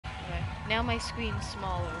Now my screen's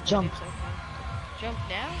smaller. Jump. It's okay. Jump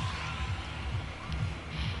now?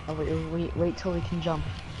 Oh wait till we can jump.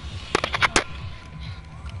 I'm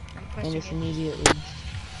And pressing it's it. immediately.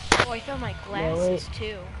 Oh, I found my Yeah, wait. glasses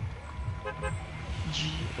too.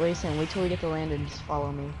 Wait a second, wait till we get to land and just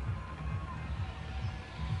follow me.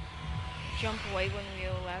 Jump away when we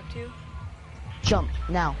are allowed to. Jump,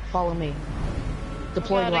 now, follow me.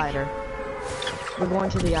 Deploy Oh God, glider. We're going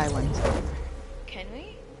to the island. Can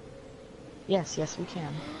we? Yes, we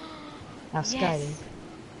can. Now skydiving. Yes.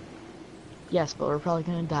 Yes, but we're probably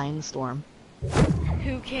gonna die in the storm.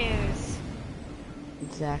 Who cares?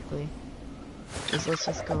 Exactly. Let's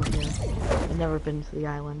just go here. I've never been to the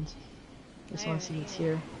island. Just want to see what's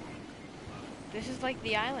here. This is like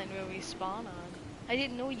the island where we spawn on. I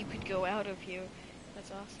didn't know you could go out of here.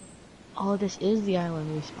 That's awesome. Oh, this is the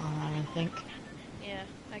island we spawn on, I think. Yeah,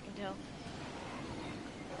 I can tell.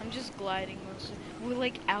 I'm just gliding mostly. We're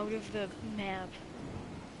like out of the map.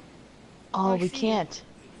 Oh, I we see can't.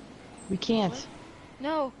 We can't. What?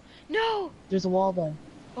 No! No! There's a wall there.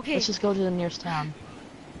 Okay. Let's just go to the nearest town.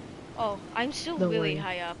 Oh, I'm still Don't really worry.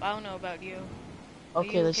 high up. I don't know about you.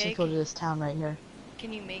 Okay, You let's okay? just go to this town right here.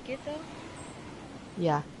 Can you make it though?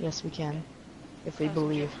 Yeah, yes we can. If we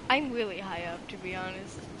believe. I'm really high up, to be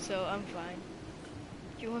honest, so I'm fine.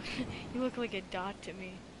 You look like a dot to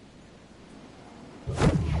me.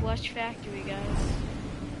 Flush factory, guys.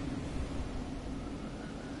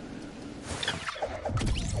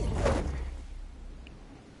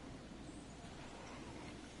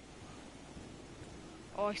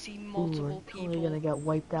 Oh, I see multiple people. We're gonna get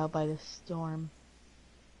wiped out by this storm.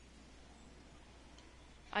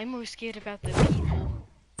 I'm more scared about the people.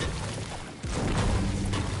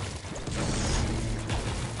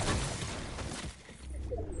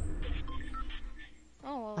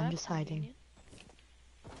 Oh, well, I'm just hiding.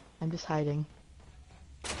 I'm just hiding.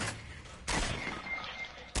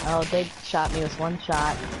 Oh, they shot me with one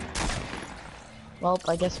shot. Well,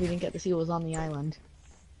 I guess we didn't get to see what was on the island.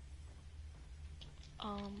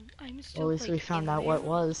 I'm still Well, at least we found out what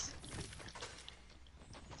was.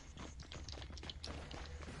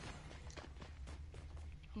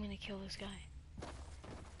 I'm gonna kill this guy.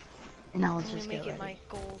 Now let's I'm just gonna make get it ready. my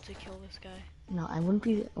goal to kill this guy. No, I wouldn't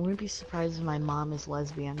be surprised if my mom is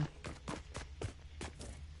lesbian.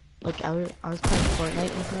 Like I was playing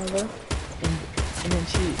Fortnite in front of her, and then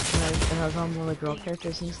I was on one of the girl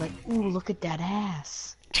characters, and she's like, "Ooh, look at that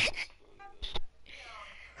ass."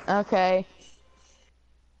 Okay.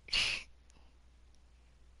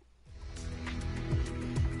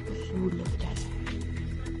 Ooh, look at that.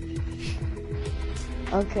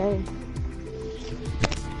 Okay.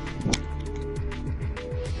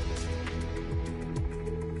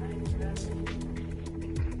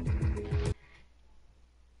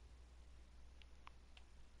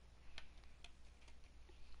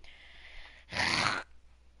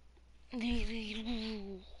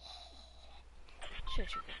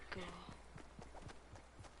 Such a good girl.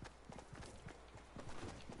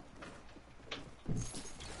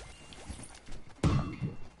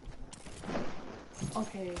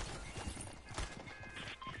 Okay.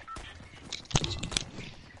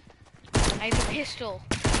 I have a pistol.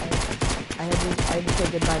 I had to say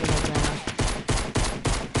goodbye to my grandma.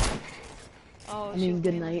 Oh, I mean,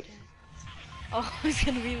 good night. Oh, it's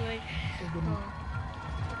gonna be like.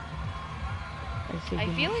 I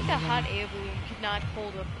feel like a hot air balloon could not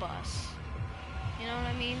hold a bus. You know what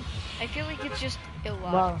I mean? I feel like it's just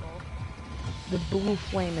illogical. Well, the blue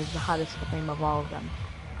flame is the hottest flame of all of them.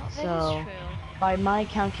 Oh, that So, is true. by my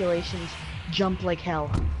calculations, jump like hell.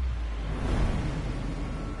 Oh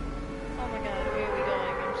my god, where are we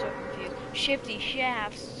going? I'm so confused. Shifty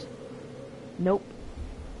shafts. Nope.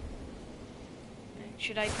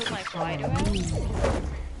 Should I put my glider out?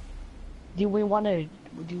 Do we want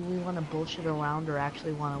to bullshit around or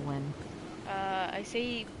actually want to win? I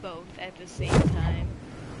say both at the same time.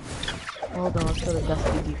 Well, then let's go to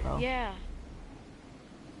Dusty Depot. Yeah.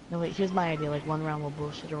 No, wait, here's my idea. Like, one round we'll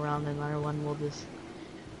bullshit around, and another one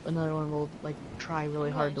we'll like try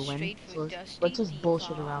really hard to win. So let's just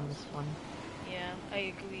bullshit around this one. Yeah,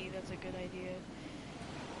 I agree. That's a good idea.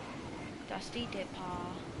 Dusty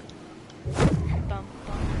Depot. Bum,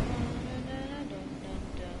 bum,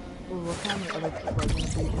 Ooh, what kind of other people are gonna be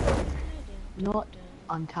here? You know what?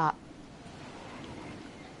 On top.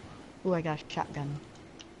 Ooh, I got a shotgun.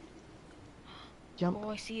 Jump. Oh,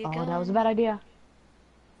 I see a gun. Oh, that was a bad idea.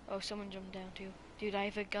 Oh, someone jumped down too. Dude, I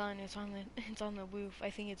have a gun. It's on the roof. I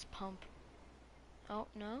think it's pump. Oh,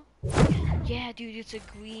 no? Yeah, dude, it's a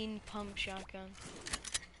green pump shotgun.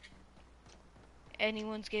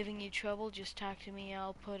 Anyone's giving you trouble, just talk to me.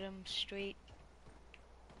 I'll put them straight.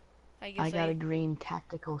 I I guess got a green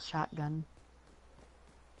tactical shotgun.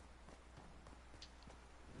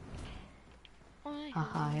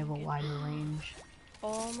 Haha, I have a wider range.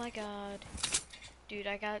 Oh my god. Dude,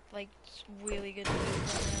 I got like really good loot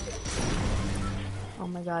right now. Oh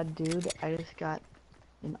my god, dude, I just got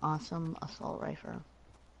an awesome assault rifle.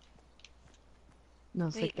 No,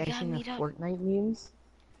 it's Wait, like I seen the Fortnite memes.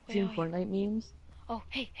 Seen Fortnite memes? Oh,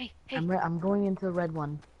 hey. I'm going into the red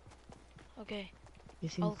one. Okay. You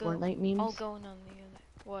seen Fortnite memes? I'll go on the other.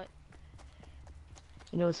 What?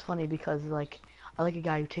 You know, it's funny because like I like a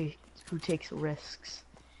guy who takes risks.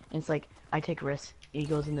 And it's like I take risks. He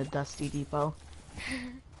goes into Dusty Depot.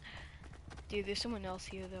 Dude, there's someone else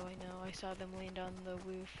here though. I know. I saw them land on the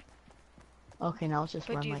roof. Okay, now let's just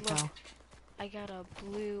run like hell. I got a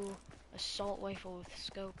blue assault rifle with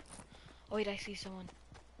scope. Oh wait, I see someone.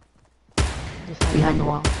 Just behind the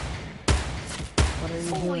wall. What are you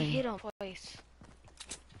doing? Oh, I hit him twice.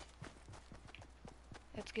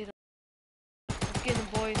 Let's get him. Let's get him,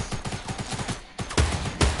 boys.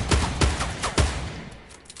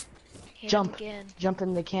 Jump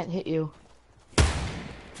and they can't hit you.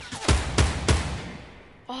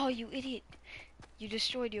 Oh, you idiot. You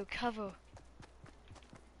destroyed your cover.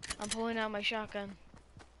 I'm pulling out my shotgun.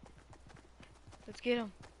 Let's get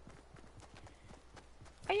him.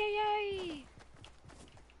 Ay, ay, ay.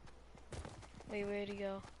 Wait, where'd he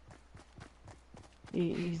go?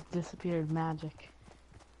 He's disappeared magic.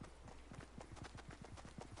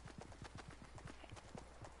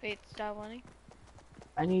 Wait, stop running.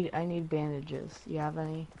 I need bandages. You have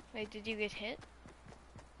any? Wait, did you get hit?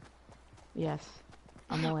 Yes.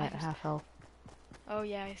 I'm only at half health. Oh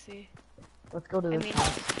yeah, I see. Let's go to this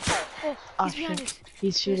house. Oh, he's behind us.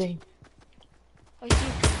 He's shooting. Oh, you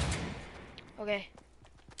see? Okay.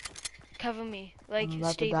 Cover me. Like,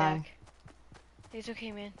 stay back. It's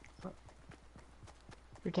okay, man.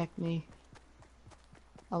 Protect me.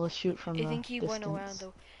 I'll just shoot from the distance. I think he went around,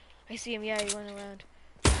 though. I see him. Yeah, he went around.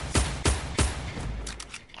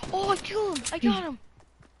 Oh, I killed him. I got him.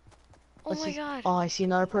 Oh my god. Oh, I see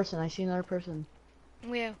another person.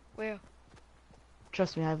 Where?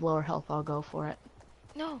 Trust me, I have lower health. I'll go for it.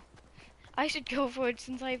 No. I should go for it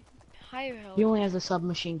since I have higher health. He only has a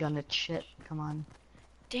submachine gun. It's shit. Come on.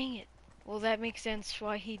 Dang it. Well, that makes sense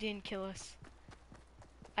why he didn't kill us.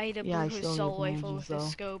 I had a blue assault rifle with a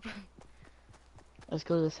scope. Let's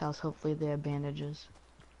go to this house. Hopefully they have bandages.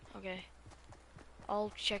 Okay.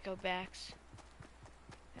 I'll check our backs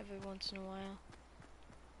every once in a while.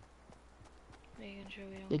 Making sure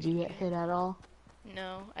we don't Did you get hit at all?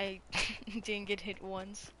 No, I didn't get hit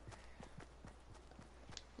once.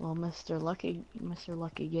 Well, Mr. Lucky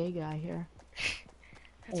Gay Guy here.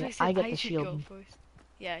 That's why I said I get the shield. Go first.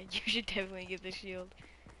 Yeah, you should definitely get the shield.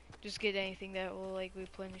 Just get anything that will like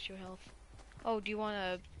replenish your health. Oh, do you want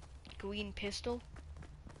a green pistol?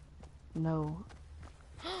 No.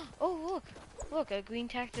 Oh, look, a green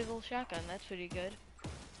tactical shotgun. That's pretty good.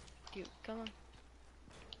 Dude, come on.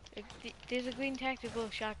 There's a green tactical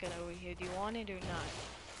shotgun over here. Do you want it or not?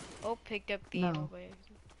 Oh, picked up the ammo by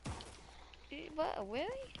accident. What? Really?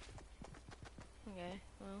 Okay,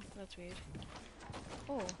 well, that's weird.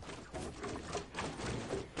 Oh.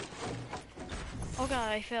 Oh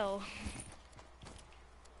god, I fell.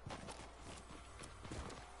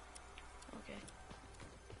 Okay.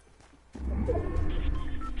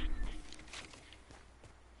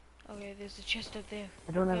 Okay, there's a chest up there.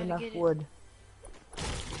 I don't have enough wood.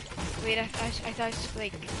 Wait, I thought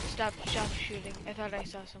like stop shooting. I thought I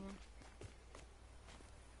saw someone.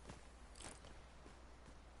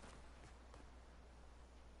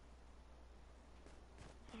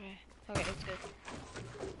 Okay, that's good.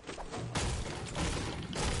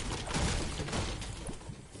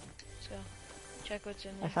 Let's go. Check what's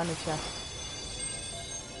in there. I found a chest.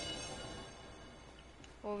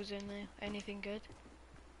 What was in there? Anything good?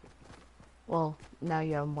 Well, now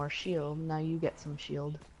you have more shield. Now you get some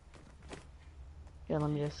shield. Here, let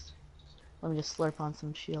me just slurp on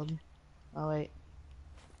some shield. Oh wait.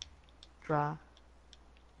 Draw.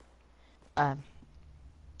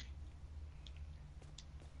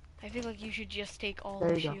 I feel like you should just take all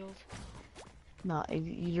the shield. No,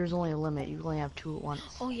 there's only a limit. You only have 2 at once.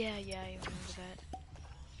 Oh yeah, I remember that.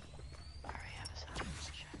 Alright, have a shotgun.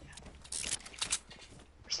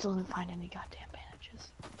 We still didn't find any goddamn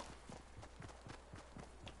bandages.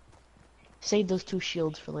 Save those 2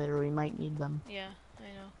 shields for later. We might need them. Yeah, I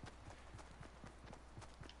know.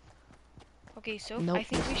 Okay, so nope, I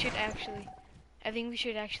think we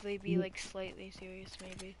should actually be like slightly serious,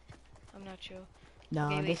 maybe. I'm not sure. No,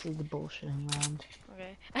 okay, this is the bullshitting round.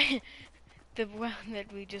 Okay. The round that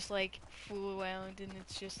we just like fool around and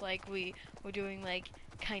it's just like we're doing like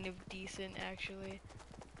kind of decent, actually.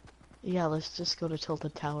 Yeah, let's just go to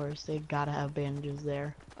Tilted Towers. They gotta have bandages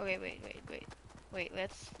there. Okay, wait,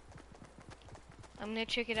 I'm gonna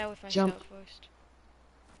check it out with my Jump. scout first.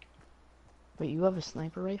 Wait, you have a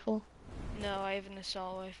sniper rifle? No, I have an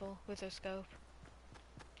assault rifle with a scope.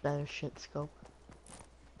 Better shit scope.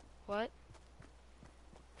 What?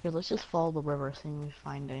 Here, let's just follow the river, see if we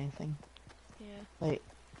find anything. Yeah. Wait.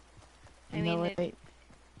 I You mean, know, wait.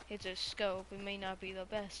 it's a scope. It may not be the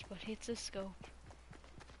best, but it's a scope.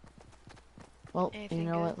 Well, Anything you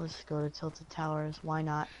know good? what? Let's go to Tilted Towers. Why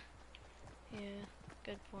not? Yeah,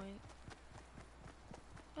 good point.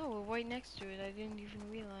 Oh, we're right next to it. I didn't even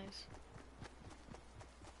realize.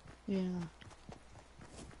 Yeah.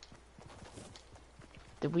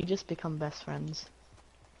 Did we just become best friends?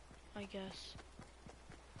 I guess.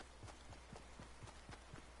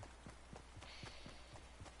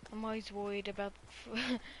 I'm always worried about.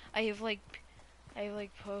 I have like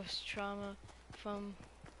post trauma from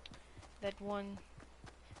that one.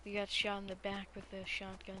 We got shot in the back with a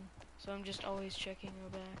shotgun, so I'm just always checking our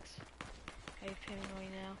backs. I have paranoia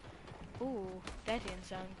now. Ooh, that didn't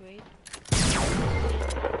sound great.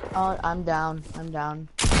 Oh, I'm down. I'm down.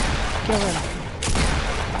 Kill him.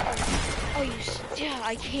 Oh, yeah,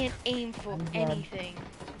 I can't aim for I'm dead. anything.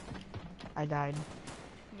 I died.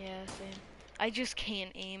 Yeah, same. I just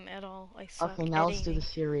can't aim at all. I suck Okay, now at let's do aiming. the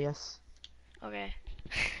serious. Okay.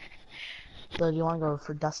 So, do you want to go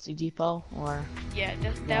for Dusty Depot or? Yeah,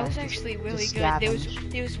 that Yeah, was just- actually really just good.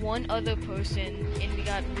 scavenge. There was one other person, and we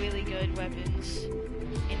got really good weapons,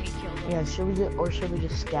 and we killed them. Yeah, should we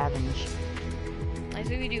just scavenge? I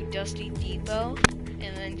think we do Dusty Depot,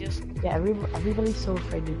 and then just. Yeah, everybody's so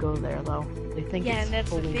afraid to go there though. They think Yeah, it's and that's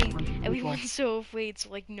full the of thing. bunch of people. Everyone's so afraid, so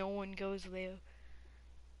like no one goes there.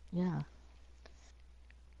 Yeah.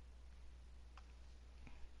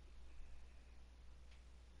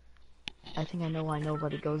 I think I know why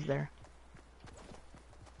nobody goes there.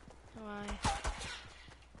 Why?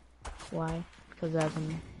 Why?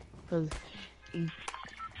 Because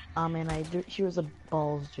she was a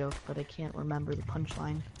balls joke, but I can't remember the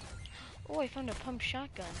punchline. Oh, I found a pump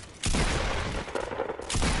shotgun.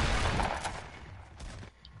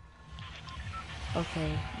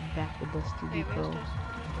 Okay, back to Dusty Wait, where's Depot. Dusty?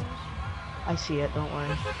 I see it, don't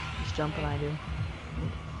worry. Just jump and I do.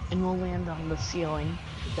 And we'll land on the ceiling.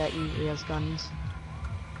 That usually has guns.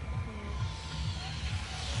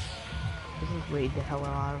 Let's just raid the hell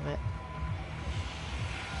out of it.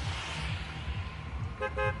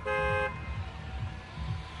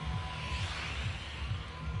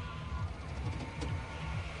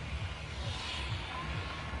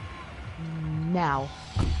 Now.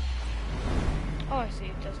 Oh, I see.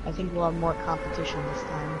 It doesn't. I think we'll have more competition this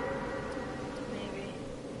time. Maybe.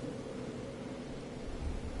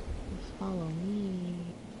 Just follow me.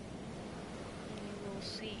 We will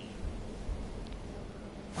see.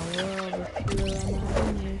 A world of pure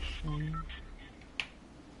imagination.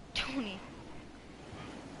 Tony.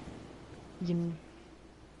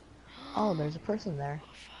 Oh, there's a person there. Oh,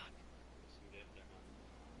 fuck.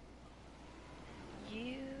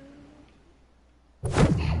 You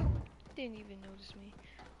didn't even notice me.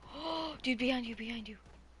 Oh, dude, behind you.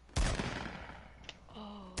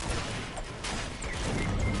 Oh.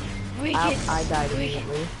 Wicked. I died Wicked.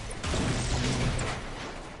 immediately.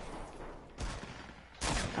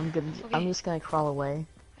 Okay. I'm just gonna crawl away.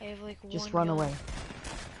 I have like Just one run gun. away.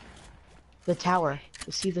 The tower.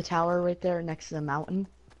 You see the tower right there next to the mountain?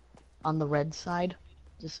 On the red side?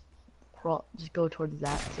 Just go towards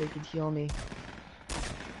that so you can heal me.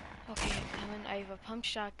 Okay, I'm coming. I have a pump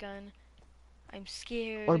shotgun. I'm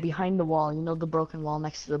scared. Or behind the wall, you know the broken wall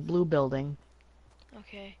next to the blue building.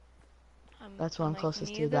 Okay. That's what I'm like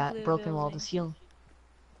closest near to, the that blue broken wall building. to heal.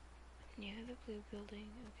 Near the blue building.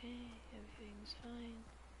 Okay, everything's fine.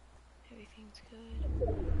 Everything's good.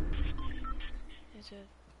 There's a.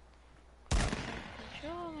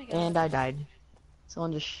 Oh my god. And I died.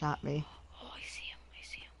 Someone just shot me. Oh, I see him.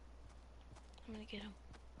 I'm gonna get him.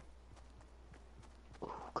 Ooh,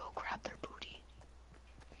 go grab their booty.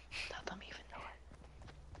 Without them even know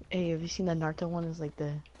it. Hey, have you seen the Naruto one? Is like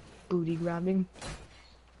the booty grabbing.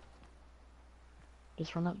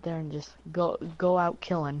 Just run up there and just go out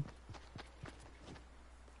killing.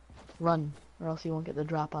 Run, or else you won't get the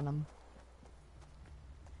drop on them.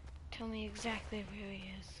 Tell me exactly where he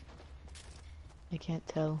is. I can't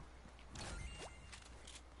tell.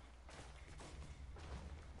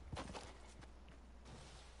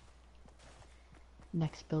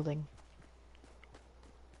 Next building.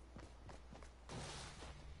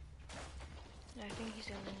 I think he's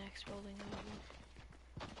in the next building over.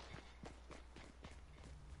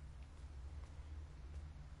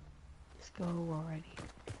 Let's go already.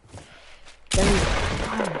 There we go.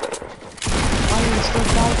 Why are you still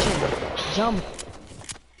crouching? Jump.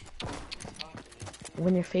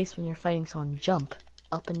 When you're fighting someone, jump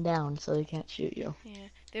up and down so they can't shoot you. Yeah,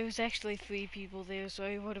 there was actually 3 people there, so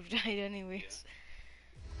I would have died anyways.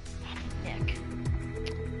 Heck.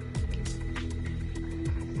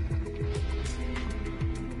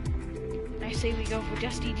 I say we go for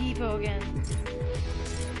Dusty Depot again.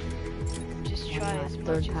 Just try as much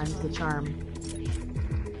Third as time's the possible. charm.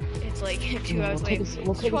 It's like 2 hours later.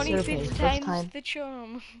 We'll take a survey. 25th First time's time, the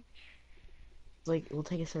charm. like we'll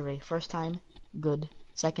take a survey. First time, good.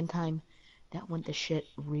 Second time, that went to shit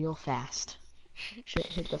real fast. Shit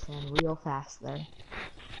hit the fan real fast there.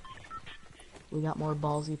 We got more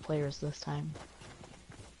ballsy players this time.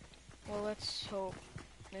 Well, let's hope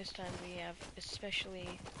this time we have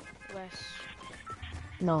especially less.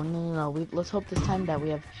 No. Let's hope this time that we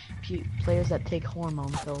have players that take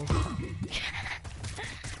hormone pills.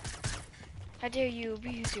 How dare you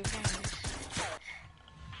abuse your powers?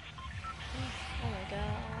 Oh my god.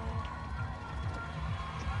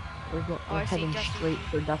 We're heading straight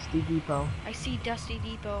for Dusty Depot. I see Dusty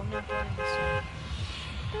Depot. I'm not going this way.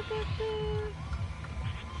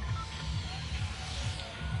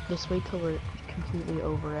 Just wait till we're completely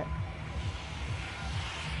over it.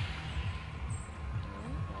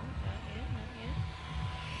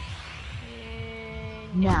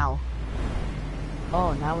 Now.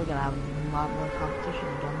 Oh, now we're gonna have a lot more competition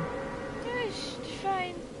again. Yes,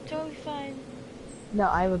 fine. Totally fine. No,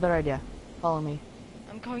 I have a better idea. Follow me.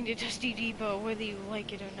 I'm going to Dusty Depot, whether you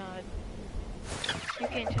like it or not. You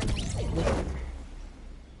can't tell me.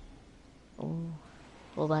 Oh.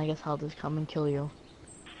 Well, then I guess I'll just come and kill you.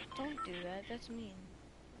 Don't do that. That's mean.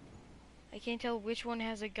 I can't tell which one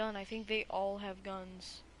has a gun. I think they all have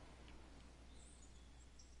guns.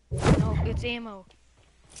 No, it's ammo.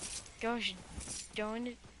 Gosh darn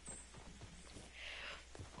it.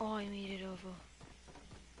 Oh, I made it over.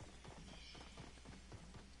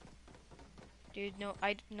 Dude, no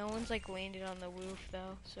one's like landed on the roof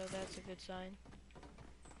though, so that's a good sign.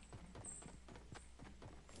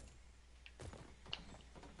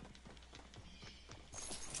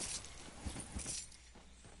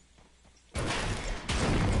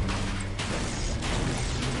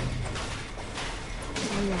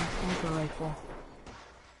 Oh yeah, sniper rifle.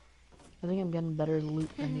 I think I'm getting better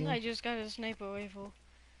loot than you. I just got a sniper rifle.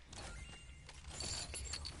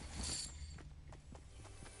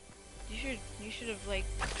 You should have like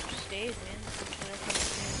stayed, man.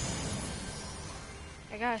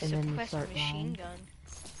 I got a suppressed machine gun.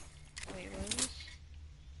 Wait, what is this?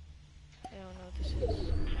 I don't know what this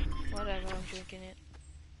is. Whatever, I'm drinking it.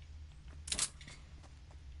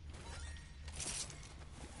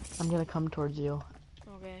 I'm gonna come towards you.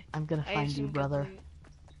 Okay. I'm gonna find you, brother.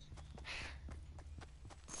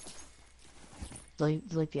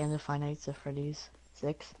 It's like the end of Five Nights at Freddy's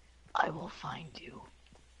 6. I will find you.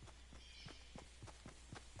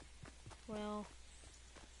 Well,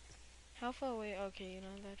 how far away? Okay, you're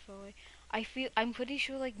not that far away. I'm pretty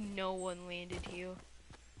sure like no one landed here.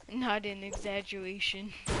 Not an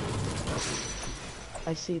exaggeration.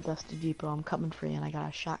 I see Dusty Depot. I'm coming for you, and I got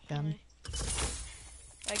a shotgun.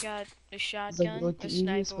 I got a shotgun, like the a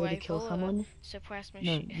easiest sniper way to kill rifle, someone. a suppressed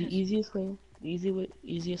machine. No, the easiest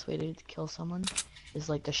way to kill someone is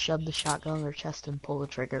like to shove the shotgun in their chest and pull the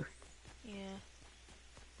trigger. Yeah.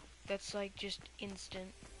 That's like just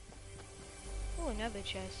instant. Oh, another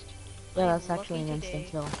chest. Yeah, that's actually an instant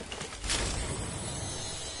kill.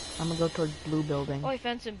 I'm gonna go towards blue building. Oh, I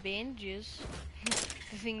found some bandages.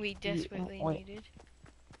 The thing we desperately needed.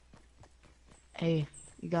 Hey,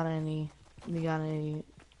 you got any?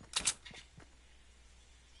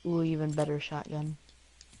 Ooh, even better shotgun.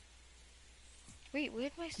 Wait,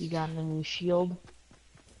 where'd my... You got any shield?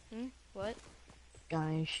 What? Got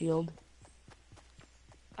any shield?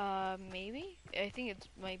 Maybe? I think it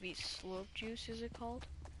might be slurp juice, is it called?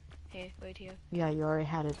 Hey, right here. Yeah, you already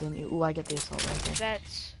had it, didn't you? Ooh, I get the assault rifle.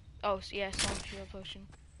 That's... Oh, yeah, slurp shield potion.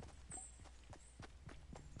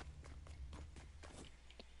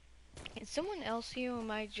 Is someone else here, or am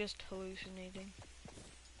I just hallucinating?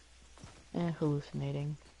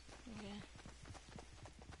 Hallucinating. Okay.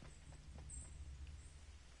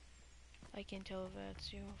 I can't tell if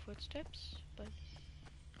that's your footsteps, but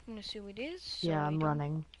I'm gonna assume it is. So yeah, I'm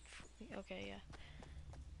running. Okay,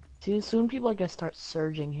 yeah. Soon people are gonna start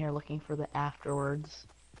surging here looking for the afterwards.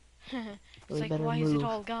 It's like, why is it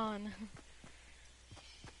all gone?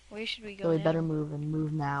 Where should we go So we now? better move and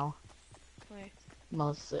move now. Where?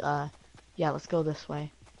 Well, yeah, let's go this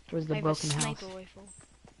way. Towards the broken house. I have a sniper rifle.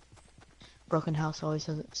 Broken house always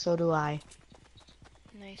says it. So do I.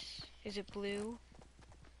 Nice. Is it blue?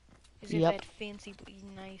 Is it Yep. that fancy blue?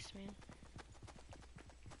 Nice, man.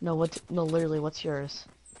 No, literally, what's yours?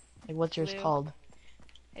 Like, what's yours Blue. called?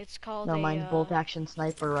 It's called No, a, mine's bolt action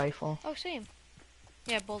sniper rifle. oh, same.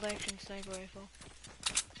 Yeah, bolt action sniper rifle.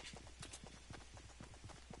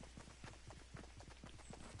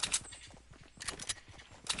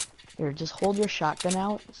 Here, just hold your shotgun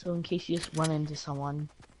out, so in case you just run into someone,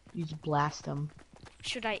 you just blast them.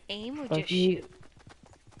 Should I aim or Like just shoot?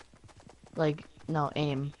 like, no,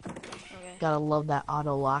 aim. Okay. Gotta love that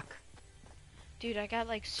auto lock. Dude, I got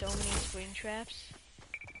like so many spring traps.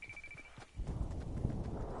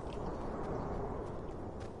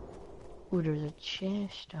 Ooh, there's a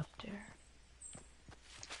chest up there.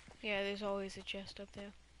 Yeah, there's always a chest up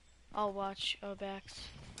there. I'll watch our backs.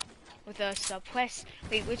 With a suppress.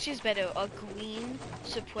 Wait, which is better? A green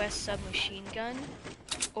suppress submachine gun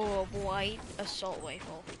or a white assault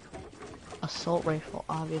rifle? Assault rifle,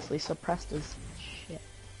 obviously. Suppressed as shit.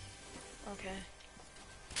 Okay.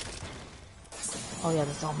 Oh yeah,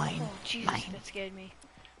 that's all mine. Oh, Jesus, Mine. that scared me.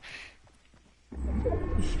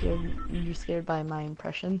 You're scared by my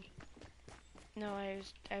impression? No, I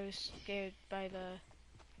was scared by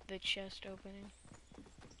the chest opening.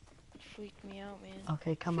 It freaked me out, man.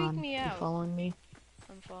 Okay, come Freaked on. me You out. following me?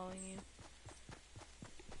 I'm following you.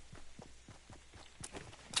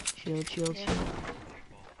 Shield, shield, Yeah. shield.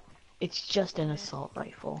 It's just an Okay. assault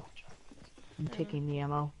rifle. I'm taking the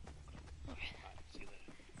ammo.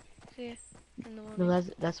 See ya in the No,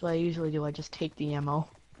 morning. that's what I usually do. I just take the ammo.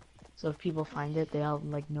 So if people find it, they have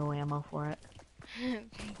like no ammo for it.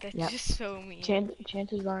 That's Yep. just so mean.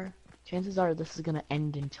 Chances are this is gonna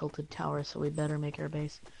end in Tilted Tower, so we better make our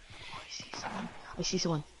base. Oh, I see someone. I see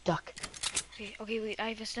someone. Duck. Okay, wait, I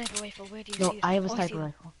have a sniper rifle. Where do you No, see them? I have a Oh, I see sniper them.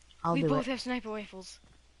 rifle. I'll We do both it. have sniper rifles.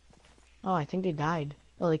 Oh, I think they died.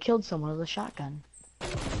 Oh, they killed someone with a shotgun.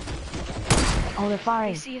 Oh, they're They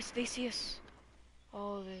firing. see us, they see us.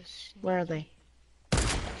 Oh, they're sneaky. Where are they?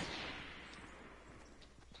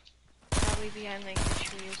 Probably behind like the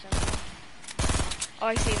tree or something. Oh,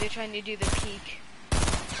 I see, they're trying to do the peek.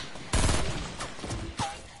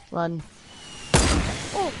 Run.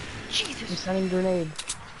 Oh, I'm Jesus! sending grenade.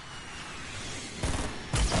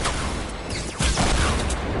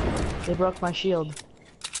 They broke my shield.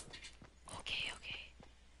 Okay,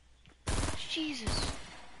 okay. Jesus.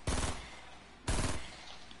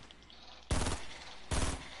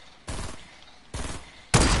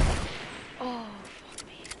 Oh, fuck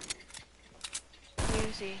me. Where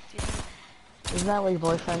is he? Did he... Isn't that what your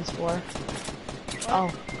boyfriend's for? What?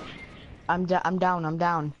 Oh. I'm down, I'm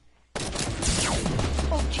down.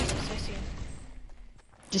 Oh, Jesus, I see him.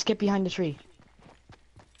 Just get behind the tree.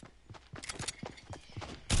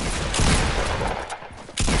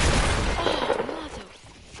 Oh,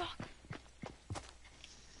 motherfucker.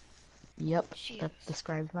 Yep, Jesus. that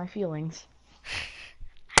describes my feelings.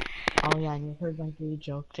 Oh yeah, and you heard my gay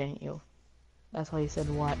joke, didn't you? That's why you said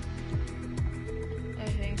what? I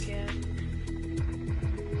think, yeah.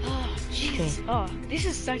 Oh, Jesus. Okay. Oh, this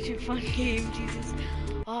is such a fun game, Jesus.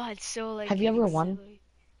 Oh, it's so like Have you ever won? silly.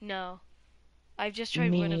 No. I've just tried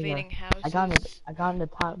Me neither. renovating houses. I got in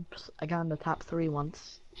the top 3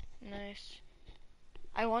 once. Nice.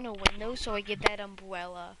 I want a window so I get that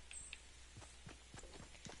umbrella.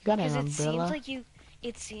 You got an Because umbrella?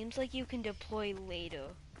 it seems like you can deploy later.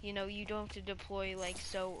 You know, you don't have to deploy like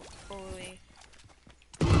so early.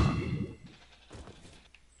 I'm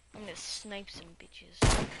gonna snipe some bitches.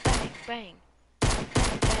 Bang, bang. Bang,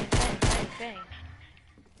 bang, bang, bang, bang.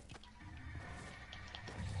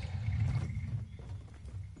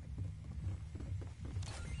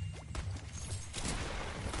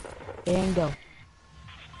 And go.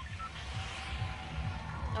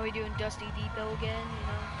 Are we doing Dusty Depot again? You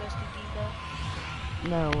know, Dusty Depot?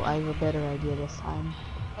 No, I have a better idea this time.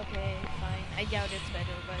 Okay, fine. I doubt it's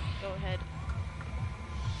better, but go ahead.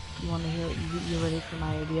 You want to hear? You ready for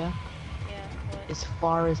my idea? Yeah, what? As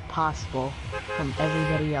far as possible from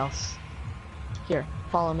everybody else. Here,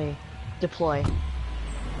 follow me. Deploy.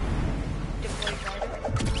 Deploy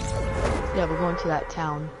fighter? Yeah, we're going to that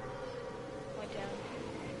town. What down?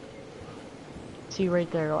 See right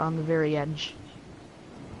there on the very edge.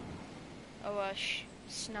 Oh,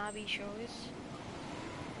 Snobby Shores?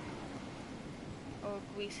 Or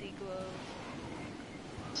Greasy Grove?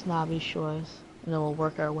 Snobby Shores. And then we'll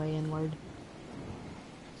work our way inward.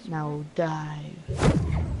 Now dive.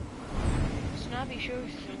 Snobby Shores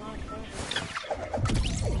is a lot further.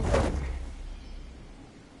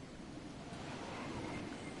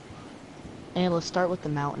 And let's start with the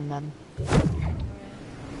mountain then.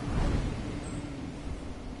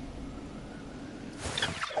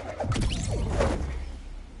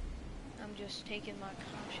 just taking my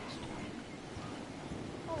cautious time.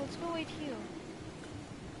 Oh, let's go right here.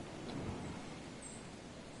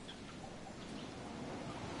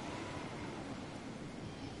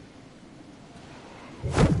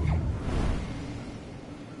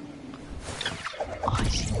 Oh, I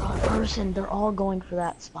see a person. They're all going for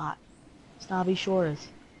that spot. Snobby Shores.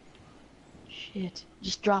 Shit.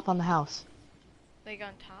 Just drop on the house. Like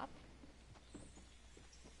on top?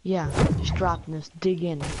 Yeah, just drop and just dig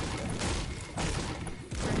in. I'm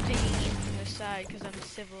taking in from the side because I'm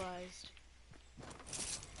civilized.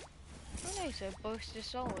 Oh nice, a boast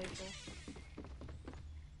assault rifle.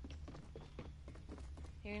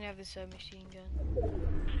 You're gonna have the submachine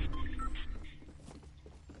gun.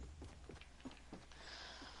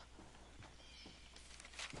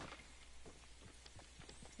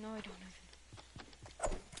 No, I don't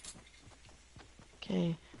have it.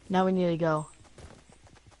 Okay, now we need to go.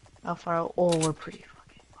 How far? Oh, we're pretty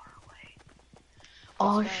fucking far away.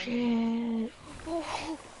 Oh It's fine. shit!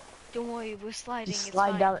 Oh, don't worry, we're sliding, Just it's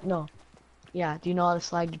slide fine. down. No. Yeah. Do you know how to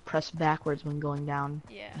slide? You press backwards when going down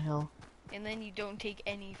Yeah. the hill. And then you don't take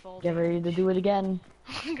any fall Get ready to damage. do it again.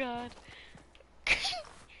 Oh god.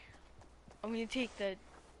 I'm gonna take the...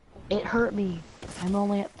 It hurt me. I'm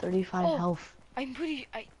only at 35 Oh, health. I'm pretty...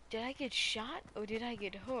 did I get shot or did I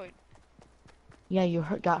get hurt? Yeah, you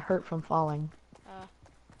got hurt from falling.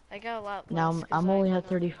 I got a lot less. Now I'm I only went at on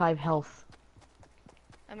 35 health.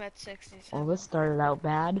 I'm at 67. Well, this started out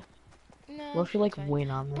bad. No, What if we like it's fine. win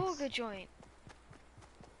on this? Burger joint.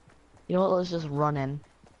 You know what? Let's just run in.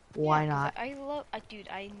 Why Yeah, 'cause not? I love... dude,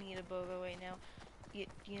 I need a burger right now.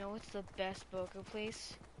 You know what's the best burger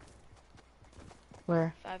place?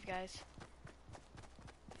 Where? Five Guys.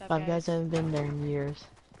 Five Guys haven't been there in years.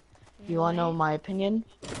 You wanna know What? my opinion?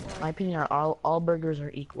 What? My opinion are all burgers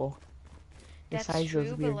are equal. That's Besides true,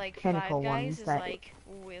 those but weird like tentacle Five Guys ones is that like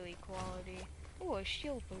really quality. Oh, a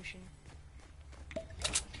shield potion.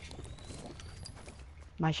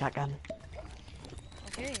 my shotgun.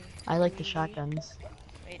 Okay. I like the we- shotguns.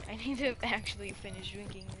 Wait, I need to actually finish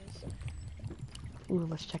drinking this. Ooh,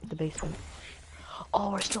 let's check the basement.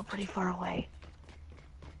 Oh, we're still pretty far away.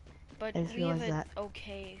 But I just we have realized an that.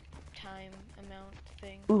 okay time amount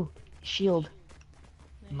thing. Ooh, shield.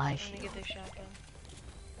 Nice. My I'm shield. gonna get the shotgun.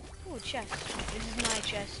 Ooh, chest. This is my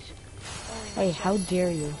chest. Only my Hey, chest. how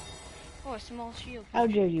dare you? Oh, a small shield How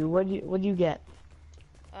potion. dare you? What'd you get?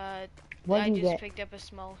 I What'd you just get? picked up a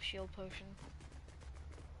small shield potion.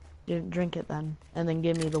 Drink it then, and then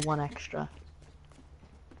give me the one extra.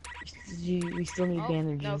 We still need Oh,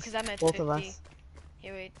 bandages. no, because I'm at both 50. of us.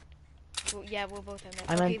 Here, wait. Well, yeah, we're both at that.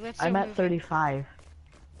 I'm Okay, at let's start I'm at moving. 35.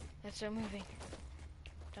 Let's start moving.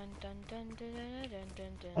 Dun dun dun dun dun dun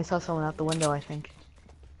dun dun. I saw someone out the window, I think.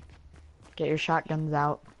 Get your shotguns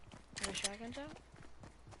out. The shotgun's out?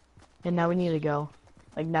 And now we need to go.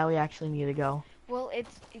 Like, now we actually need to go. Well,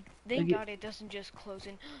 thank Okay. God it doesn't just close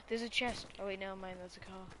in. There's a chest. Oh wait, never mind, that's a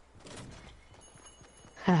car.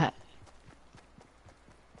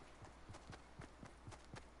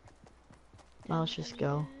 Now let's just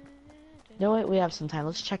go. You know what? We have some time.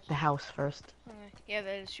 Let's check the house first. Okay. Yeah,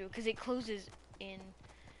 that is true, because it closes in.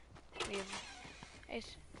 We have...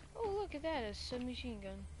 Oh, look at that, a submachine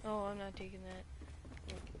gun. Oh, I'm not taking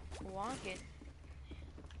that. Walk it.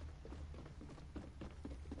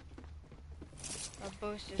 A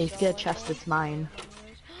boast Hey, if you get a chest, it's mine.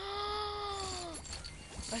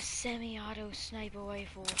 A semi-auto sniper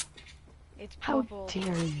rifle. It's How purple.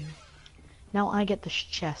 dare you? Now I get the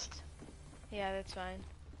chest. Yeah, that's fine.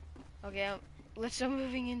 Okay, let's start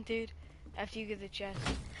moving in, dude. After you get the chest.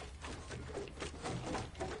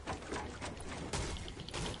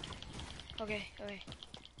 Okay, okay.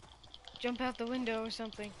 Jump out the window or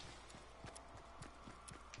something.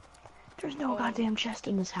 There's no Oh. goddamn chest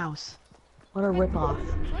in this house. What a ripoff.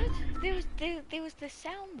 What? There was the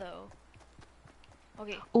sound though.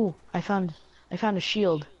 Okay, Ooh, I found a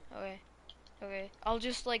shield. okay, okay. I'll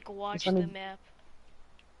just like watch let me- the map.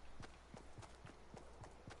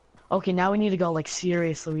 Okay, now we need to go. Like,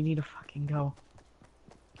 seriously, we need to fucking go.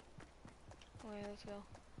 Okay, let's go.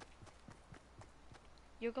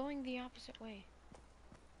 You're going the opposite way.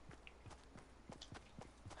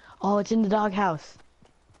 Oh, it's in the doghouse.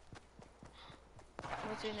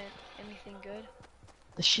 What's in it? Anything good?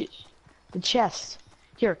 The chest.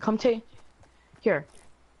 Here, come take. Here,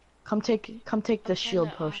 come take the shield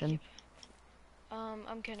kinda potion.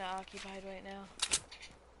 I'm kinda occupied right now.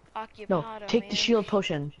 No, Occupado, take man. the shield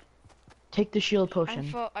potion. Take the shield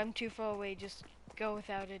potion. I'm too far away. Just go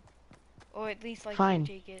without it, or at least like Fine. you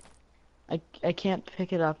take it. I can't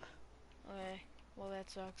pick it up. Okay. Well, that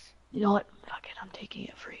sucks. You know what? Fuck it, I'm taking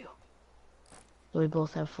it for you. So we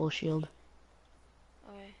both have full shield.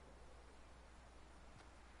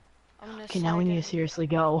 I'm gonna Okay, now we slide need to under. seriously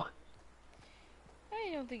go.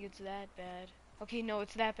 I don't think it's that bad. Okay, no,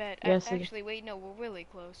 it's that bad. Yes, Actually, wait, no, we're really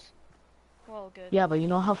close. We're all good. yeah, but you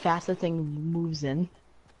know how fast the thing moves in?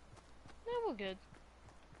 No, we're good.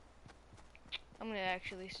 I'm gonna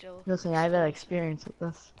actually still Listen, I have that explode. experience with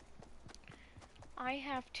this. I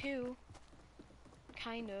have two,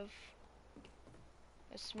 kind of.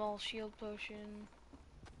 A small shield potion.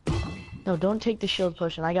 No, don't take the shield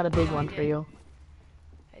potion. I got a big No, I one for didn't. you.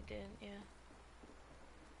 I didn't, yeah.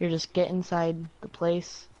 Here, just get inside the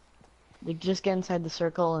place. Like, just get inside the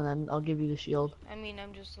circle, and then I'll give you the shield. I mean,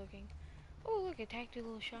 I'm just looking. Oh, look, a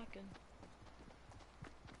tactical shotgun.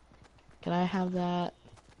 Can I have that?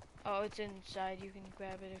 Oh, it's inside. You can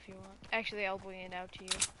grab it if you want. Actually, I'll bring it out to you.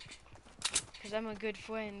 Because I'm a good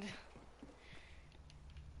friend.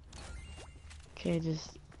 Okay,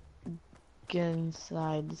 just get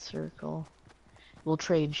inside the circle. We'll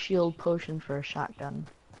trade shield potion for a shotgun.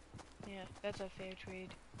 Yeah, that's a fair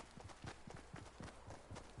trade.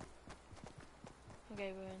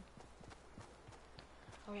 Okay,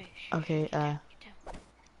 we're in. Okay, Okay, get down, get down.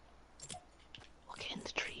 we'll get in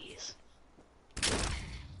the trees. That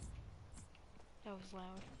was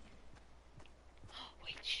loud.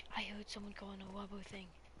 Wait, shh, I heard someone go on a rubber thing.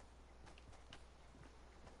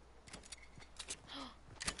 Oh,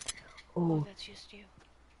 Oh, that's just you.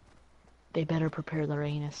 they better prepare their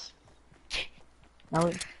anus. Now,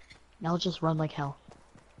 now just run like hell.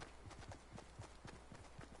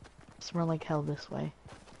 Just run like hell this way.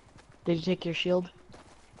 Did you take your shield?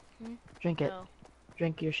 Hmm? Drink it. No,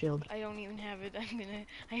 Drink your shield. I don't even have it.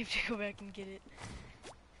 I have to go back and get it.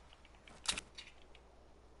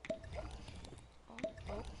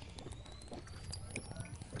 Oh,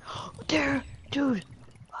 oh. There, dude.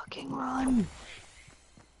 Fucking run.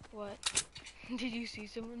 What? Did you see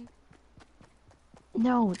someone?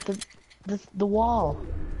 No, the wall.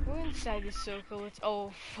 We're inside the circle. It's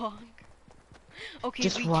oh fuck. Okay,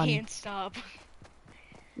 Just we run. can't stop.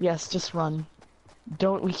 Yes, just run.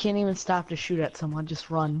 Don't. We can't even stop to shoot at someone. Just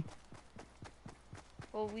run.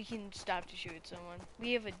 Well, we can stop to shoot someone.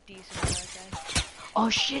 We have a decent amount of time. Oh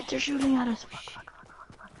shit! They're shooting at us. Fuck, fuck,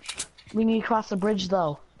 fuck, fuck, fuck. We need to cross the bridge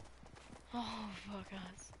though. Oh fuck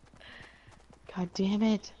us. God damn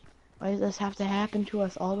it! Why does this have to happen to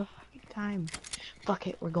us all the fucking time? Fuck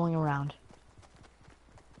it. We're going around.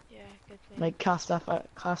 Yeah, good thing. Like cost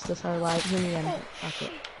us our lives in the end. But fuck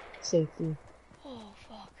it. Safety. Oh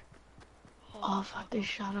fuck. Oh fuck! They oh,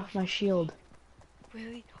 shot oh, off my fuck. shield.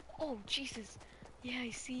 Really? Oh Jesus. Yeah,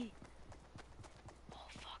 I see. Oh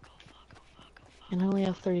fuck. Oh fuck. Oh fuck. Oh fuck. And I only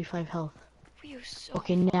have 35 health. We are so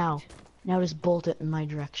Okay, fucked. now just bolt it in my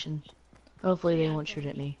direction. Hopefully they Yeah, won't shoot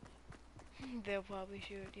at me. They'll probably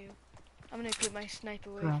shoot at you. I'm gonna equip my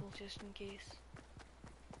sniper Bro. rifle just in case.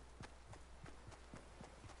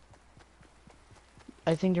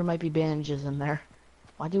 I think there might be bandages in there.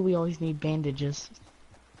 Why do we always need bandages?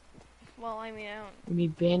 Well, I mean, We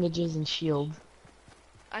need bandages and shield.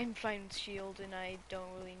 I'm fine with shield and I don't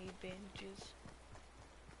really need bandages.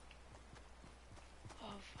 Oh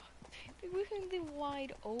fuck. We're in the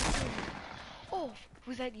wide open. Oh,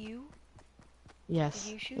 was that you? Yes,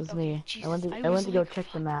 Did you shoot? it was Okay, me. Jesus, I went I to was go like, check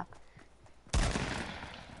the fuck. map.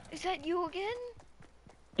 Is that you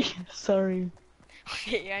again? Sorry.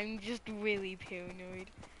 Okay, I'm just really paranoid.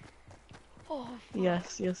 Oh fuck.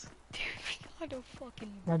 Yes. Dude, we gotta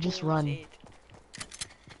fucking Now just bolt run. it.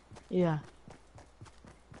 Yeah.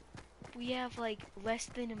 We have like less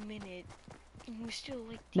than a minute, and we're still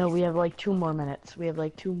like. No, we decent. have like 2 more minutes. We have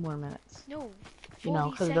like 2 more minutes. No, 40 You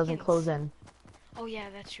know, because it seconds. doesn't close in. Oh yeah,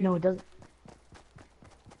 that's true. No, it doesn't.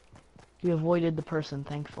 We avoided the person,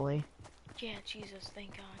 thankfully. Yeah, Jesus,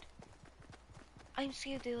 thank God. I'm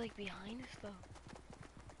scared they're like behind us though.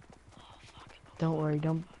 Oh fuck. Oh, Don't fuck, worry, oh,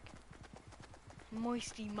 don't. fuck.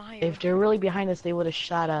 Moisty Meyer. If they're really behind us, they would have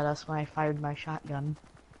shot at us when I fired my shotgun.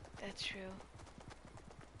 That's true.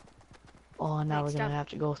 Oh, now Wait, we're gonna stop. have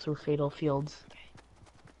to go through fatal fields. Okay.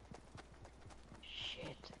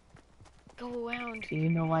 Shit. Go around. Do you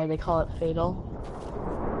know why they call it fatal?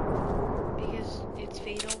 Because it's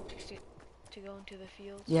fatal to go into the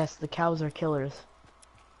fields. Yes, the cows are killers.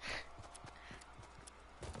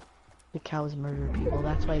 The cows murder people,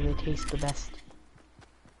 that's why they taste the best.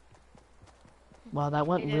 Wow, that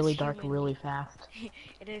went It has really dark human really meat. fast.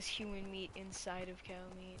 It has human meat inside of cow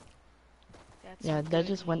meat. That's Yeah, some that good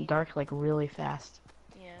just meat. went dark like really fast.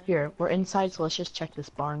 Yeah. Here, we're inside, so let's just check this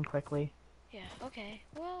barn quickly. Yeah, okay.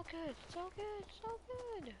 Well, good. So good. So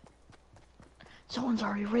good. Someone's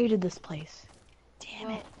already raided this place. Damn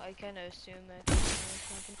Well, it. I kind of assumed that.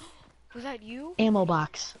 Was that you? Ammo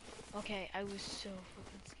box. Okay, I was so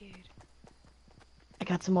fucking scared. I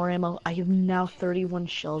got some more ammo. I have now 31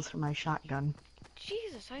 shells for my shotgun.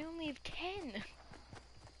 Jesus, I only have 10.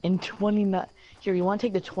 And 29. Here, you want to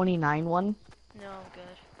take the 29 one? No, I'm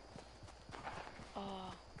good.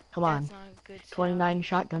 Oh, Come that's on. not a good sound. 29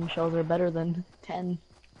 shotgun shells are better than 10.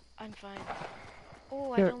 I'm fine.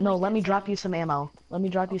 Oh, I Here, don't no, like let that me drop you sound. some ammo. Let me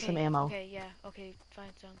drop you some Okay, ammo. okay, yeah, okay, fine,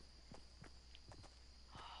 sound.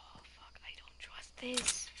 Oh, fuck, I don't trust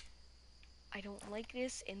this. I don't like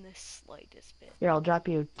this in the slightest bit. Here, I'll drop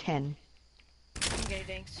you 10. Okay,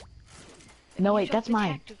 thanks. No, You wait, dropped that's the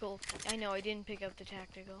mine. tactical. I know, I didn't pick up the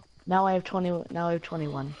tactical. Now I have 20. Now I have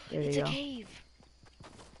 21. There It's you a go. cave.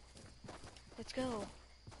 Let's go.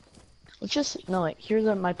 Let's just no. Wait, here's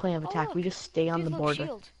my plan of Oh, attack. We look. just stay on Dude, the look, border.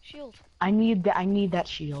 shield. Shield. I need that. I need that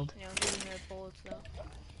shield. Yeah, I'm getting red bullets, though.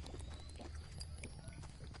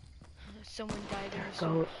 Someone died in the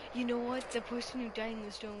storm. Go. You know what? The person who died in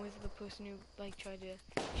the storm was the person who, like, tried to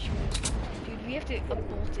shoot us. Dude, we have to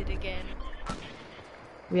bolt it again.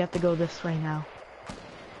 We have to go this way now.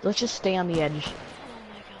 Let's just stay on the edge. Oh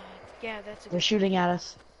my god. Yeah, that's a They're good shooting plan. at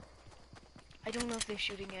us. I don't know if they're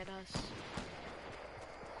shooting at us.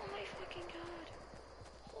 Oh my fucking god.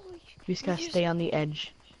 Holy We just gotta stay on the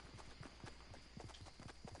edge.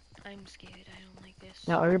 I'm scared. I don't like this.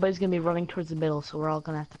 Now everybody's gonna be running towards the middle, so we're all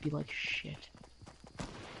gonna have to be like shit.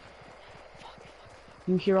 Fuck.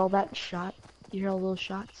 You hear all that shot? You hear all those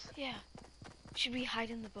shots? Yeah. Should we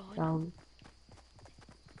hide in the barn?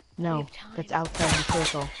 We No, have time. that's outside the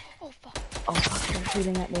circle. Oh fuck. Oh fuck, they're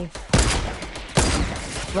shooting at me.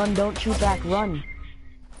 Run, don't shoot back, run.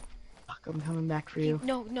 Fuck, I'm coming back for you.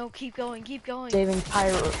 No, keep going, keep going. Saving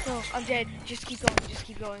pyro. No, I'm dead. Just keep going, just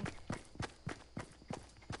keep going.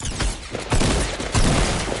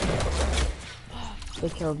 They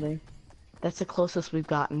killed me. That's the closest we've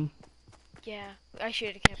gotten. Yeah, I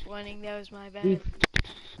should have kept running. That was my bad.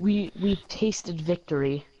 We've tasted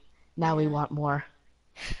victory. Now we Yeah. want more.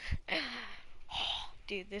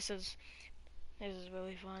 Dude, this is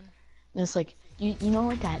really fun. And it's like you know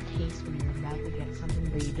like that taste when you're about to get something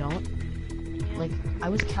but you don't. Yeah. Like I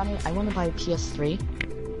was counting. I want to buy a PS3,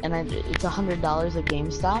 and it's $100 at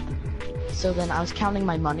GameStop. So then I was counting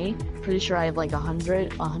my money. Pretty sure I have like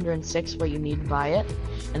 106 what you need to buy it,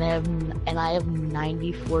 and I have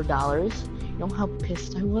 $94. You know how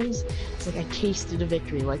pissed I was? It's like I tasted a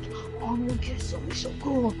victory. Like, oh, I'm gonna get something so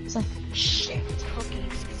cool. It's like shit.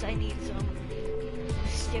 Cookies, because I need some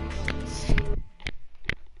stimulants.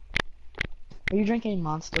 Are you drinking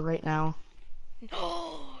Monster right now?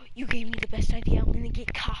 Oh, you gave me the best idea. I'm gonna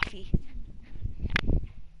get coffee.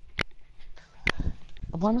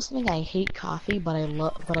 Honestly, I hate coffee, but I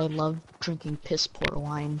love drinking piss poor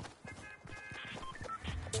wine.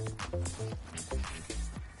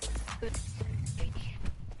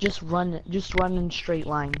 Just run in straight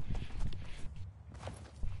line.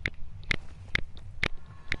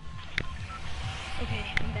 Okay,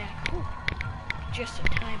 I'm back. Ooh, just in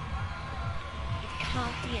time. With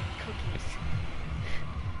coffee and cookies.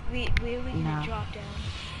 Where are we gonna drop down?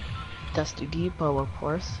 Dusty Depot, of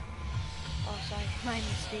course. Oh, sorry, my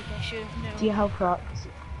mistake. I should have known. See how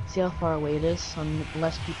far away it is, so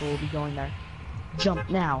less people will be going there. Jump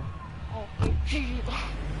now. Oh.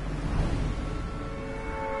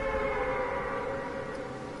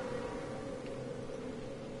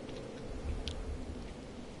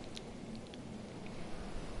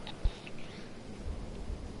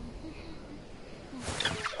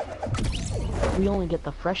 We only get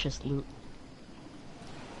the freshest loot.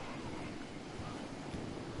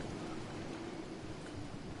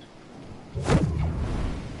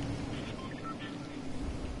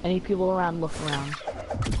 Any people around, look around.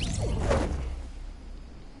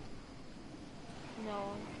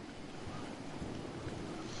 No.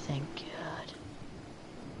 Thank God.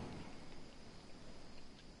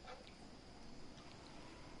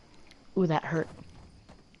 Ooh, that hurt.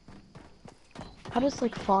 How does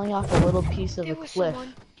like falling off a little piece of a cliff?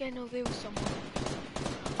 Someone. Yeah, no, there was someone.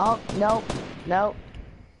 Oh, no. No.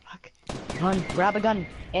 Fuck. Run, grab a gun.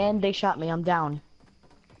 And they shot me, I'm down.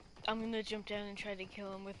 I'm gonna jump down and try to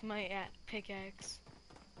kill him with my pickaxe.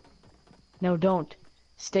 No, don't.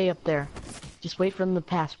 Stay up there. Just wait for them to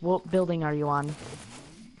pass. What building are you on?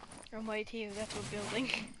 I'm right here, that's what building.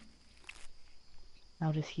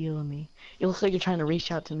 Now just healing me. It looks like you're trying to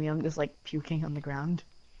reach out to me. I'm just like puking on the ground.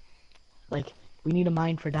 Like, we need a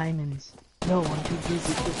mine for diamonds. No, I'm too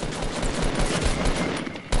busy.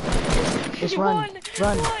 Just run.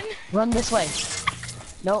 Run this way.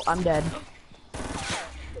 No, I'm dead.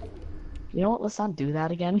 You know what? Let's not do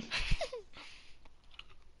that again.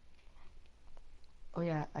 Oh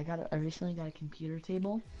yeah, I recently got a computer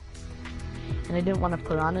table. and I didn't want to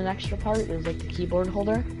put on an extra part. It was like the keyboard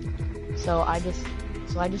holder. So I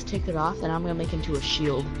just take it off, and I'm gonna make it into a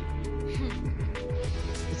shield.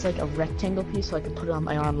 It's like a rectangle piece, so I can put it on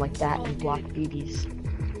my arm like that and block BBs.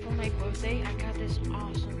 For my birthday, I got this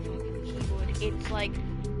awesome fucking keyboard. It's like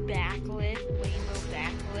backlit, rainbow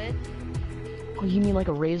backlit. Oh, you mean like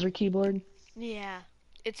a Razer keyboard? Yeah,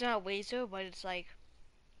 it's not Razer, but it's like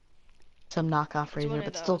Some knockoff it's one Razer, of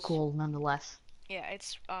but still those. cool nonetheless. Yeah,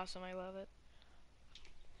 it's awesome. I love it.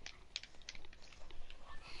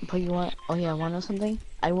 But you want? Oh yeah, want to know something?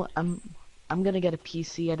 I'm gonna get a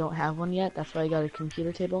PC. I don't have one yet. That's why I got a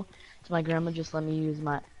computer table. So my grandma just let me use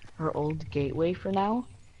her old gateway for now.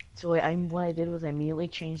 So what I did was I immediately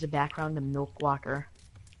changed the background to Milk Walker.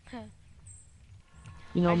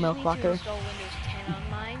 You know I just Milk need to Walker? install Windows 10 on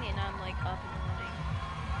mine, and I'm like up and running.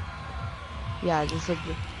 Yeah, just like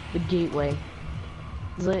the gateway.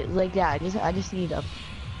 Like yeah, I just need a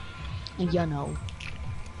you know.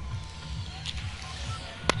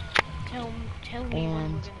 Tell me when we're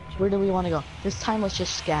And gonna jump. where do we want to go? This time let's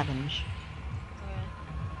just scavenge. Okay.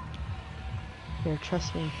 Here,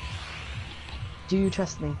 trust me. Do you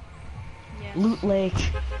trust me? Yes. Loot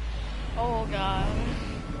Lake. Oh god.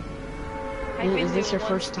 I've been Is this there your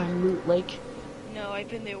once first time Loot Lake? No, I've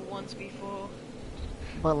been there once before.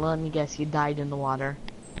 But let me guess, you died in the water.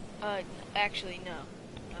 Actually, no.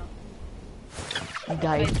 No. You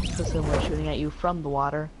died because someone was shooting at you from the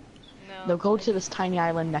water. No. Now go to this tiny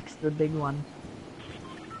island next to the big one.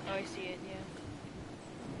 Oh, I see it, yeah.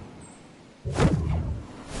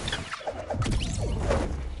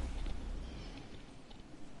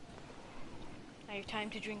 I have time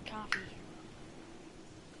to drink coffee.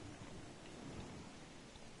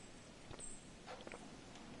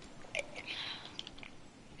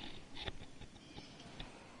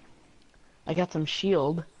 I got some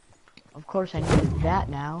shield. Of course I needed that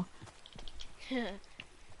now.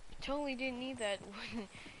 Totally didn't need that when,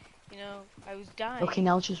 you know, I was dying. Okay,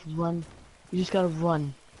 now let's just run. You just gotta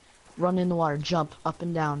run. Run in the water. Jump up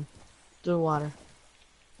and down through the water.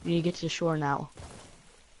 You need to get to the shore now.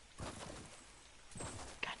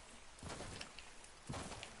 God.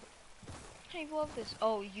 I love this.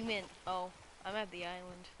 Oh, you meant, oh, I'm at the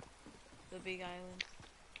island. The big island.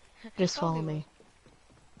 Just follow me.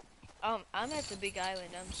 I'm at the big island.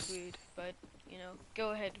 I'm screwed, but, you know,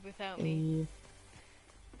 go ahead without me.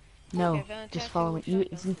 No, Okay, found a just follow me.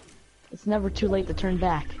 tactical It's never too late to turn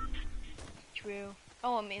back. True.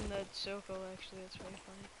 Oh, I'm in the circle, actually. That's really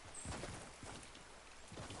funny.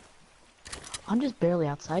 I'm just barely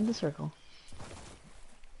outside the circle.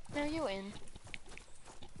 No, you're in.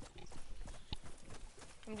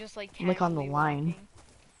 I'm just like I'm like on the casually line.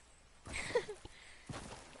 walking.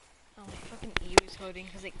 Oh, my fucking ear is hurting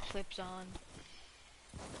because it clips on.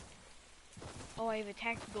 Oh, I have a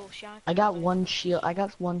tactical shotgun. I got one shield. I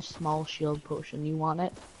got one small shield potion. You want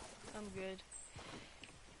it? I'm good.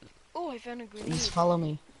 Oh, I found a grenade. Just follow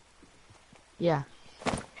me. Yeah.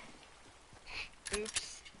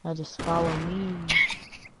 Oops. Now just follow me.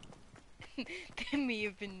 That may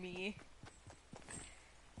have been me.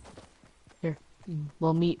 Here,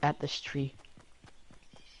 we'll meet at this tree.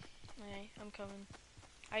 Alright, I'm coming.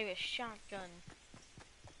 I have a shotgun.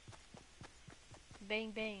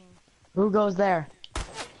 Bang bang. Who goes there?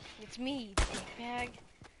 It's me, dickbag.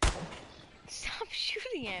 Stop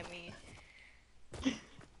shooting at me.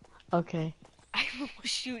 Okay. I will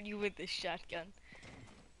shoot you with this shotgun.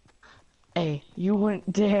 Hey, you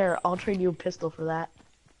wouldn't dare. I'll trade you a pistol for that.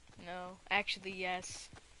 No, actually, yes.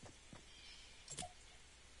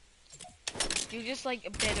 You're just like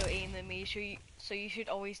a better aim than me, so you should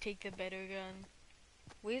always take the better gun.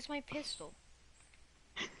 Where's my pistol?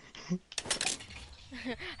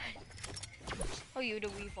 Oh, you had a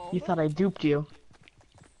revolver? You thought I duped you.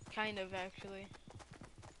 Kind of, actually.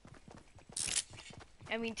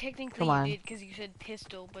 I mean, technically Come on. you did because you said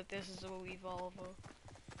pistol, but this is a revolver.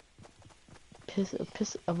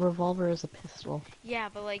 A revolver is a pistol. Yeah,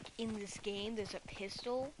 but like in this game, there's a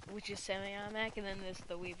pistol, which is semi-automatic, and then there's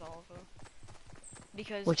the revolver.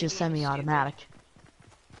 Because Which the is game semi-automatic. stupid.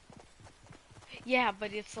 Yeah,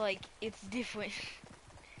 but it's like, it's different.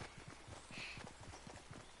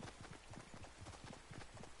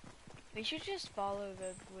 We should just follow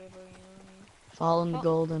the river, you know what I mean? Follow the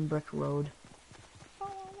Golden Brick Road.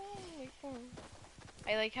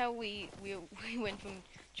 I like how we went from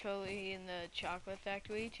Charlie in the Chocolate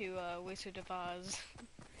Factory to Wizard of Oz.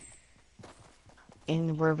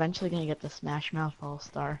 And we're eventually gonna get the Smash Mouth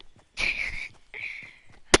All-Star.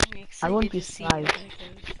 I'm excited I wouldn't be to see surprised. what that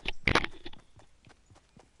goes.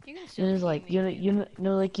 You can still It is hear like me, you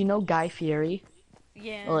know like Guy Fieri.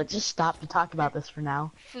 Yeah. Well, let's just stop to talk about this for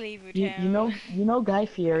now. Flavor You Town. know Guy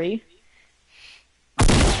Fieri?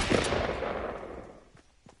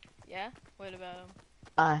 Yeah? What about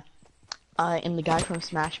him? Uh, and the guy from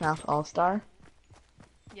Smash Mouth All Star.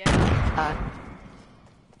 Yeah?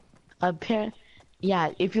 Uh, apparent.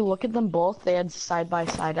 Yeah, if you look at them both, they had side by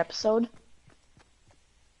side episode.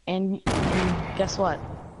 And guess what?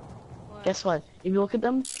 What? Guess what? If you look at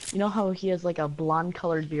them, you know how he has like a blonde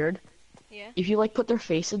colored beard? Yeah? If you like put their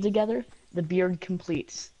faces together, the beard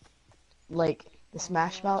completes. Like the Oh my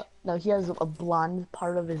Smash gosh. Mouth. No, he has a blonde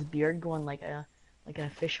part of his beard going like a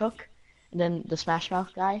fish hook, and then the Smash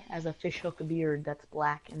Mouth guy has a fish hook beard that's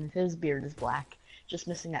black, and his beard is black, just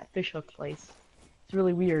missing that fish hook place. It's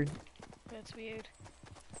really weird. That's weird.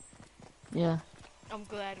 Yeah, I'm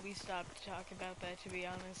glad we stopped talking about that, to be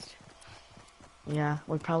honest. yeah.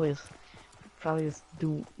 We just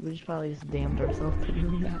probably just damned ourselves for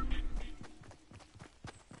doing that.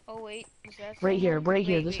 Oh wait, is that Right here, someone? right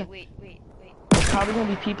here. Wait, There's wait, wait, wait, wait. probably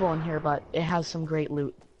gonna be people in here, but it has some great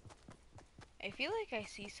loot. I feel like I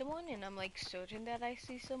see someone, and I'm like certain that I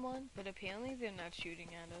see someone, but apparently they're not shooting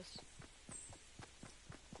at us.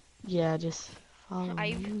 Yeah, just follow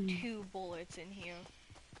I have me. 2 bullets in here.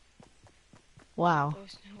 Wow.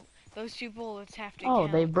 Those 2 bullets have to Oh,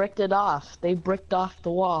 they count. bricked it off. They bricked off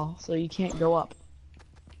the wall, so you can't go up.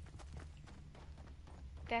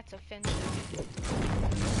 That's offensive.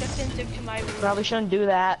 It's offensive to my rules. Probably shouldn't do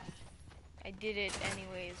that. I did it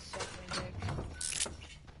anyways, suck my dick.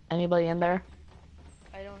 Anybody in there?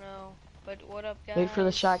 I don't know, but what up, guys? Wait for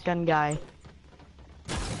the shotgun guy.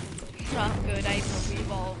 Not good, I have a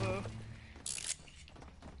revolver.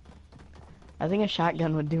 I think a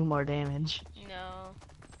shotgun would do more damage. No.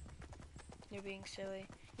 You're being silly.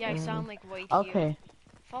 Yeah, I sound like right here. Okay.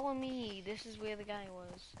 Follow me, this is where the guy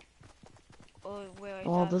was. Or where I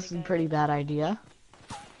Well, thought this the is a guy pretty was. bad idea.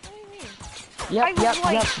 What do you mean? Yep, I was yep,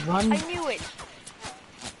 right. yep. Run. I knew it.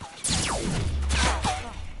 Oh,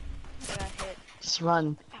 fuck. I got hit. Just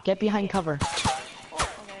run. Ow, Get behind shit. cover. Oh,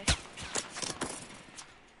 okay.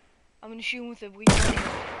 I'm gonna shoot him with a revolver.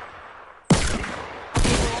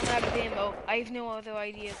 Okay, we're all out of ammo. I have no other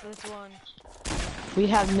ideas. Let's run. We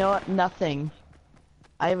have nothing.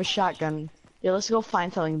 I have a shotgun. Yeah, let's go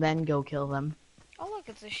find something, then go kill them. Oh look,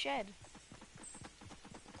 it's a shed.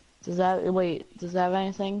 Does that have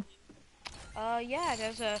anything? Yeah,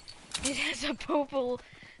 it has a purple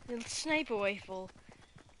sniper rifle.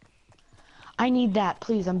 I need that,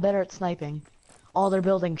 please. I'm better at sniping. Oh, they're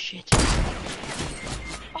building shit.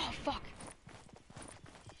 Oh fuck.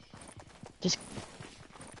 Just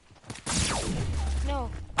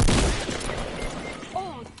No.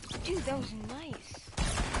 Oh, dude, that was nice.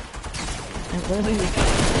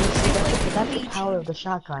 that's the power of the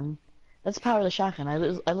shotgun. That's the power of the shotgun. I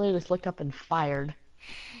literally just looked up and fired,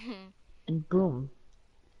 and boom.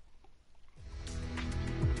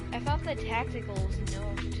 I thought the tacticals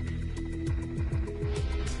nerfed.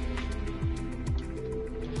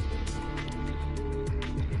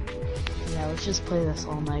 Yeah, let's just play this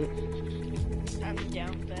all night. I'm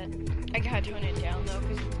down with that. I gotta turn it down though,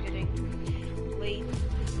 because it's getting late.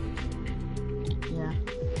 Yeah.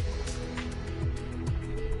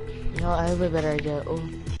 You know, I have a better idea. Oh,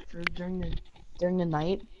 during the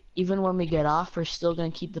night, even when we get off, we're still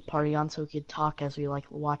gonna keep the party on so we could talk as we like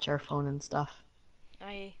watch our phone and stuff.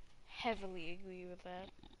 I heavily agree with that.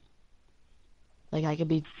 Like I could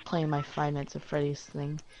be playing my Five Nights at Freddy's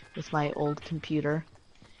thing with my old computer,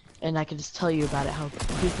 and I could just tell you about it, how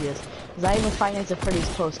creepy it is. Because I have a Five Nights at Freddy's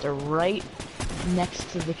poster right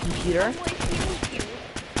next to the computer. I'm right here with you.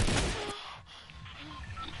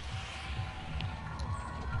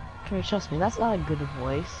 Come here, trust me, that's not a good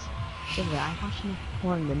voice. I'm watching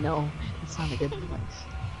porn to know it's not a good voice.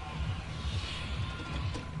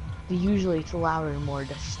 Usually it's louder and more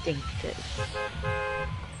distinctive.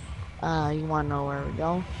 You wanna know where we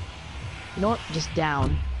go? You know what? Just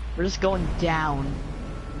down. We're just going down.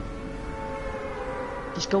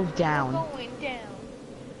 Just go down. We're going down.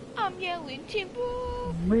 I'm yelling timber.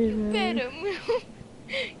 Really? You better move.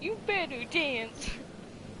 You better dance.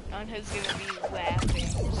 Anna's gonna be laughing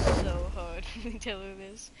so hard when we tell her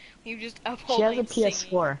this. You just up all She has a night singing.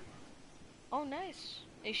 PS4. Oh, nice.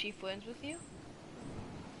 Is she friends with you?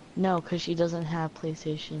 No, because she doesn't have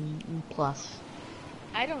PlayStation Plus.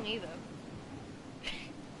 I don't either.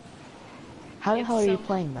 How the It's hell are you some-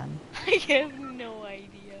 playing then? I have no idea.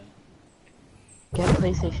 Get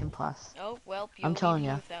PlayStation Plus. Oh, well, I'm you'll telling leave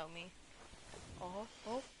ya. without me. Oh,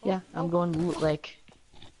 oh, Yeah, I'm going to like.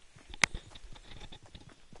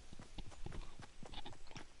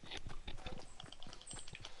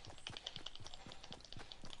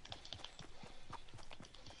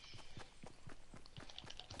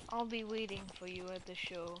 I'll be waiting for you at the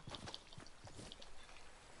show.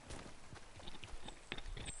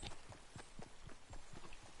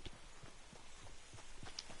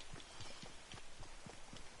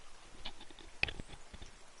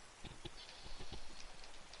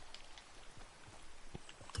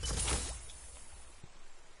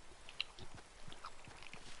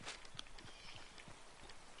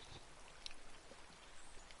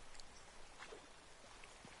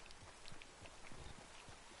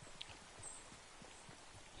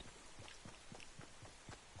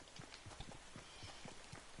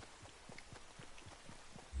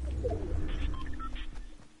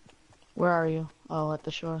 Where are you? Oh, at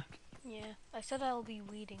the shore. Yeah, I said I'll be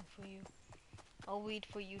waiting for you. I'll wait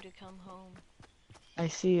for you to come home. I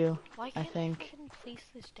see you, Why I can't I think. fucking place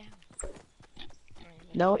this down?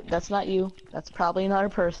 No, that's not you. That's probably another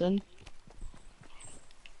person.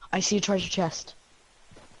 I see a treasure chest.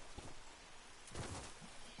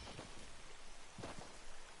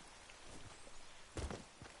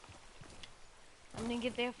 I'm gonna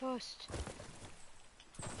get there first.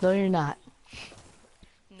 No, you're not.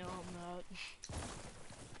 No, I'm not.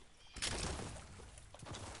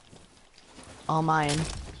 All mine.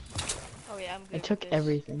 Oh yeah, I'm I good with took this.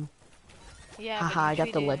 everything. Yeah, but Haha, you I got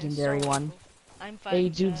the treated it as so legendary one. I'm fine Hey,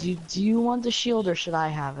 with that. do you want the shield or should I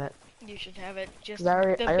have it? You should have it. Just 'Cause the I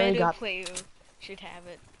already better got. player should have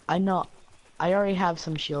it. I know. I already have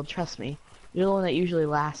some shield. Trust me. You're the one that usually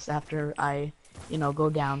lasts after I, go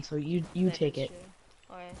down. So you That take is it. true.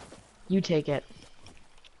 Alright. You take it.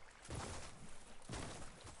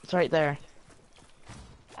 It's right there.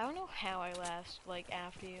 I don't know how I last, like,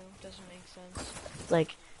 after you. Doesn't make sense. It's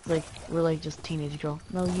like we're like just teenage girl.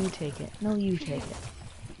 No, you take it. No, you take it.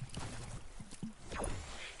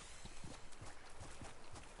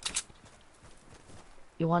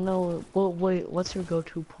 You wanna know what's your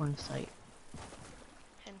go-to porn site?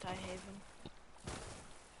 Hentai Haven.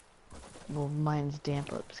 Well, mine's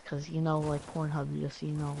Damp Lips, because like Pornhub, just so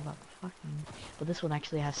you know about the fucking. But this one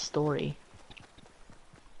actually has story.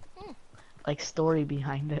 Hmm. Like story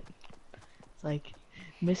behind it. It's like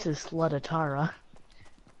Mrs. Slutatara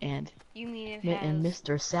and You mean it and has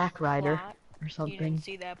Mr. Sack Rider plot? or You didn't something.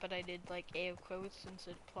 see that, but I did, like, air quotes and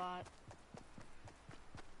said plot.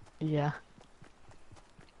 Yeah.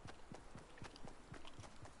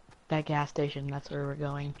 That gas station, that's where we're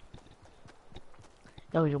going.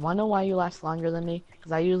 No, you wanna know why you last longer than me?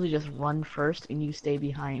 Because I usually just run first and you stay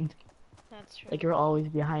behind. That's true. Like you're always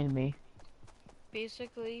behind me.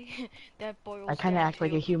 Basically, that I boils kinda down act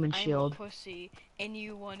like a to human I'm a shield. pussy and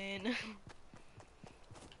you want in.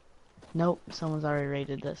 Nope, someone's already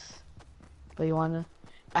rated this. But you wanna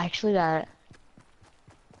actually that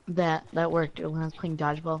worked when I was playing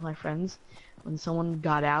dodgeball with my friends. When someone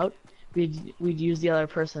got out, we'd use the other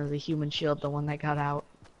person as a human shield, the one that got out.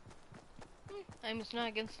 It's not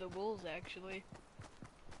against the rules, actually.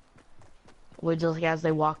 We just like, as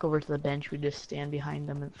they walk over to the bench, we just stand behind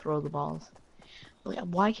them and throw the balls. Like,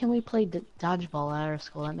 why can't we play dodgeball at our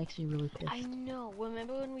school? That makes me really pissed. I know.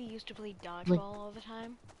 Remember when we used to play dodgeball Like, all the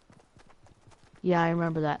time? yeah, I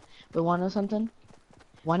remember that. But wanna know something?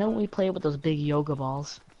 Why don't we play with those big yoga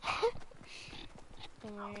balls? Oh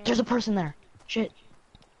my There's a god. person there. Shit.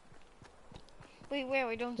 Wait, where?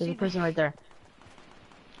 I don't There's see a person them. right there.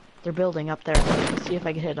 They're building up there. Let's see if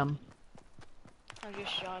I can hit them. I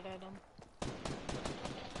just shot at them.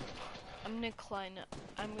 I'm gonna climb up.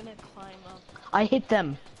 I'm gonna climb up. I hit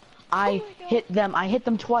them. Oh I my god. hit them. I hit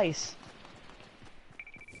them twice.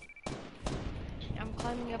 I'm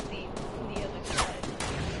climbing up the other side.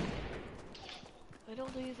 Little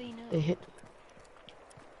do they know. They hit.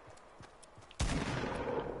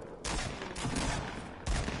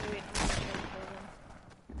 Wait, I'm gonna try to kill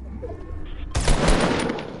them.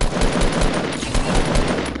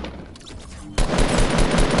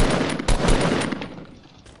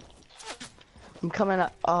 I'm coming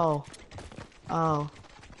up. Oh. Oh.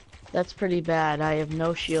 That's pretty bad. I have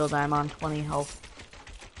no shield. I'm on 20 health.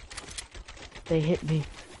 They hit me.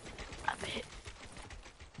 I'm hit.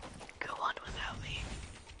 Go on without me.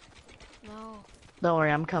 No. Don't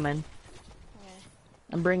worry, I'm coming. Okay.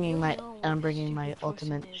 I'm bringing You my know what I'm a bringing my stupid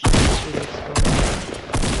person ultimate is. shooter skill.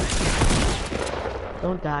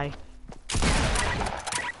 Don't die.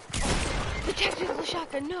 The tactical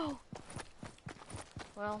shotgun, no!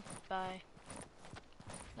 Well, bye.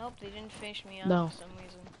 Nope, they didn't finish me off No. for some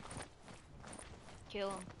reason. Kill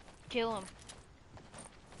him. Kill him.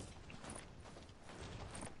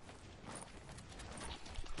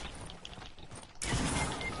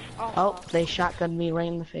 Oh, they shotgunned me right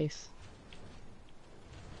in the face.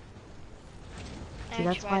 See,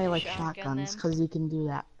 that's why I like shotguns, because you can do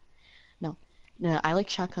that. No, No, I like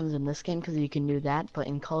shotguns in this game because you can do that, but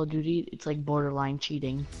in Call of Duty, it's like borderline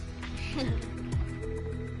cheating.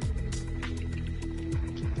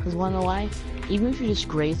 Because wanna know why? Even if you just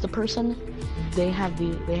graze the person, they have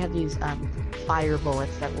these fire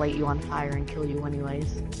bullets that light you on fire and kill you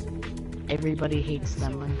anyways. Everybody hates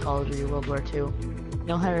them in Call of Duty World War II. You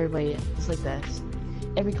know how everybody it's like this.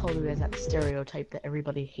 Every Call of Duty has that stereotype that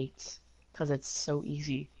everybody hates because it's so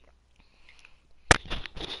easy.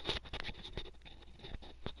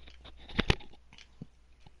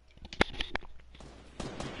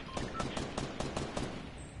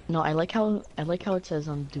 No, I like how it says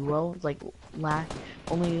on duo. It's like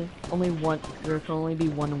only one. There can only be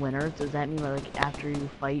one winner. Does that mean like after you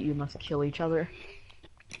fight, you must kill each other?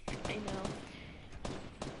 I know.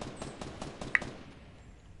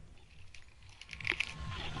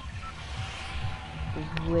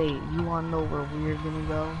 Wait, you wanna know where we're gonna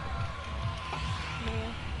go? No.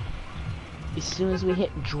 As soon as we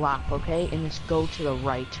hit drop, okay, and just go to the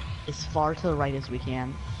right, as far to the right as we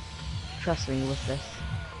can. Trust me with this.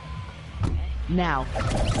 Now,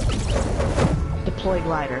 deploy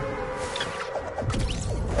glider.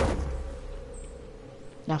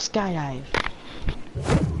 Now skydive.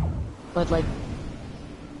 But like,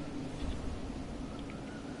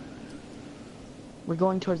 we're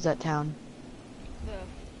going towards that town.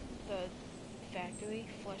 The factory?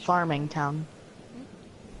 Flesh Farming town.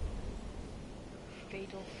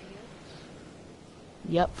 Fatal Fields?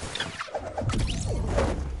 Yep.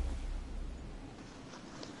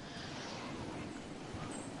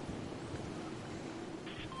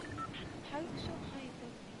 How are you so high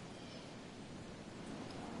above me?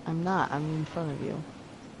 I'm not, I'm in front of you.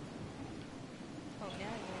 Oh, now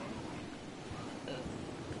I know.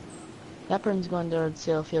 That person's going towards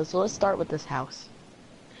Sail Field, so let's start with this house.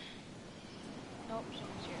 Nope,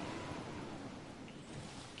 someone's here.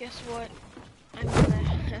 Guess what? I'm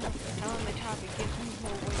on the top. It gives me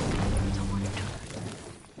more weight. Someone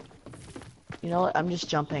You know what, I'm just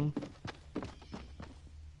jumping.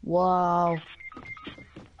 Whoa.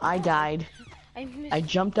 I died. I missed. I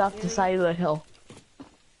jumped off the Really? side of the hill.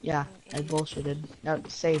 Yeah, I Idiot. bullshitted. No,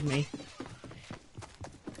 save me.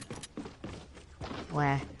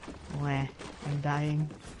 Wah, wah, I'm dying.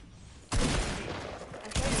 I tried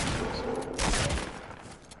to do something.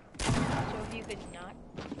 So if you could not,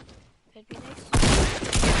 that'd be nice.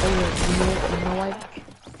 Oh, you know why? Fuck.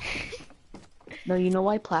 No, you know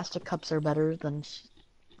why plastic cups are better than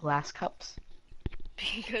glass cups?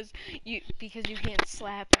 Because you can't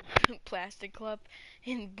slap a plastic cup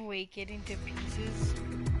and break it into pieces.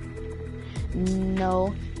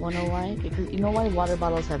 No, wanna know why? Because you know why water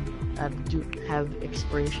bottles have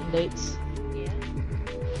expiration dates? Yeah.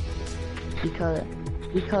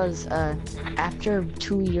 Because after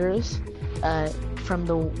 2 years, from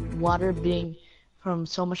the water being from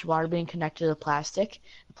so much water being connected to the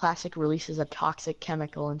plastic releases a toxic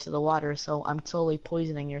chemical into the water. So I'm totally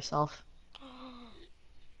poisoning yourself.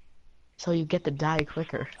 So you get to die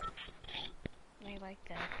quicker. I like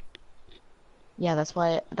that. Yeah, that's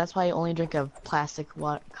why I only drink out of plastic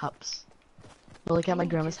cups. But like at my I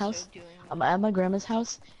grandma's just started house, doing at my grandma's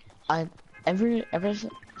house, I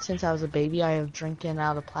since I was a baby, I have drinking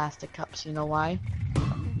out of plastic cups. You know why?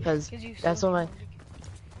 Because you so that's what my drunk.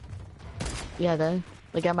 yeah. Then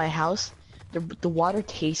like at my house, the water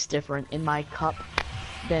tastes different in my cup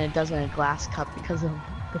than it does in a glass cup because of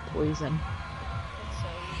the poison. That's so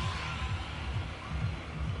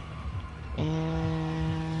weird.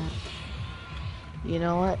 And you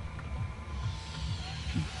know what?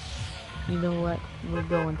 You know what? We're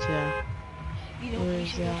going to You know, we where's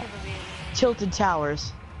should go to that? the very end. Tilted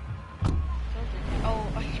Towers. Oh,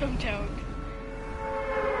 I jumped out.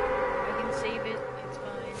 I can save it. It's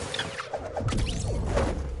fine.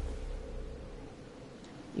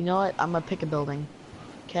 You know what? I'm gonna pick a building.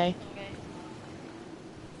 Okay? Okay.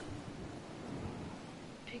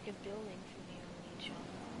 Pick a building for me on each one.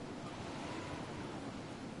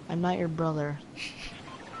 I'm not your brother.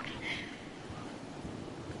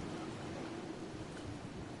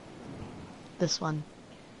 This one.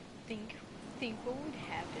 Think what would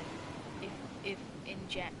happen if in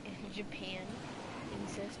Japan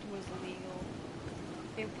incest was legal.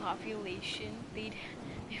 Their population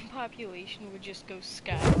would just go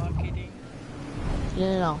skyrocketing.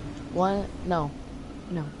 No.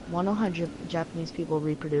 100 Japanese people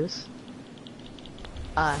reproduce.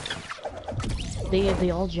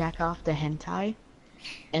 They all jack off the hentai,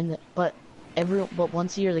 but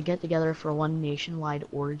once a year they get together for one nationwide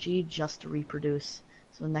orgy just to reproduce,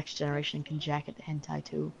 so the next generation can jack at the hentai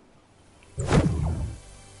too.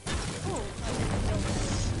 Oh,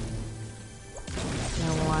 Yeah,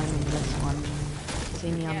 well, I'm in this one.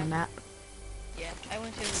 see me on the map? Yeah, I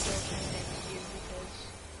went to the door next to you because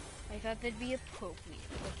I thought that'd be appropriate,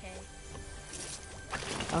 okay?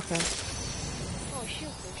 Okay. Oh,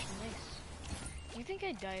 shield potion, nice. You think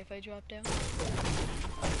I'd die if I dropped down?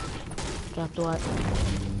 Dropped what?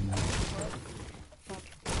 What? Fuck.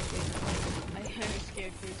 I was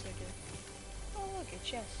scared for a second. Oh, look, a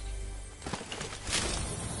chest.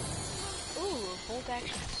 Ooh, a bolt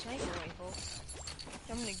action sniper rifle.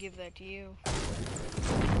 I'm gonna give that to you.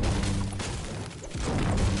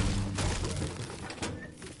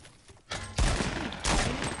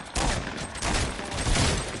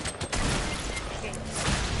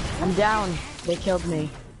 I'm down. They killed me.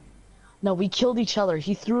 No, we killed each other.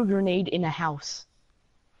 He threw a grenade in a house.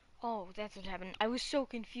 Oh, that's what happened. I was so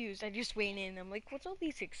confused. I just went in. I'm like, what's all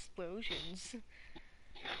these explosions?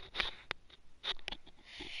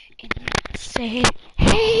 And you say, hey,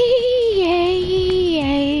 hey,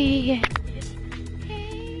 hey, hey.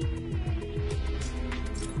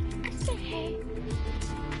 I said, hey.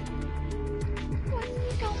 What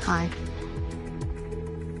you don't Hi.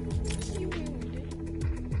 You ruined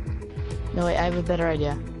it. No, wait, I have a better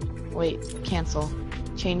idea. Wait, cancel.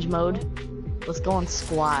 Change mode. Let's go on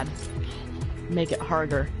squad. Make it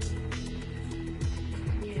harder.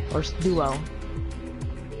 Yeah. Or duo.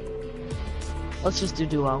 Let's just do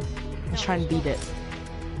duo. Let's try and beat it.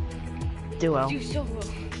 Duo. Do solo.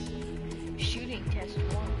 Shooting test 1.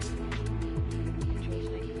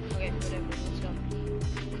 Interesting. Okay, whatever. Let's go.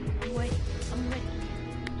 I'm waiting.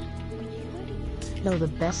 Are you ready? No, the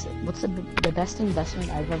best. What's the best investment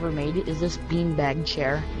I've ever made is this beanbag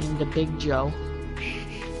chair named the Big Joe.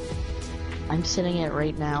 I'm sitting in it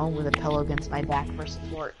right now with a pillow against my back for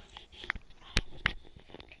support.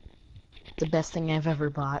 The best thing I've ever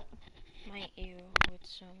bought. My ew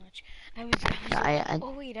hurts so much. I was like,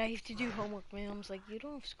 oh wait, I have to do homework. My mom's like, you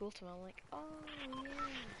don't have school tomorrow. I'm like, oh yeah.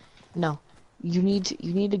 No, you need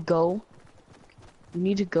to go. You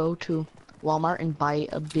need to go to Walmart and buy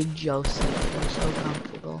a Big Joe seat. They're so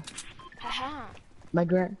comfortable. Haha. My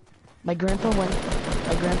grandpa went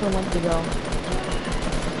to go.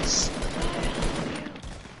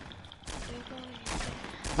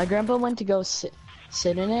 My grandpa went to go sit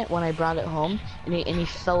in it when I brought it home, and he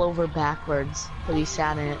fell over backwards because he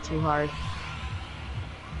sat in it too hard.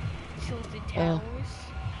 Tilted towers.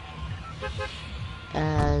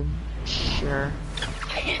 Sure.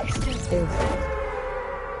 I accidentally.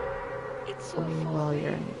 It's so Well,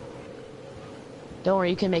 funny. Don't worry,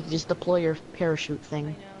 you can just deploy your parachute thing.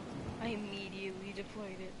 I know. I immediately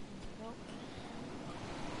deployed it. Nope.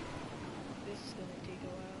 This is gonna take a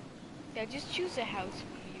while. Yeah, just choose a house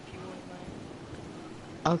for me if you wouldn't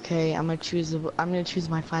mind. Okay, I'm gonna choose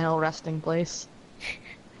my final resting place.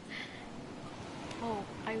 Oh,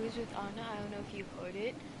 I was with Anna. I don't know if you heard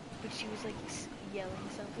it, but she was like yelling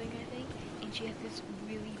something, I think, and she had this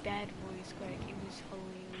really bad voice crack. It was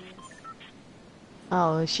hilarious.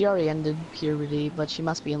 Oh, she already ended puberty, but she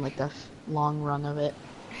must be in like the long run of it.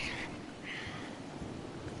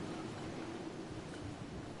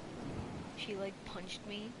 She like punched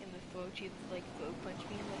me in the throat. She like throat punched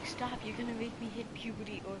me. I'm like, stop! You're gonna make me hit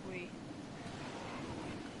puberty ugly.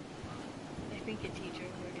 I think a teacher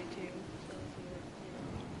heard it too. So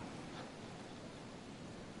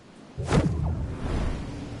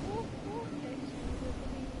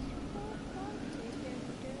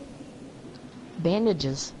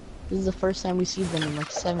Bandages. This is the first time we see them in like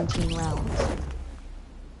 17 rounds.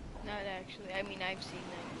 not actually. I mean, I've seen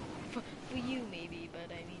them. For you maybe, but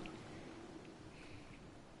I mean.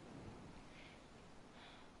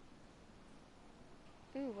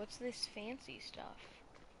 Ooh, what's this fancy stuff?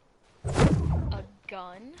 A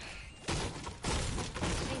gun?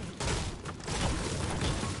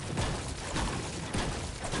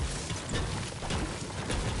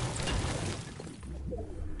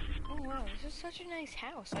 Oh wow, this is such a nice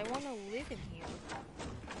house. I want to live in here.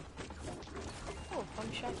 Oh,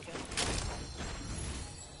 pump shotgun.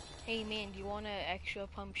 Hey man, do you want an extra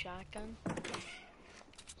pump shotgun?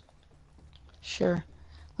 Sure.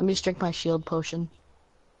 Let me just drink my shield potion.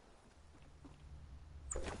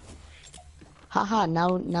 Haha,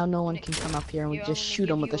 now no one can come up here and we just shoot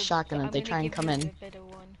them with a shotgun if they try and come in.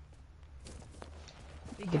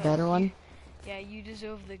 The better one? Yeah, you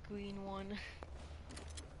deserve the green one.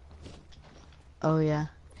 Oh yeah.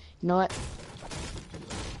 You know what?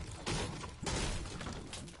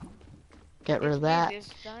 Get rid of that.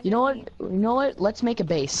 You know what? You know what? Let's make a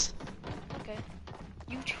base. Okay.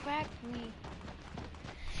 You trapped me.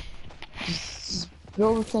 Just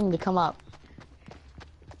build a thing to come up.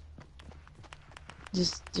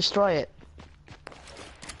 Just destroy it.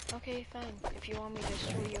 Okay, fine. If you want me to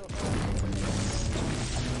destroy your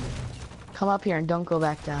Come up here and don't go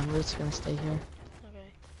back down. We're just gonna stay here.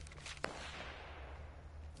 Okay.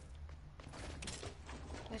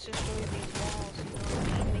 Let's destroy these walls, you know what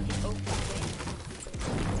I mean? Make it open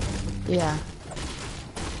things. Yeah.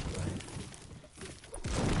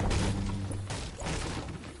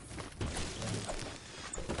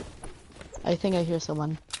 I think I hear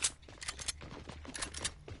someone.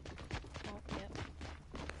 Oh, yep.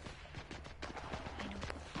 I know.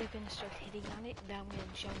 They're gonna start hitting on it, then I'm gonna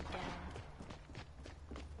jump down.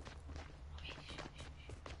 Okay,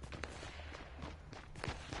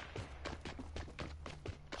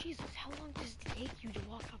 Jesus, how long does it take you to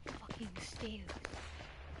walk up fucking stairs?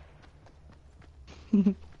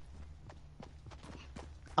 I'm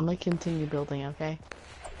gonna continue building, okay?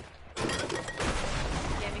 Yeah,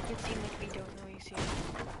 make it seem like we don't know you see.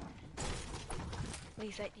 Wait,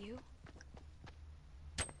 is that you?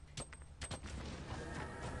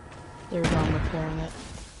 There we go, I'm repairing it.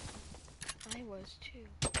 I was too.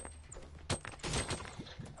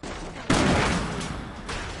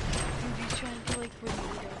 Dude, he's trying to like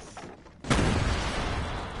grenade us.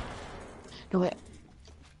 No, wait.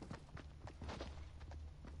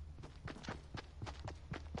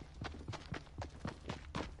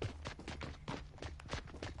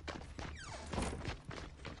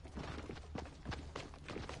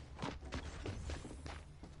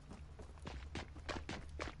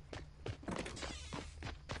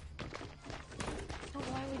 Oh,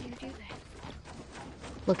 why would you do that?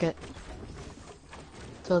 Look it.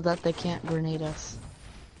 So that they can't grenade us.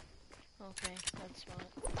 Okay, that's smart.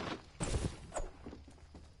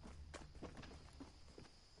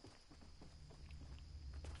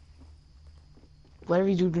 Whatever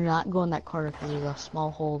you do, do not go in that corner because there's a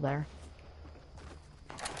small hole there.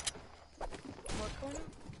 What corner?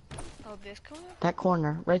 Oh, this corner? That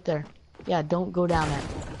corner, right there. Yeah, don't go down it.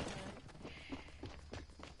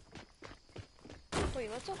 Wait,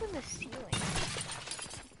 let's open the ceiling.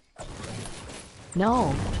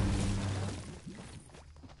 No.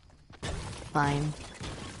 Fine.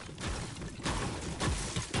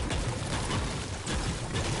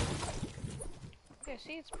 Yeah,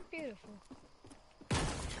 see, it's beautiful.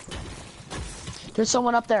 There's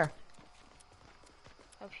someone up there.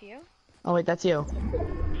 Up here? Oh wait, that's you.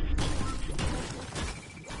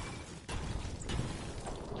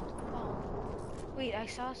 Oh. Wait, I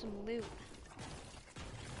saw some loot.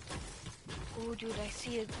 Oh, dude, I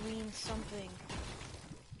see a green something.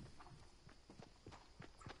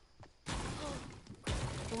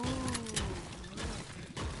 Ooh.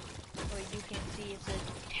 Wait, you can see it's a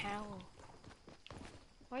towel.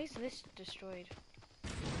 Why is this destroyed?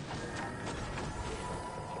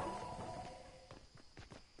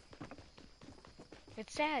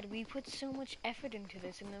 It's sad, we put so much effort into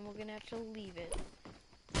this and then we're gonna have to leave it.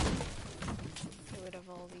 Get rid of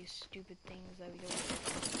all these stupid things that we don't.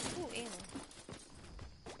 Ooh, ammo.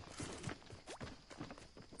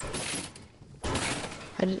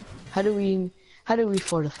 How do we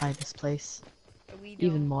fortify this place? We don't.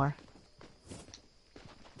 Even more.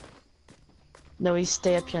 No, we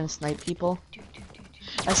stay up here and snipe people.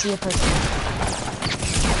 I see a person.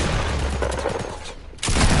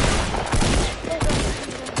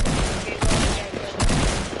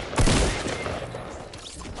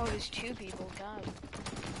 Oh, there's two people. God,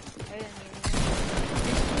 I didn't even know.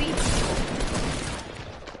 There's three people.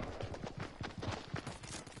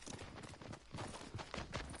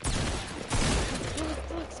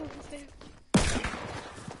 Look, someone's there.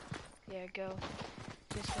 Yeah, go.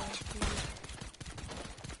 This one, please.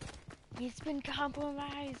 He's been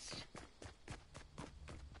compromised.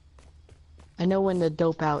 I know when to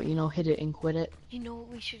dope out, you know, hit it and quit it. You know what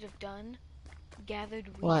we should have done?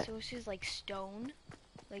 Gathered What? resources like stone,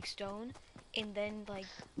 and then like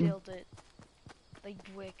build it, like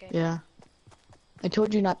brick. Yeah. I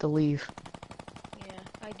told you not to leave. Yeah,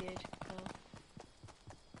 I did.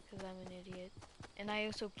 Because I'm an idiot. And I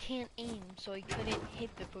also can't aim, so I couldn't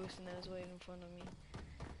hit the person that was right in front of me.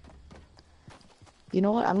 You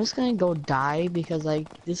know what? I'm just gonna go die because,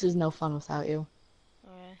 like, this is no fun without you.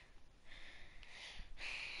 Alright.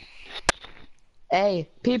 Hey,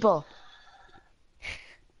 people!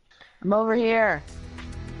 I'm over here.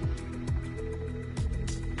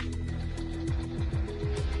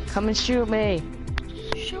 Come and shoot me.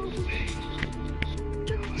 Shoot me!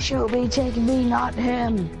 Shoot me, take me, not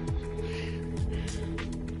him.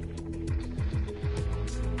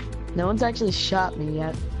 No one's actually shot me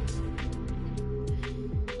yet.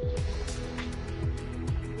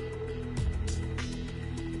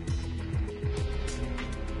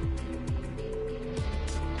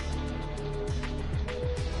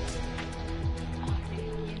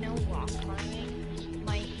 You know, rock climbing,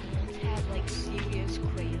 my hands have like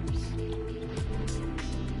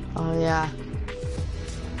Oh yeah.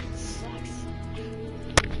 Sucks.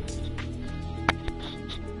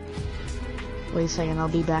 Wait a second, I'll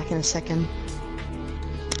be back in a second.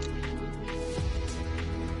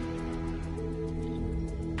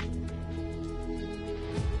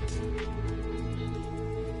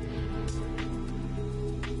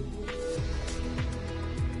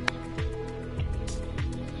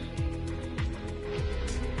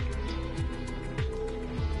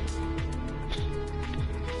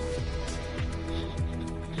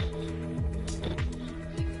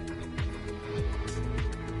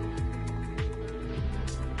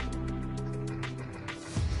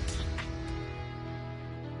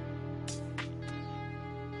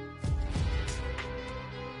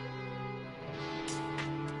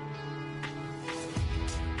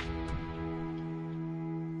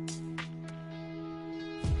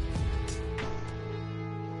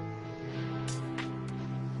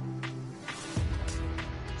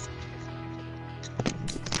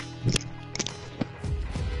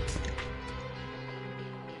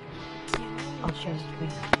 You know, I Okay. just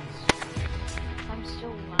realized I'm still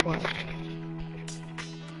live What? streaming.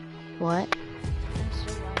 What? I'm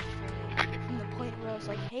still live streaming. From the point where I was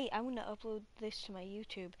like, hey, I want to upload this to my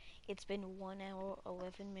YouTube. It's been 1 hour,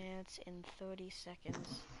 11 minutes, and 30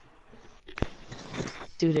 seconds.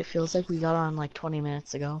 Dude, it feels like we got on like 20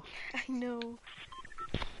 minutes ago. I know.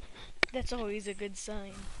 That's always a good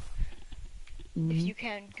sign. If Mm-hmm. you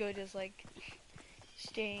can't good as like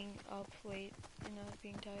staying up late and not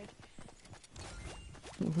being tired.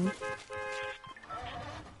 Mm-hmm.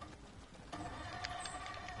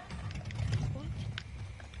 What?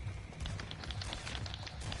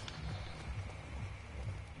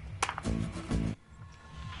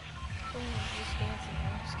 Someone's just dancing.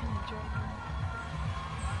 I'm just gonna join them.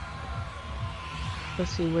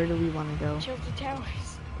 Let's see, where do we want to go? Tilted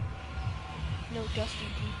Towers. No, Dusty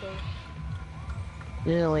Depot.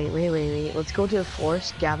 No, wait. Let's go to the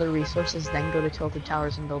forest, gather resources, then go to Tilted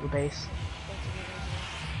Towers and build a base. That's a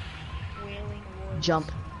good idea. Wailing Woods.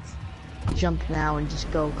 Jump. Jump now and just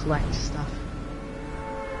go collect stuff.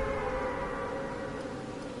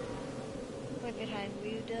 By the time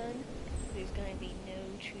we're done, there's gonna be no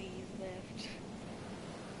trees left.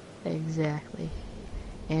 Exactly.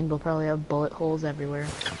 And we'll probably have bullet holes everywhere.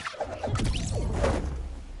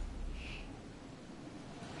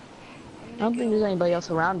 I don't think there's anybody else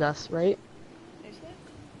around us, right? Is there?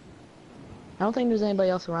 I don't think there's anybody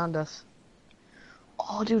else around us.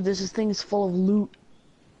 Oh, dude, this thing's full of loot.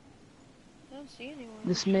 I don't see anyone.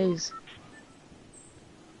 This maze.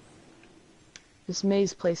 This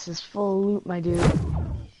maze place is full of loot, my dude.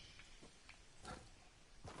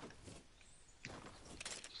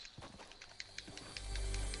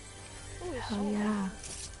 Oh, it's Oh yeah.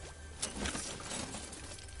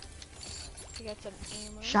 I got some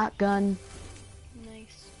ammo. Shotgun.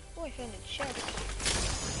 Nice. Oh, I found a chest.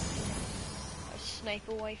 A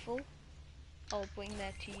sniper rifle. I'll bring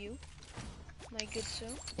that to you, my good sir.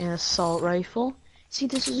 An assault rifle. See,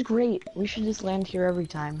 this is great. We should just land here every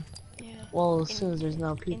time. Yeah. Well, as soon as there's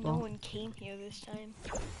no And no people. one came here this time.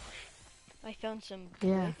 I found some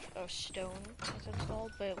Yeah. brick or stone, as it's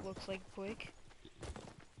called, but it looks like brick.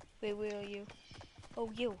 Wait, where are you? Oh,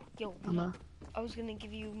 yo. I was gonna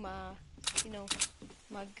give you my,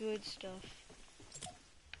 my good stuff.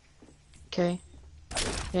 Okay.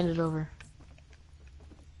 Hand it over.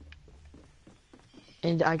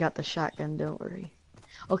 And I got the shotgun, don't worry.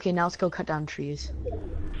 Okay, now let's go cut down trees.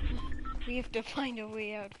 We have to find a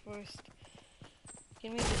way out first.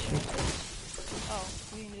 Can we destroy this? Oh,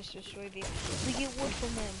 we can just destroy these. We get wood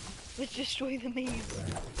from them. Let's destroy the maze.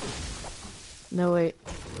 No, wait.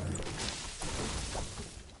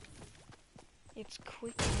 It's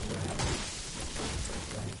quick.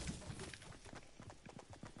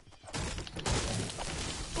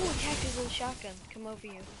 Oh, tactical shotgun. Come over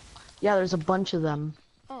here. Yeah, there's a bunch of them.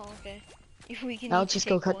 Oh, okay. If we can Now each let's just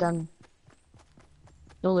go take cut one. down.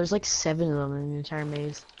 No, there's like 7 of them in the entire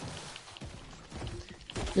maze.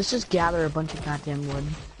 Let's just gather a bunch of goddamn wood.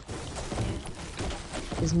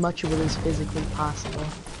 As much wood as physically possible.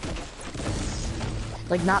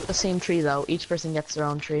 Like, not the same tree though. Each person gets their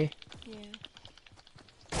own tree. Yeah.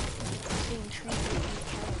 Same tree would be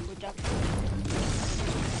kind of reductive.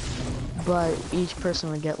 But each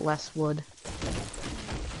person would get less wood.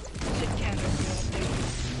 Should counterproductive.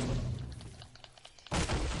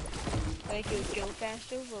 Like it would go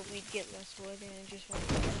faster, but we'd get less wood and it just won't.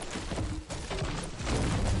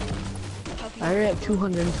 I already have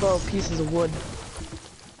 212 pieces of wood.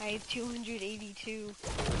 I have 282.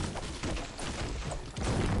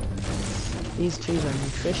 These trees are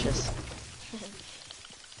nutritious.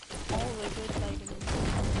 All the good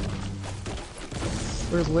vitamins.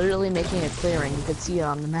 We're literally making a clearing. You could see it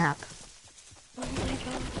on the map. Oh my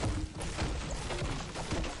god.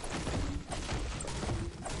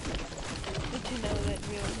 Good to know that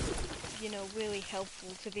really helpful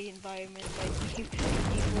to the environment, like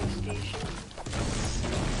deforestation.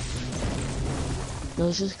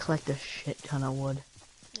 Let's just collect a shit ton of wood.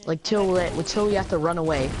 Yeah, Like I'm at till we have to run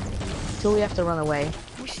away. Till we have to run away.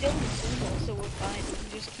 We're still in the single, so we're fine. We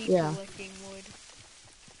can just keep Yeah. collecting wood.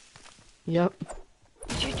 Yep.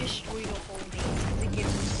 We should destroy the whole base because it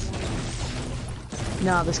gives us wood.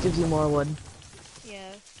 No, this gives you more wood.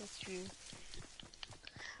 Yeah, that's true.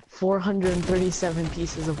 437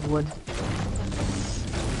 pieces of wood.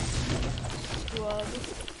 Scrub.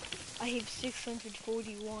 I have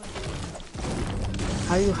 641.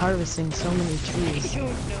 How are you harvesting so many trees? I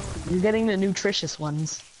don't know. You're getting the nutritious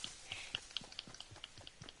ones.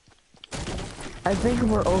 I think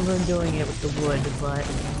we're overdoing it with the wood, but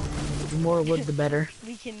the more wood the better.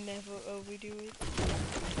 We can never overdo it.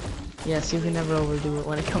 Yes, you can never overdo it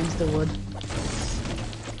when it comes to wood.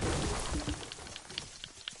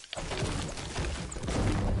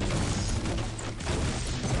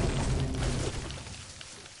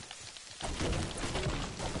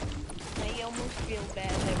 I almost feel bad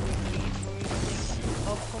that we're deforesting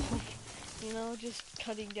a whole, just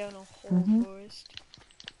cutting down a whole forest.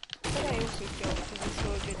 But I also don't, because it's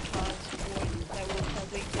so good cause wood that we'll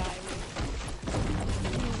probably die with.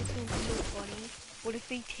 It's gonna be so funny. What if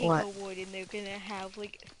they take What? a wood and they're gonna have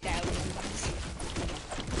like thousands?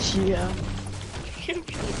 Yeah. Gonna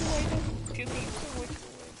be like, why don't you need so much wood?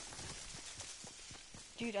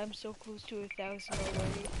 Dude, I'm so close to 1,000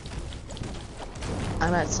 already.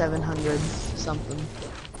 I'm at 700 something.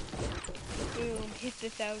 Boom, hit the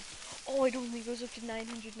 1,000. Oh, it only goes up to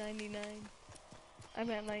 999. I'm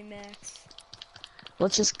at my max.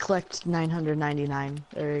 Let's just collect 999.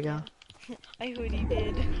 There you go. Yeah. I already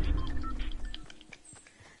did.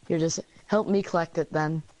 Here, just help me collect it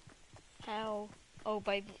then. How? Oh,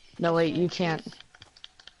 by No, wait, you destroying can't. trees?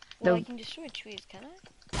 Well, No. I can destroy trees, can I?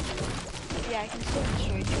 Yeah, I can still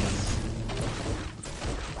destroy trees.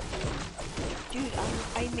 Dude,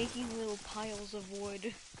 I'm making little piles of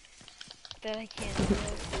wood that I can't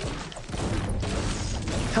live.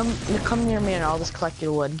 Come near me and I'll just collect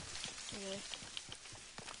your wood. Okay.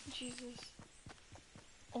 Jesus.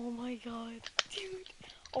 Oh my god. Dude.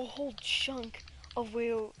 A whole chunk of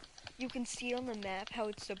where you can see on the map how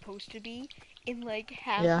it's supposed to be in like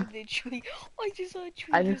half Yeah. of the tree. I just saw a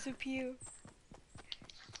tree disappear.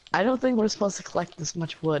 I don't think we're supposed to collect this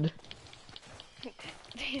much wood.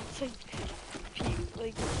 It's like game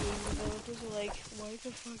developers are like, why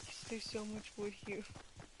the fuck is there so much wood here?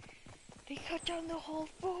 They cut down the whole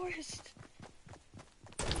forest!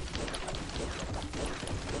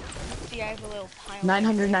 See, I have a little pile.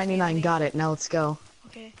 999, got it. Now let's go.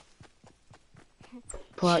 Okay.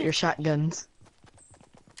 Pull out your shotguns.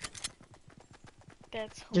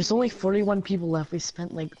 That's hilarious. There's only 41 people left. We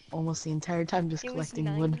spent like almost the entire time just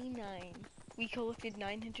collecting wood. 99. We collected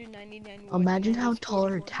 999 wood. Imagine how tall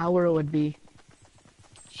our tower would be.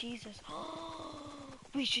 Jesus.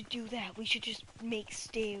 We should do that. We should just make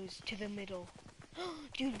stairs to the middle.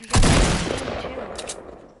 Dude, we got stone too.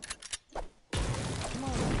 Come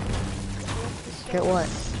on. The stone. Get what?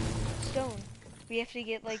 Stone. We have to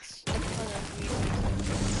get like a ton of resources.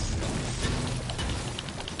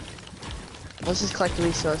 Let's just collect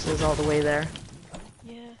resources all the way there.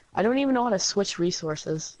 Yeah. I don't even know how to switch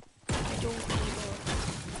resources. I don't either.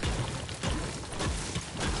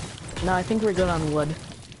 No, I think we're good on wood.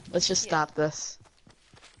 Let's just stop this.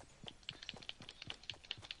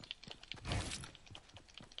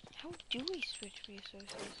 How do we switch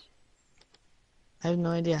resources? I have no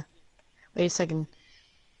idea. Wait a second.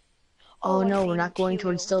 Oh I no, see we're not going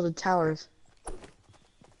towards material. Tilted Towers.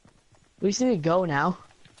 We just need to go now.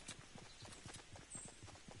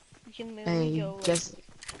 We can literally Hey, go like... guess...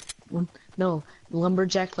 No,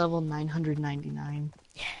 lumberjack level 999.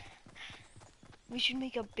 We should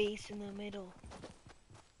make a base in the middle.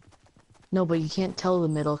 No, but you can't tell the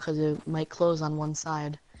middle because it might close on one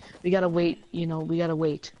side. We gotta wait, we gotta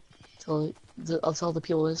wait till I'll tell the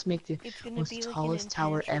people, let's make the most Be like tallest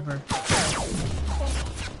tower ever. Oh,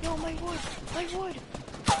 no, my wood! My wood!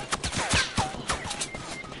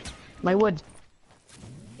 My wood!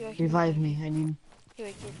 Here, Revive me, I need... Here,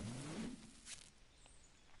 here.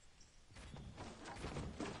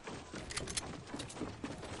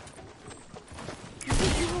 You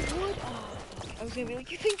think you have wood? Oh, fuck. I was gonna be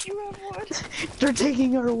like, you think you have wood? They're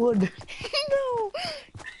taking our wood! No!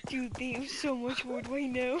 Dude, they have so much wood right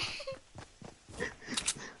now.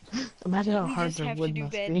 Imagine how We hard just their have to wood do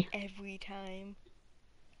must that be. every time.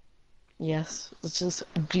 Yes, let's just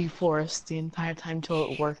deforest the entire time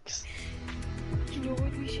till it works. You know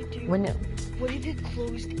what we should do? When it, What if it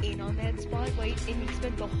closed in on that spot, right? And we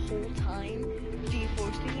spent the whole time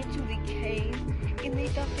deforesting it so they came, and they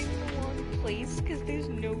thought they were in the wrong place because there's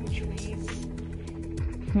no trees.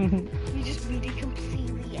 We just made it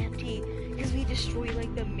completely empty because we destroyed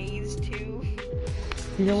like the maze too.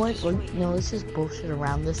 you know what? Destroy it. No, let's just bullshit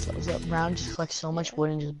around this. Around, just collect so much Yeah.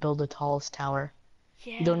 wood and just build the tallest tower.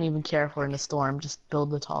 Yeah. You don't even care if we're in a storm. Just build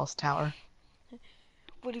the tallest tower.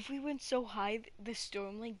 But if we went so high, the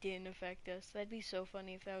storm like didn't affect us. That'd be so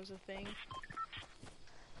funny if that was a thing.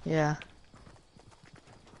 Yeah.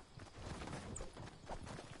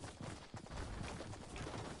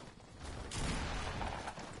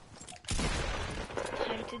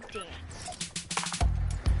 Time to dance.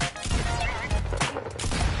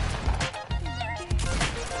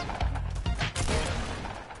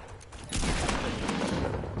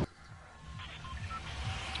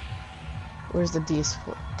 Where's the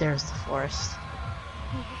There's the forest.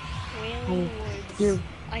 Wailing Here. woods.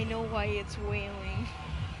 I know why it's wailing.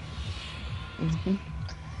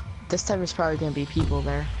 This time there's probably gonna be people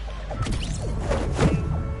there.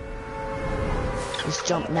 Just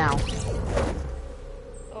jump now.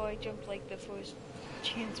 Oh, I jumped like the first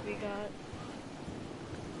chance we got.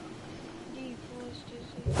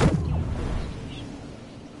 Deforestation.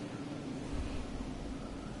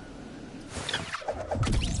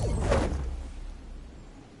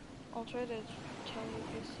 I'll try to tell you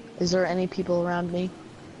if you see. Is there any people around me?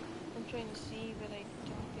 I'm trying to see, but I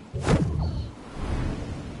don't think there is.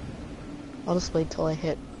 I'll just wait till I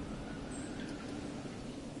hit.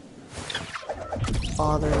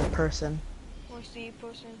 Oh, there's a person. Oh, I see a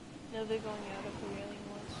person. No, they're going out of the railing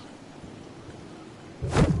woods.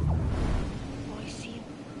 Oh, I see him.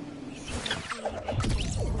 I see that greedy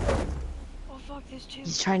bastard. Oh fuck, there's two.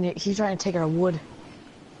 He's trying to take our wood.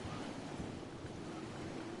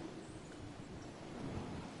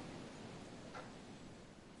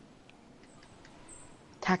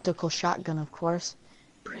 Tactical shotgun, of course.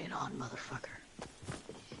 Bring it on, motherfucker.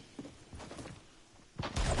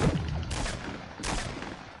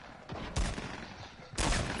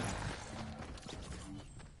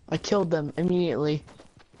 I killed them immediately.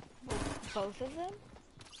 Both of them?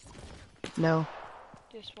 No,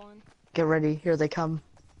 Just one. get ready. Here they come.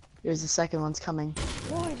 Here's the second one's coming.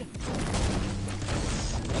 Wood!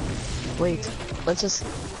 Wait,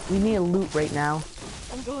 we need a loot right now.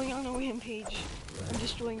 I'm going on a rampage. I'm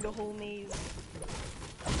destroying the whole maze.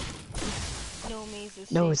 No maze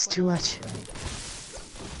is No, safe it's when too much.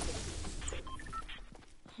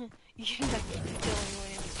 You're not killing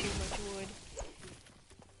when it's too much wood.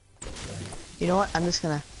 You know what? I'm just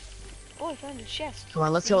gonna... Oh, I found a chest. Come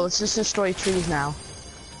on, let's go. Let's just destroy trees now.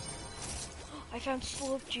 I found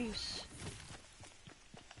slope juice.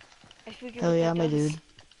 I figured Hell what yeah, that my does. dude.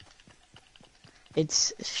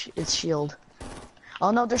 It's shield.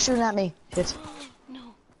 Oh no, they're shooting at me. Shit.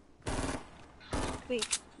 No.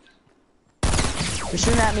 Wait, They're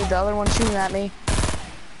shooting at me. The other one's shooting at me.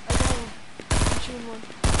 I got one. I'm shooting one.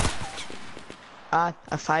 I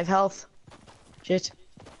have 5 health. Shit.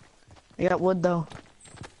 I got wood though.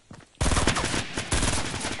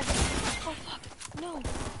 Oh fuck, no.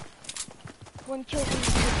 One killed me with a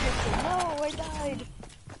pistol. No, I died.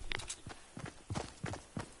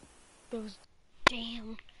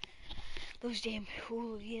 Those damn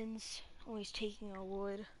hooligans always taking our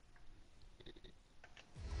wood.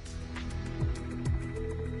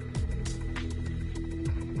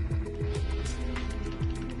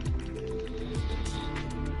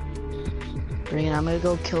 Bring it. I'm gonna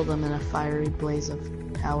go kill them in a fiery blaze of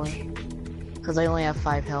power. Cause I only have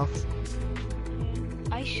 5 health.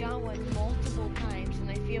 I shot one multiple times and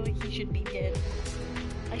I feel like he should be dead.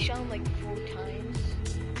 I shot him like 4 times.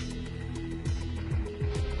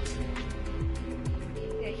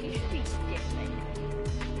 Yeah, he should be dead.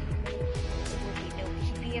 Wait, no,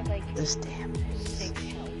 he'd be at like This damn. 6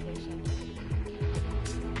 health or something.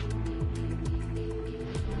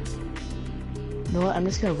 You know what? I'm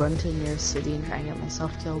just gonna run to the nearest city and try and get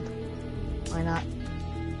myself killed. Why not?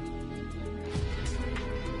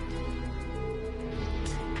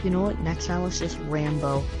 You know what? Next time, let's just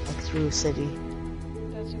Rambo like through a city.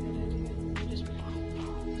 That's a good idea. Just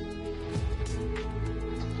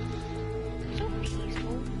so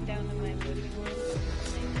peaceful down in my living room.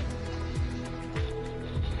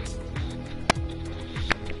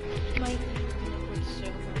 Might put so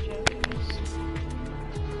much after this.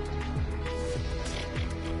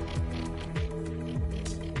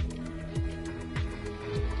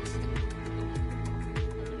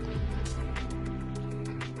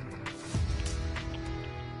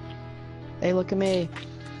 Hey, look at me.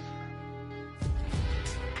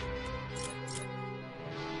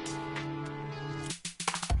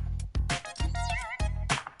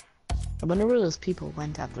 I wonder where those people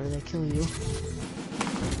went after they kill you.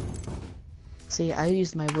 See, I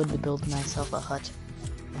used my wood to build myself a hut,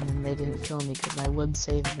 and then they didn't kill me because my wood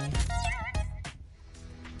saved me.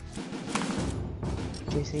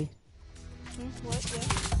 JC, What?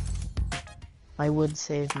 Yeah. my wood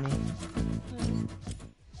saved me.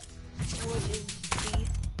 Wood is the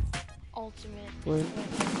ultimate Were,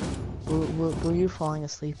 weapon. were you falling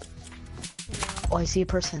asleep? No. Oh, I see a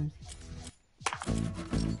person.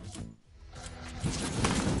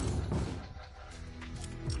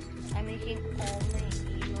 I'm making all my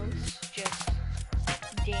emotes just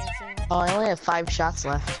dancing. Oh, I only have 5 shots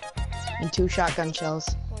left, and 2 shotgun shells,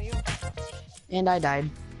 Well, you. and I died.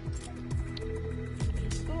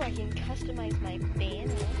 Ooh, I can customize my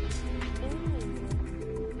banner. Ooh.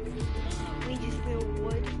 Wait, is there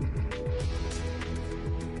wood?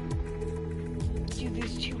 Dude,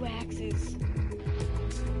 there's 2 axes.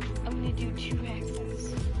 I'm gonna do 2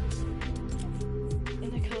 axes.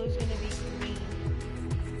 And the color's gonna be green.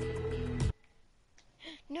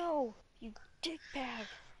 No! You dickbag!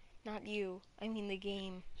 Not you. I mean the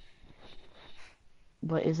game.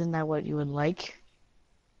 But isn't that what you would like?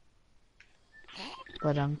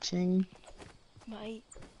 But ching. My...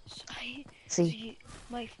 See,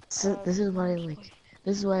 my... this is what I mom's like. boyfriend.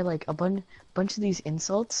 This is why I like a bunch of these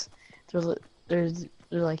insults. They're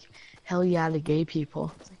like, hell yeah to gay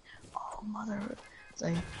people. It's like, oh mother. It's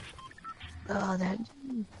like, oh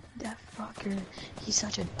that fucker. He's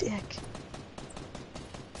such a dick.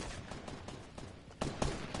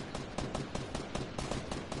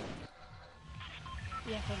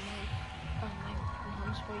 Yeah, but my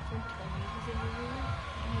mom's boyfriend told me he's in the room.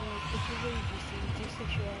 And like, it's really just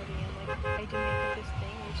sexuality. And like, I do make up this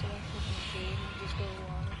thing where someone calls me gay and you just go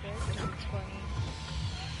along with it because it's funny.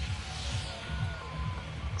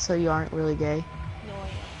 So you aren't really gay? No, I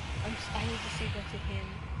am. I need to see that to him.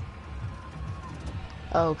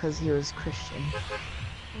 Oh, because he was Christian.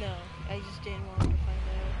 No, I just didn't want him to find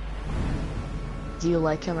out. Do you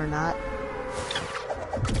like him or not?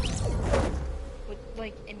 But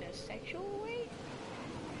like in a sexual way?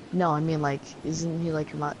 No, I mean like, isn't he like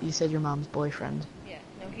your mom? You said your mom's boyfriend. Yeah,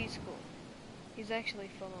 no, he's cool. He's actually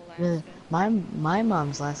from Yeah, Alaska. my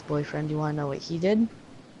mom's last boyfriend. You want to know what he did?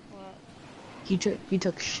 What? He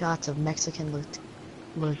took shots of Mexican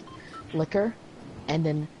liquor, and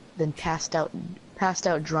then passed out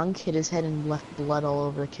drunk, hit his head, and left blood all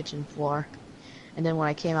over the kitchen floor. And then when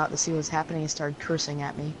I came out to see what was happening, he started cursing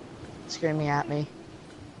at me, screaming at me.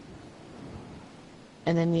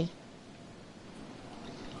 And then he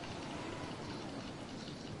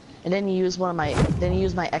used my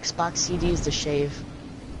Xbox CDs to shave.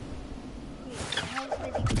 Wait, how's that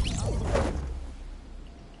even possible?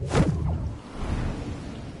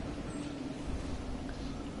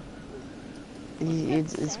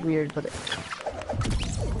 It's weird, but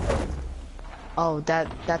oh,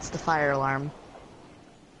 that's the fire alarm.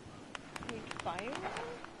 Wait, fire alarm?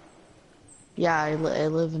 Yeah, I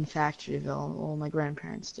live in Factoryville. Well, my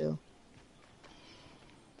grandparents do.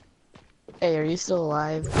 Hey, are you still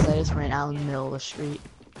alive? 'Cause I just ran out in the middle of the street.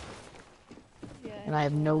 Yeah. And I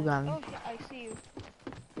have no gun. Oh, yeah, I see you.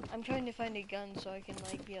 I'm trying to find a gun so I can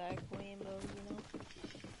like be like Rambo, you know?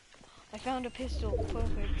 I found a pistol.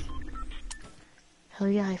 Perfect. Hell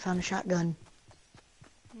yeah, I found a shotgun.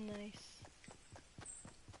 Nice.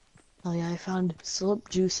 Hell yeah, I found slip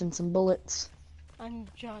juice and some bullets. I'm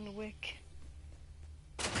John Wick.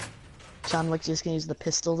 John Wick's just gonna use the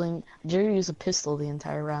pistol thing. Did you use a pistol the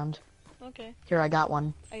entire round? Okay. Here, I got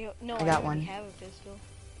one. I got already one. have a pistol.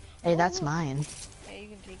 Hey, Oh, that's look. mine. Yeah, you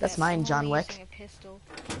can take That's that. mine, I'm John only Wick. using a pistol.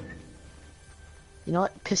 You know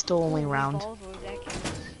what? Pistol only Ooh, round. revolver, that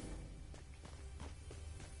counts.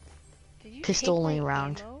 Did you Pistol take only my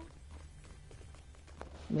round. ammo?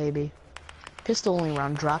 Maybe. Pistol only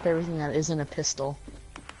round. Drop everything that isn't a pistol.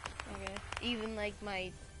 Okay. Even like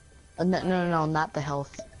my... No, not the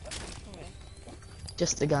health. Okay.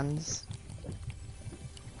 Just the guns.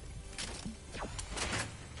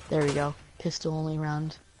 There we go. Pistol only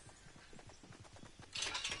round.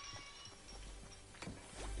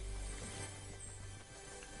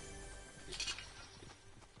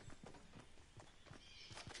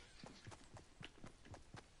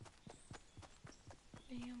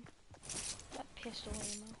 Damn. That pistol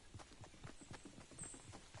ammo.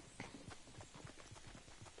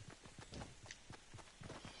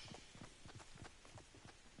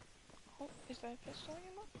 Oh, is that pistol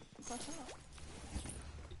ammo? What's not?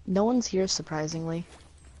 No one's here, surprisingly.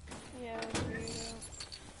 Yeah, that's weird.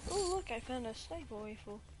 Oh, look, I found a sniper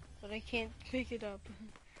rifle, but I can't pick it up.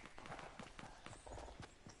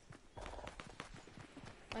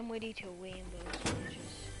 I'm ready to win those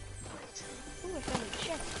matches. Ooh, I found a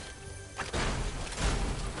chest.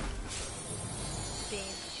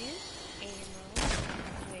 Bandages, ammo,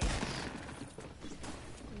 wings,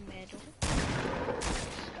 metal,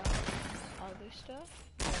 stuff, other stuff,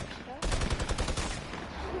 more stuff.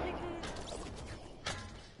 Oh my god.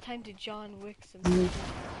 Time to John Wick some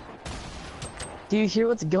stuff. Do you hear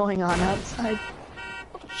what's going on outside?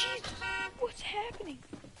 Oh Jesus! What's happening?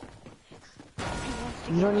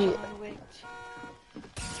 You don't need.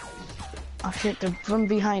 Oh shit! They're from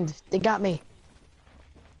behind. They got me.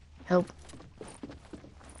 Help!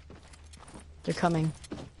 They're coming.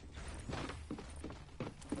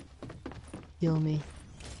 Heal me.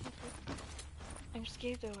 I'm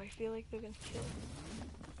scared though. I feel like they're gonna kill.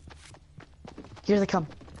 Here they come.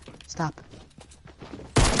 Stop.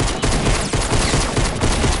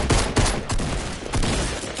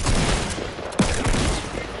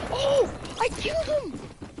 Oh! I killed him!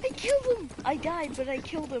 I killed him! I died, but I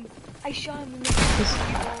killed him. I shot him in the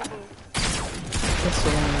revolver. Just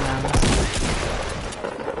running around.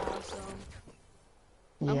 Awesome.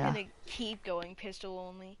 Yeah. I'm gonna keep going pistol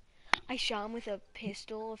only. I shot him with a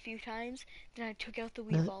pistol a few times, then I took out the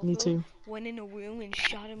revolver, me too. went in a room and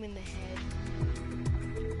shot him in the head.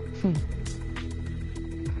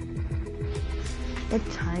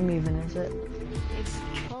 What time even is it? It's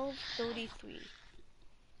 12:33.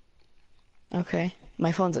 Okay.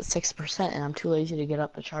 My phone's at 6% and I'm too lazy to get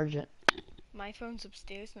up to charge it. My phone's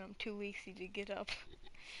upstairs and I'm too lazy to get up.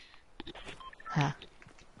 Huh.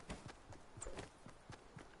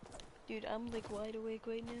 Dude, I'm like wide awake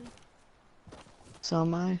right now. So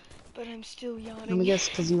am I. But I'm still yawning. Let me guess,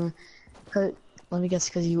 because you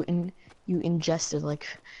ingested like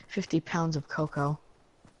 50 pounds of cocoa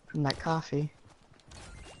from that coffee.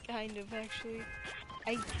 Kind of, actually.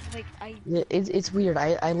 It's weird.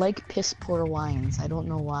 I like piss poor wines. I don't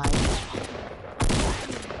know why.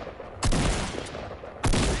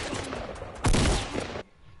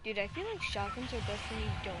 Dude, I feel like shotguns are best when you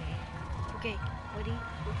don't aim. Okay, ready?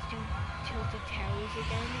 Let's do tilted towers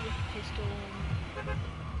again with pistol and...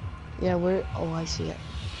 Yeah, oh, I see it.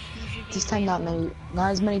 This time Rambo. not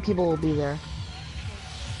as many people will be there.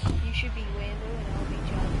 You should be Rambo and I'll be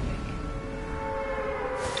John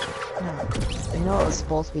Wick. No, you know it was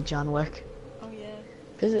supposed to be John Wick. Oh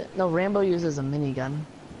yeah. No, Rambo uses a minigun.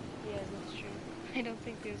 Yeah, that's true. I don't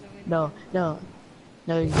think there's a minigun.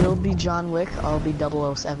 No, you'll be John Wick, I'll be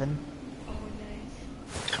 007. Oh,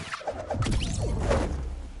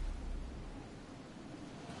 nice.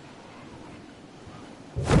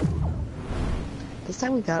 This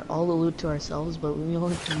time we got all the loot to ourselves, but we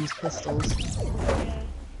only can use pistols. Yeah.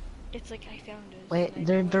 It's like I found it. Wait,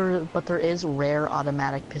 there is rare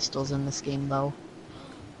automatic pistols in this game though.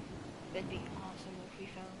 That'd be awesome if we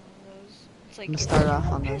found one of those. It's like I'm gonna start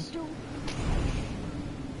off on pistol.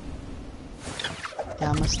 Yeah,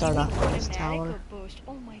 I'm gonna start off on this Automatic tower. or boost?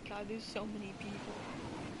 Oh my god, there's so many people.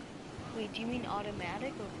 Wait, do you mean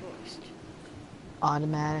automatic or boost?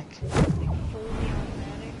 Automatic. Like fully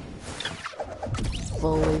automatic?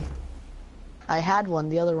 Fully. I had one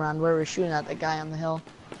the other round where we were shooting at the guy on the hill.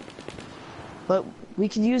 But we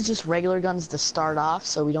could use just regular guns to start off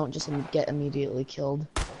so we don't just get immediately killed.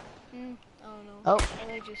 I don't know. Oh.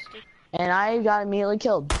 I just stick. And I got immediately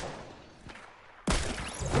killed.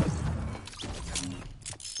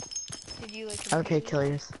 Did you like Okay, kill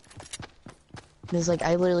yours. There's like,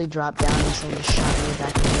 I literally dropped down and someone just shot me in the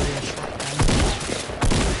back of the head with a shotgun.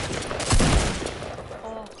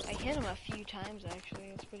 Oh, I hit him a few times actually.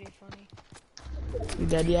 It's pretty funny. You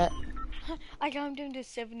dead yet? I got him down to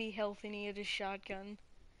 70 health and he had a shotgun.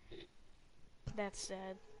 That's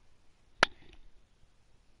sad.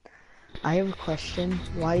 I have a question.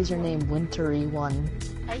 Why is your name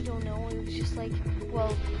Wintery1? I don't know. It was just like,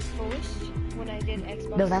 well, first when I did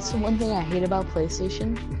Xbox No, that's the Live, one thing I hate about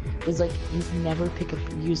PlayStation. Is like you can never pick a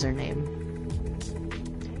username.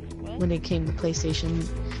 What? When it came to PlayStation,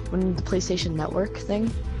 when the PlayStation Network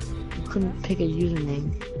thing, you couldn't pick a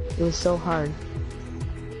username. It was so hard.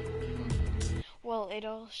 Well, it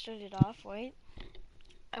all started off, right?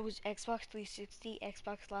 I was Xbox 360,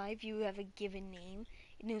 Xbox Live, you have a given name,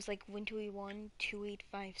 and it was like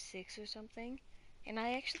Wintory12856 or something. And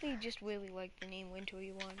I actually just really liked the name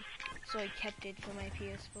Wintory1, so I kept it for my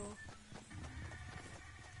PS4.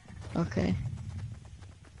 Okay.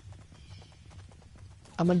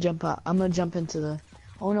 I'm gonna jump out. I'm gonna jump into the...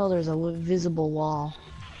 Oh no, there's a visible wall.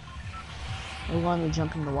 I want to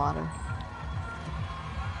jump in the water.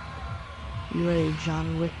 You ready to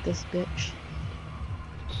John Wick this bitch?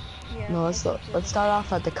 Yeah, Yeah, No, I keep let's saying start that.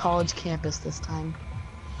 off at the college campus this time.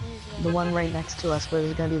 Where's The that? one right next to us where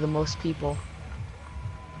there's gonna be the most people.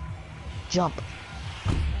 Jump.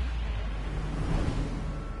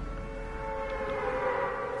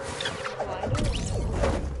 Glider or no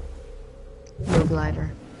glider? No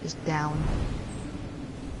glider. Just down.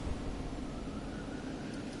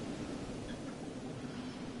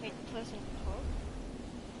 Wait, Pleasant Park?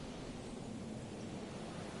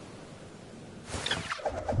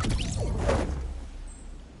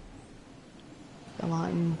 Come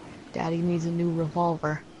on. Daddy needs a new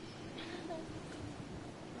revolver.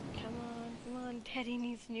 Come on, Daddy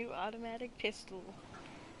needs new automatic pistol.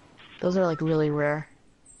 Those are like really rare.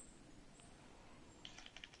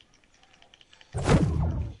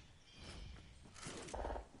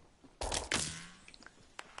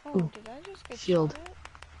 Oh, Ooh, did I just get shield. shot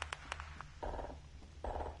at?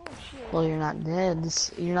 Oh, shield. Well, you're not dead.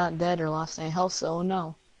 You're not dead or lost any health, so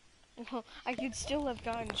no. Well, I could still have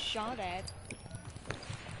gotten shot at.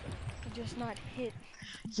 Just not hit.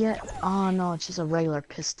 Yeah. Oh no, it's just a regular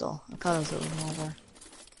pistol. I thought it was a revolver.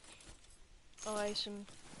 Oh, I have some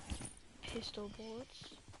pistol bullets.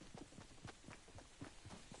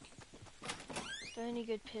 Is there any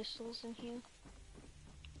good pistols in here?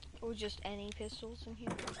 Or just any pistols in here?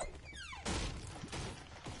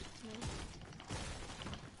 No?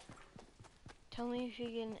 Tell me if you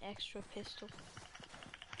get an extra pistol.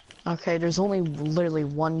 Okay, there's only literally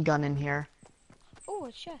one gun in here. Oh,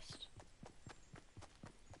 a chest.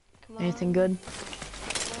 Come Anything on. good?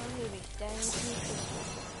 Come on, baby. That needs new pistol.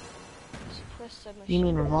 Suppress You submachine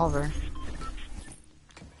mean gun. revolver?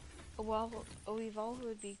 A revolver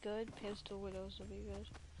would be good. Pistol would also be good.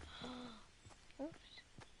 Oops.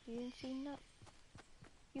 You didn't see none.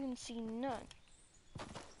 You didn't see none.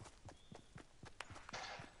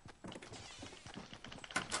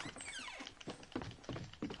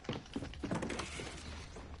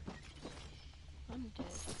 I'm dead.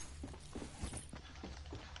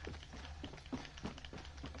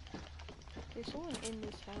 There's someone in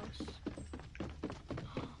this house.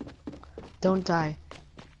 Don't die.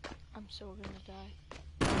 I'm so gonna die.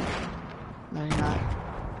 No, you're not.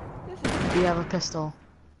 This Do you is have a pistol?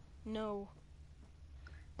 no.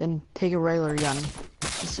 Then take a regular gun.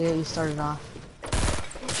 Just to get you started off.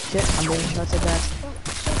 Shit, I'm being shot to death.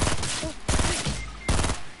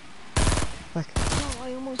 Look. No,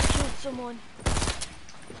 I almost killed someone.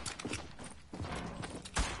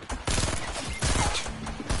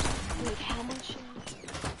 Wait, how much?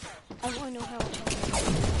 I want to know how much.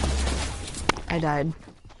 I died.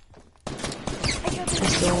 I got them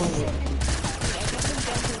Still down only-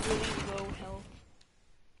 to really low health.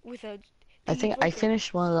 Without. I think I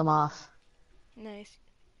finished one of them off. Nice.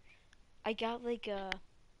 I got like a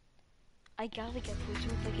person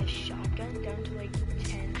with like a shotgun down to like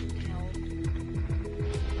 10 health.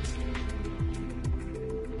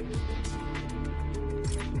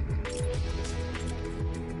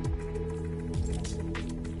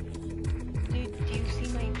 Dude, do you see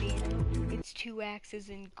my Dino? It's 2 axes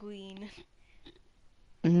in green.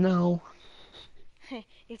 No.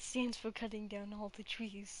 It stands for cutting down all the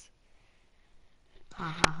trees. Ha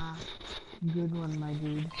ha ha. Good one, my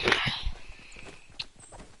dude.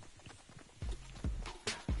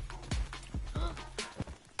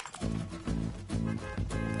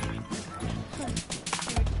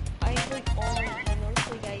 Dude, I have like all my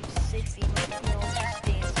emotes, like I have 6 emotes, and they're all just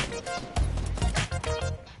dancing.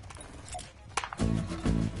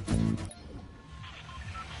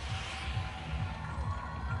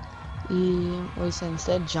 We said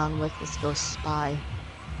instead John Wick, let's go spy.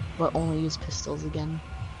 But only use pistols again.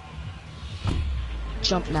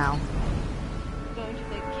 Jump now. Going to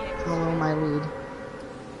the campus. Follow my lead.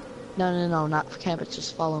 No, not for campus,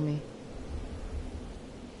 just follow me.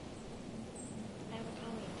 I have a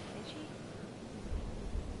colony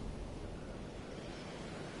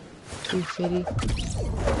in Fiji. Tree fitty.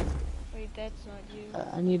 Wait, that's not you.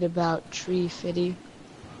 I need about tree fitty.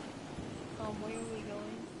 Where are we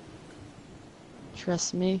going?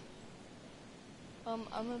 Trust me.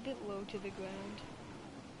 I'm a bit low to the ground.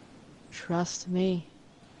 Trust me.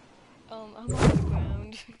 I'm on the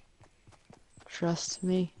ground. Trust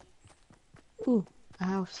me. Ooh, a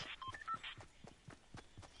house.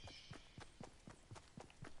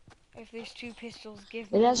 If there's 2 pistols,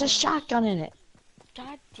 give me It has a one. shotgun in it.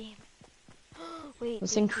 God damn it. Wait,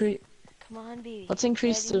 Let's baby. increase. Come on, baby. Let's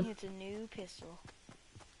increase Daddy the. needs a new pistol.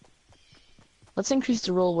 Let's increase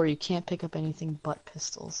the rule where you can't pick up anything but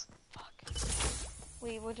pistols. Fuck.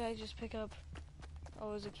 Wait, what did I just pick up? Oh,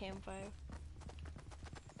 it was a campfire.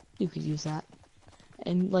 You could use that.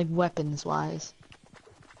 And like weapons wise.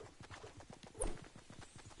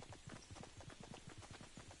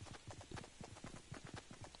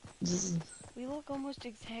 look almost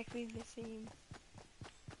exactly the same.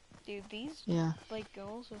 Dude, these Yeah. like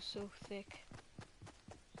girls are so thick.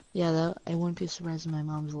 Yeah, that I wouldn't be surprised if my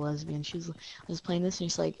mom's a lesbian. I was playing this and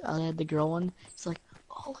she's like, I had the girl one. She's like,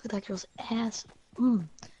 oh, look at that girl's ass. Mmm,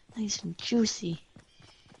 nice and juicy.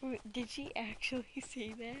 Wait, did she actually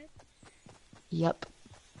say that? Yep.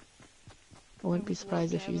 I I wouldn't be would love surprised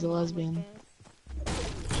to if have she's a a mom like lesbian. that.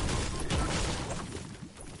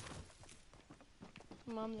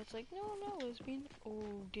 Mom that's like, no, I'm not lesbian. Oh,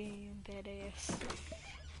 damn, that ass.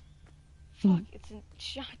 Fuck, it's a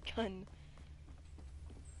shotgun.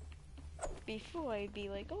 Before I'd be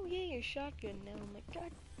like, oh yeah, a shotgun. Now I'm like,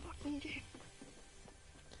 God fucking damn.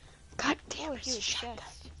 God damn Oh, it, it's here, a shotgun.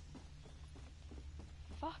 chest.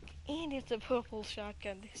 Fuck, and it's a purple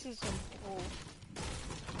shotgun. This is some bull.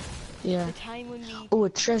 Yeah. The time when we... Oh, a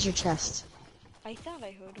treasure chest. I thought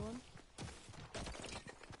I heard one.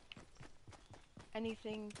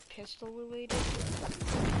 Anything pistol related?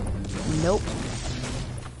 Nope.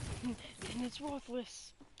 Then it's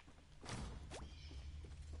worthless.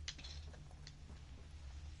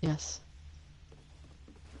 Yes.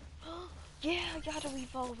 Yeah, I got a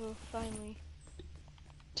revolver, finally.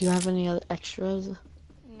 Do you have any other extras?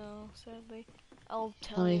 No, sadly. I'll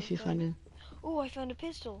tell Tell me you if you if find a Oh, I found a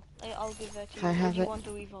pistol. I'll give that to If you. I Or have do you it. want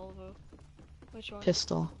the revolver? Which one?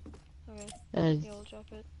 Pistol. Okay, Uh, yeah, I'll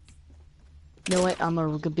drop it. no, wait, I'm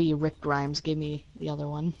gonna be Rick Grimes. Give me the other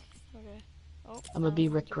one. Okay. Oh, I'm I gonna be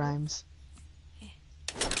don't Rick want it. Grimes.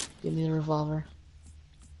 Give me the revolver.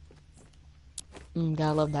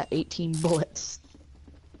 Gotta love that. 18 bullets.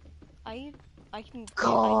 I can.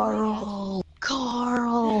 Carl!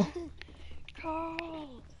 Carl! Carl!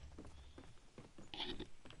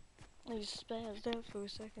 I just spazzed out for a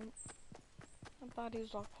second. My body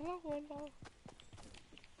was like, oh,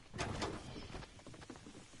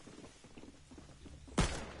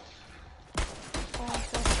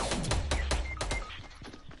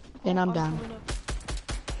 And I'm down. coming up.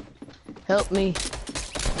 Help me.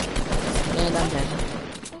 And I'm dead.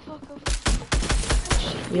 Oh fuck, oh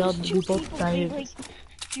fuck. We There's both people, died.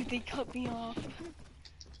 dude, they cut me off.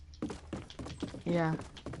 Yeah.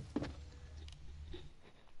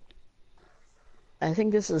 I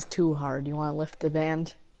think this is too hard. You wanna lift the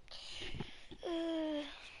band? No.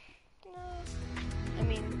 I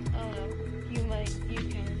mean, I don't know. You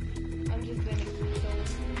can. I'm just gonna go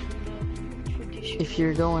the traditional. If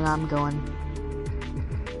you're going, I'm going.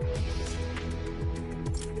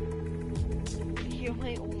 You're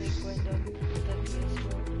my only friend on the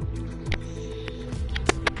PS4.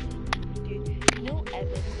 Dude, you know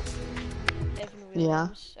Evan? Evan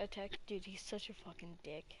Williams attack. Dude, he's such a fucking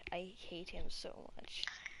dick. I hate him so much.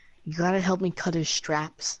 You gotta help me cut his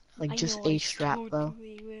straps. Like, I just know, a I strap, though.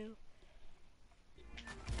 totally will.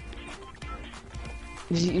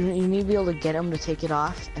 You need to be able to get him to take it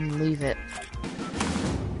off and leave it.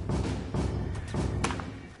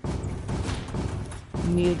 You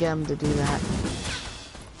need to get him to do that.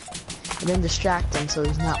 And then distract him so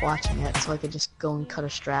he's not watching it, so I could just go and cut a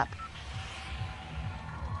strap.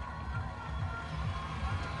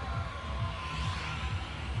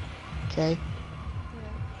 Okay.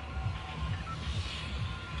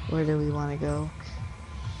 Where do we want to go?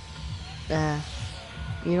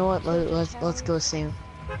 You know what? Let's go same.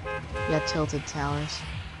 Yeah, tilted towers.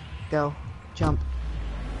 Go, jump.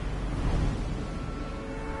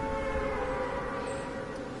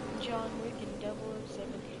 John Wick and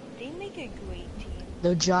 007. They make a great team.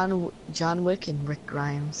 No, John Wick and Rick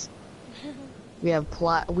Grimes. We have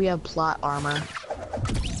plot armor.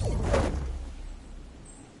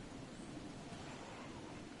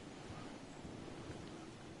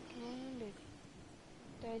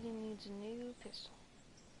 Daddy needs a new pistol.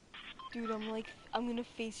 Dude, I'm gonna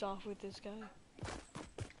face off with this guy.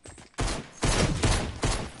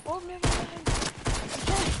 Oh, never mind.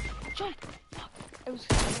 Jump! Fuck, I was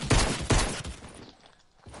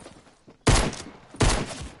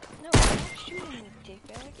No, stop shooting me,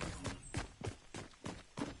 dickbag.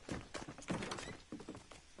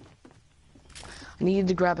 I needed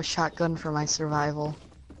to grab a shotgun for my survival.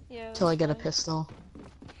 Yeah. Till I get a fine. pistol.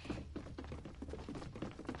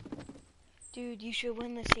 Dude, you should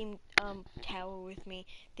win the same tower with me.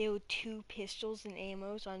 There were 2 pistols and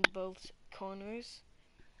ammos on both corners.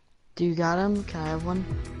 Do you got him? Can I have one?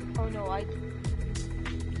 Oh no, I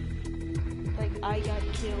got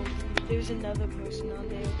killed. There's another person on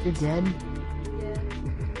there. You're dead? Yeah.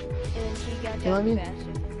 And he got You want down me?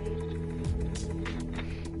 faster than me.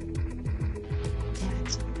 Damn it,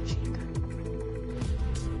 it's a machine gun.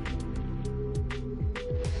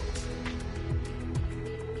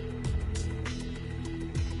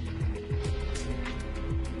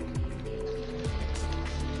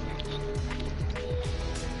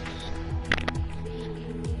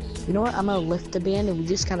 You know what? I'm gonna lift the band and we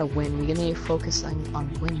just gotta win. We gotta focus on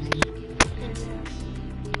winning.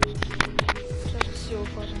 That was so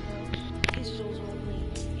fun though. Pistols only,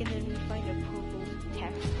 and then we find a purple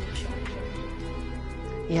tactical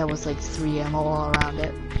shotgun. Yeah, with like 3 ammo all around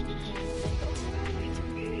it. It's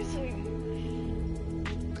amazing.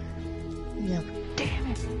 Yeah,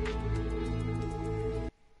 damn it.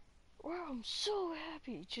 Wow, I'm so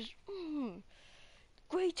happy. Just,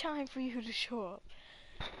 great time for you to show up.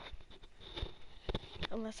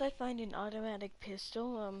 Unless I find an automatic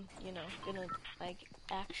pistol, I'm, gonna, like,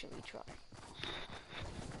 actually try.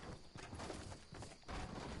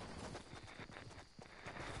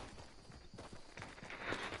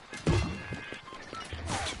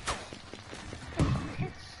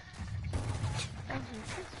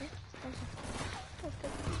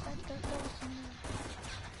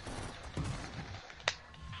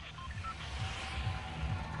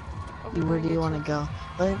 Where do you want to go?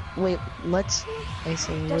 Wait, let's. I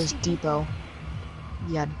say, where's Depot?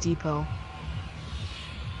 Yeah, Depot.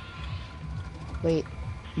 Wait,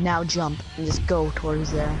 now jump and just go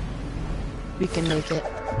towards there. We can make it.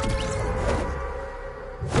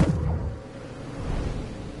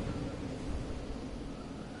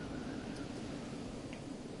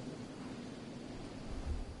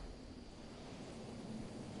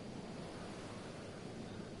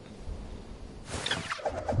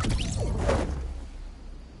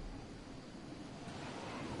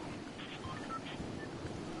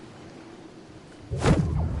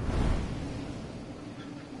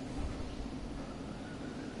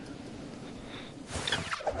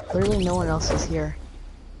 Literally no one else is here.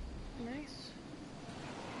 Nice.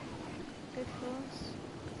 Good for us.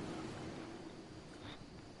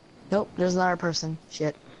 Nope, there's another person.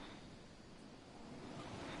 Shit.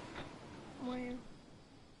 Where?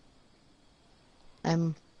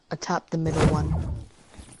 I'm atop the middle one.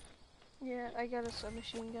 Yeah, I got a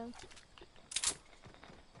submachine gun.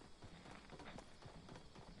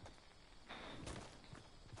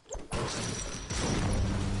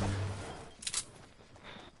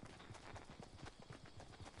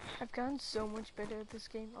 I've gotten so much better at this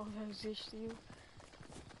game. Oh, that was just you.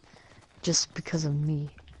 Just because of me.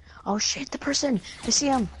 Oh shit, the person! I see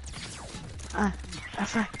him!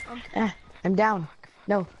 I'm down.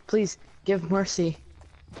 No, please, give mercy.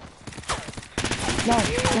 No,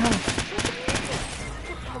 no.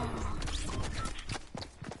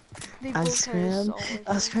 I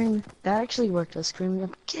was screaming. That actually worked. I was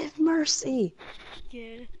screaming, give mercy!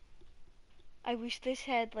 Yeah. I wish this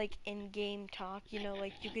had, like, in-game talk,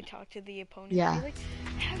 like, you could talk to the opponent Yeah. and be like,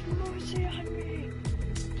 have mercy on me!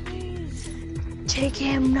 Please! Take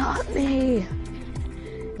him, not me!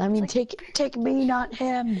 I mean, like, take me, not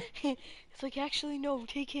him! It's like, actually, no,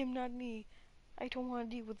 take him, not me. I don't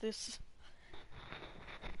want to deal with this.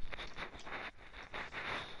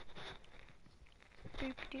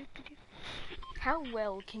 How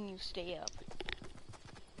well can you stay up?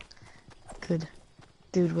 Good.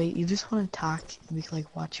 Dude, wait, you just want to talk and we can,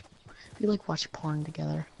 watch porn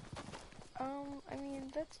together. I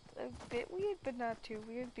mean, that's a bit weird, but not too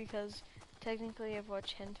weird, because technically I've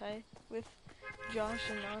watched hentai with Josh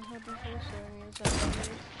and Nanha before, so I mean, it's not that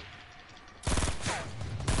weird.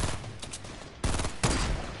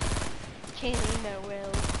 Can't aim that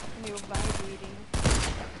well when you're vibrating.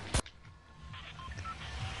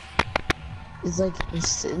 It's like,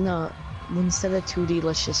 no, instead of 2D,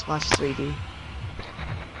 let's just watch 3D.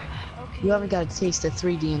 Okay. You haven't got a taste of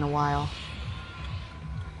 3D in a while.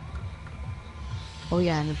 Oh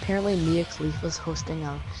yeah, and apparently Mia Khalifa's hosting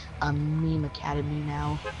a meme academy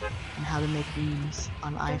now on how to make memes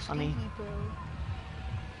on iFunny.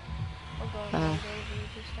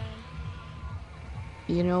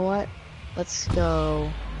 You know what? Let's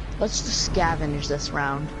just scavenge this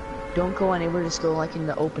round. Don't go anywhere, just go like in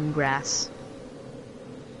the open grass.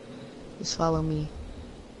 Just follow me.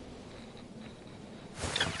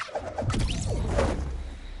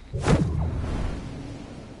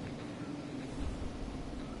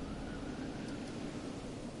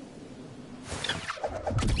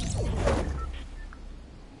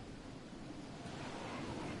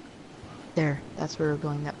 There, that's where we're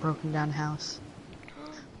going, that broken down house.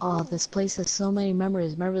 Oh, this place has so many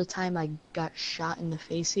memories. Remember the time I got shot in the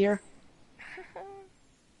face here?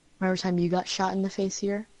 Remember the time you got shot in the face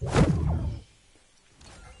here?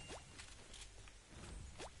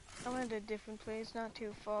 I'm at a different place, not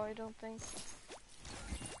too far, I don't think.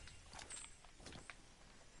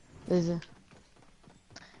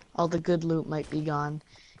 All the good loot might be gone.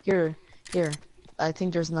 Here. I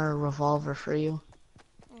think there's another revolver for you.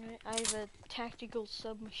 I have a tactical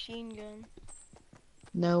submachine gun.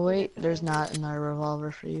 No, We'll wait, get the there's not focus. another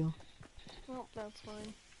revolver for you. Well, that's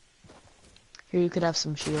fine. Here, you could have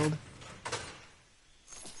some shield.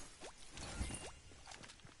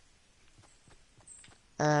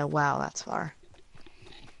 Wow, that's far.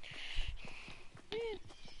 Eh,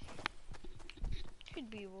 could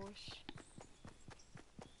be worse.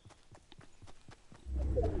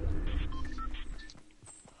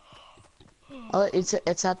 Oh,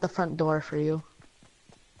 it's at the front door for you.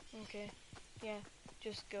 Okay. Yeah,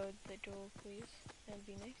 just go to the door, please. That'd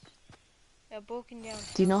be nice. Broken down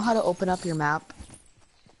Do you know how to houses. open up your map?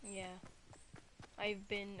 Yeah, I've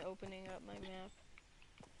been opening up my map.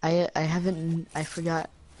 I haven't. I forgot.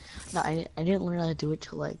 No, I didn't learn how to do it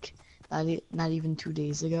till like not even 2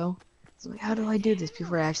 days ago. So like, how do I do this?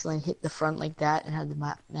 Before I actually hit the front like that and had the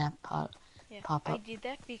map Yeah, pop I up. did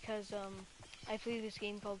that because I play this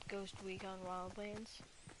game called Ghost Recon Wildlands,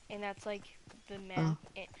 and that's like the Oh, map.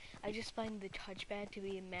 And I just find the touchpad to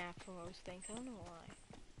be a map for most things. I don't know why.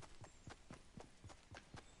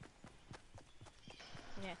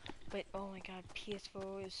 Yeah, but oh my god,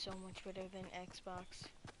 PS4 is so much better than Xbox.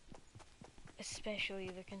 Especially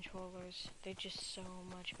the controllers. They're just so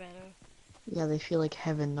much better. yeah, they feel like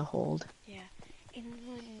heaven to hold. Yeah, and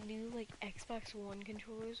the new like Xbox One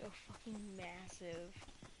controllers are fucking massive,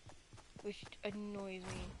 which annoys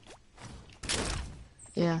me. It's like,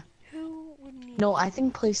 Yeah. who would need No, that? I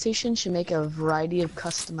think PlayStation should make a variety of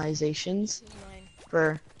customizations This is mine.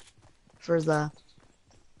 for for the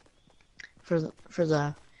for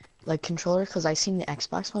the like controller, because I seen the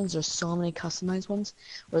Xbox ones. There's so many customized ones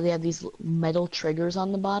where they have these metal triggers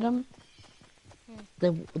on the bottom Hmm.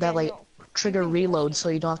 that Yeah, like no, you trigger can reload, so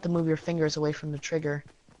you customize don't have to them. move your fingers away from the trigger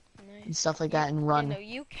and Nice. stuff like that and Yeah, run. no,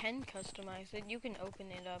 you can customize it. You can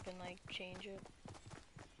open it up and like change it.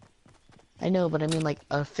 I know, but I mean like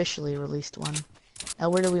officially released one. Now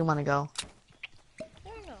where do we want to go? I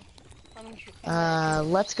don't know. I'm gonna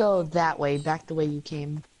Let's choose go that way, focus. back the way you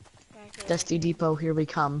came. Back where I Dusty came. Depot, here we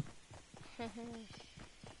come.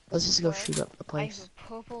 Let's just go Well, shoot up the I have a place.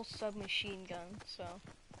 purple submachine gun, so,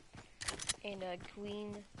 and a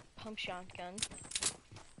green pump shotgun,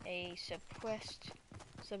 a suppressed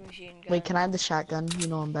submachine Wait, gun. can I have the shotgun? You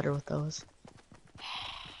know I'm better with those.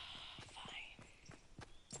 Fine.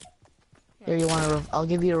 Here, you Nice. want I'll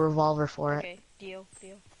give you a revolver for it. Okay, deal,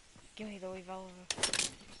 deal. Give me the revolver.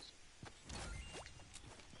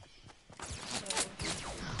 So,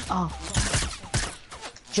 Oh,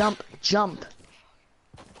 fuck. jump, jump.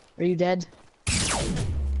 Are you dead?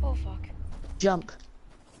 Oh fuck. Jump.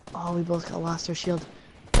 Oh, we both got lost our shield.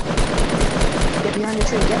 Get behind the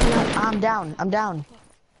tree, get behind. I'm down, I'm down.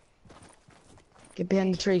 Get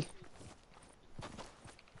behind the Okay. tree.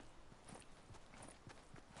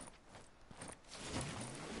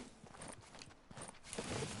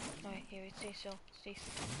 Alright, here, stay still. Stay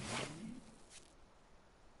still.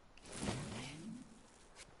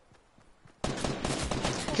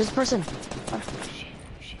 There's a person. Oh shit,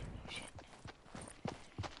 oh shit, oh shit.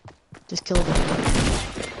 Just killed him.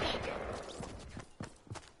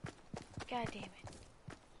 God damn it.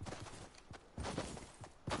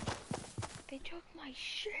 They took my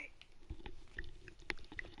shit.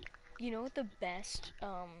 You know what the best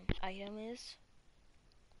item is?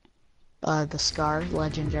 The scar,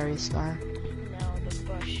 legendary scar. No, the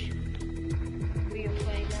bush. We were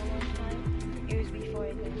playing that one time. It was before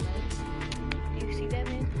I went home. Do you see that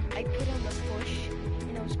man? I put on the bush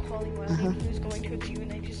and I was crawling around him. He was going towards you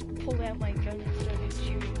and I just pulled out my gun and started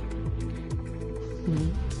shooting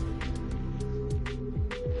him.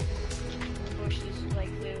 The bush is like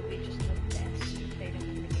literally just the best item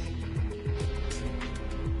in the game.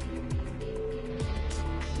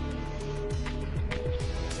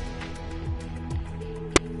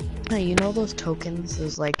 Hey, you know those tokens?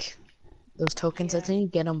 Those tokens. I Yeah, think you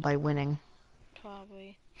get them by winning.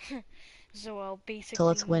 probably. So I'll So basically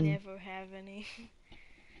let's win. never have any.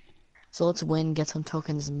 So let's win, get some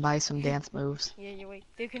tokens, and buy some dance moves. Yeah, you're right.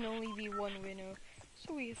 There can only be one winner.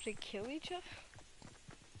 So we have to kill each other?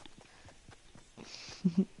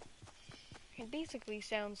 It basically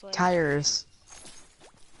sounds like Tires.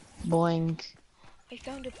 Boing. I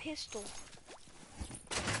found a pistol.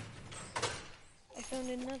 I found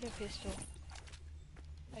another pistol.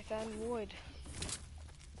 I found wood.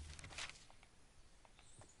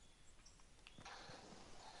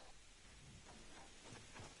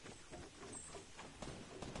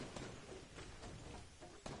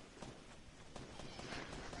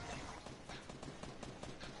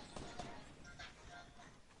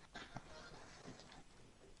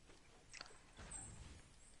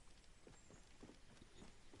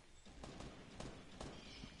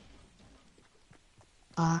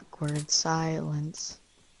 Awkward silence.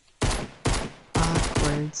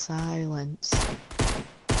 Awkward silence.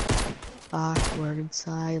 Awkward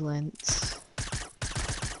silence.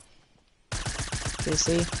 Do you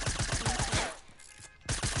see?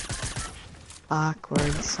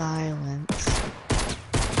 Awkward silence.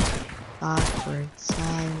 Awkward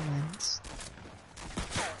silence.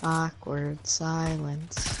 Awkward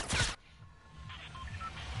silence.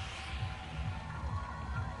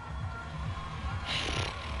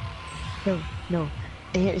 No.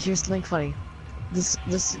 Here's something funny. This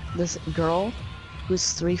girl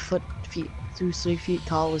who's 3 feet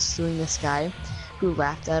tall was suing this guy who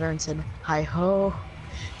laughed at her and said, "Hi ho."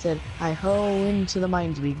 Said, "Hi ho, into the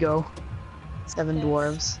mines we go." 7 That's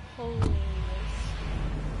dwarves. hilarious.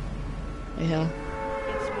 Yeah.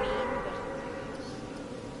 It's mean, but hilarious.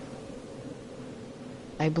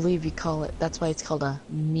 I believe you call it, that's why it's called a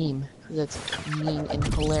meme, because it's mean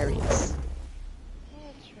and hilarious. Oh,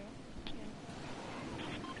 that's true.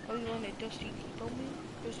 Yeah. Oh, you want a Dusty Depot meme?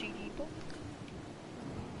 Dusty Depot?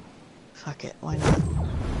 Fuck it, why not?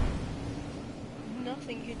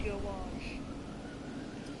 Nothing could go wrong.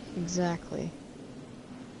 Exactly.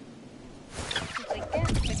 It's like,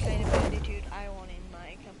 that's the kind of attitude I want in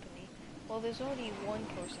my company. Well, there's already one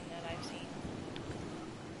person that I've seen.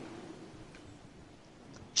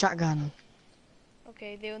 Shotgun.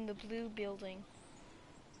 Okay, they're in the blue building.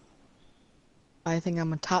 I think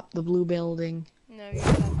I'm atop the blue building. No, you're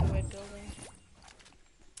at the red building.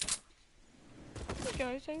 Hey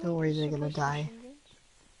guys, I Don't worry, they're gonna die.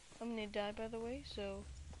 I'm gonna die, by the way, so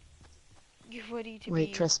get ready to Wait,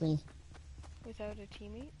 be trust me. without a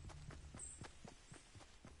teammate.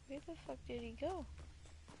 Where the fuck did he go?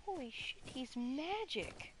 Holy shit, he's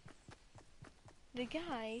magic! The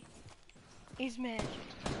guy is magic.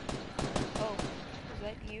 Oh, is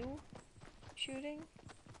that you shooting?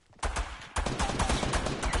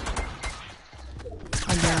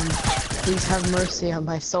 Again, please have mercy on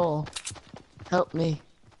my soul. Help me.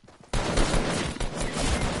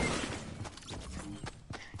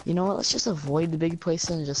 You know what, let's just avoid the big places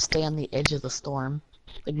and just stay on the edge of the storm.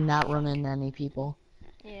 Like, not run into any people.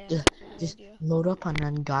 Yeah, Just, that's a good just idea. load up on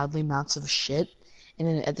ungodly amounts of shit, and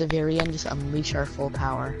then at the very end, just unleash our full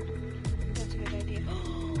power. That's a good idea.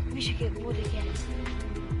 We should get wood again.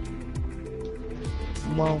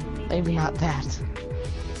 Well, maybe not that.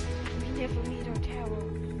 We never meet our tower.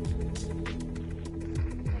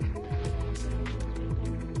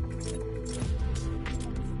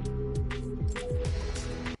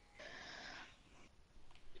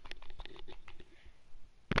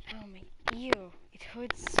 Oh my ear, it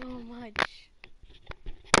hurts so much.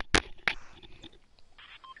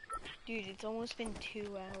 Dude, it's almost been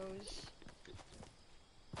 2 hours.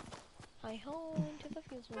 Hi home to the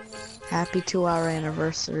fields we know. Happy 2-hour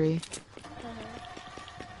anniversary.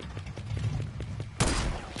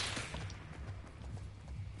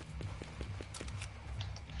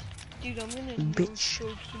 Dude, I'm gonna Bitch.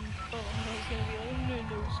 no-scope some. Oh, I was gonna be like, I'm gonna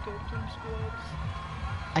no-scope some squads.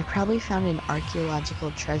 I probably found an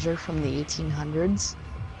archaeological treasure from the 1800s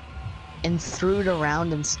and threw it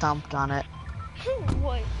around and stomped on it.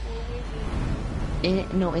 What? What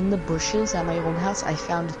was In the bushes at my old house, I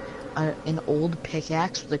found an old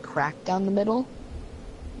pickaxe with a crack down the middle,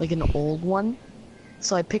 like an old one.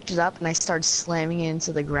 So I picked it up and I started slamming it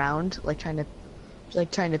into the ground, like trying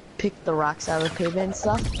to pick the rocks out of the pavement and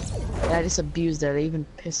stuff. And I just abused it. I even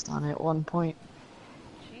pissed on it at one point.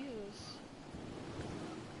 it? Jesus.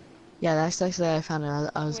 Yeah, that's actually how I found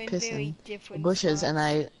it. I was We're in pissing very in the different bushes, and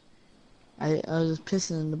spots. I was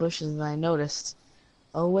pissing in the bushes, and I noticed,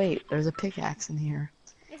 oh wait, there's a pickaxe in here.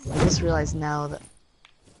 I just realized now that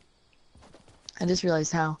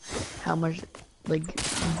how much, like,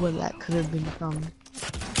 what that could have been from.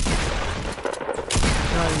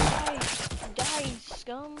 Die,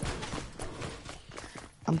 scum.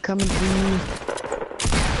 I'm coming for you.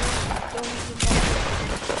 Don't even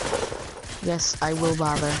bother. Yes, I will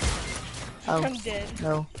bother. Oh, I'm dead.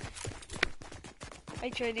 no. I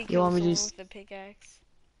tried to You kill want me to someone with a pickaxe.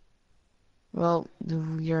 Well,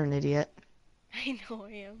 you're an idiot. I know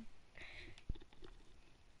I am.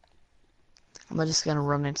 I'm just gonna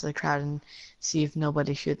run into the crowd and see if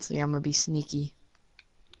nobody shoots me. I'm gonna be sneaky.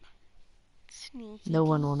 Sneaky. No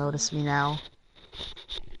one will notice me now.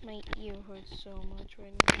 My ear hurts so much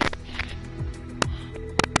right now.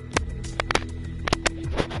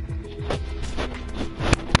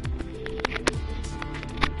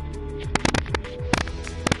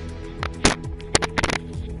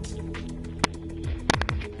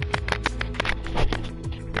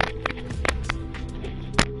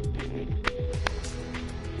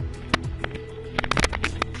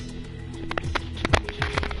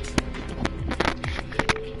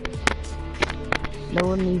 No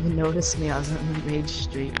one noticed me. I was on the Mage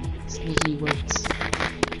Street. Sneaky wits.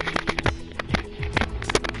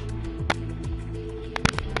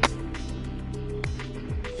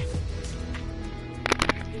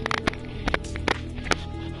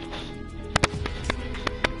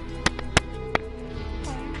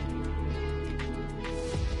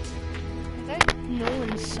 I thought no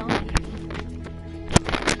one saw you.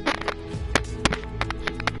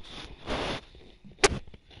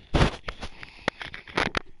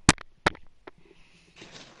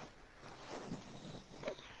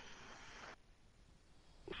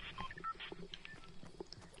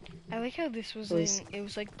 I like how this was it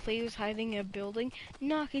was like players hiding in a building,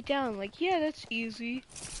 knock it down, like, yeah, that's easy.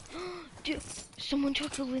 Dude, someone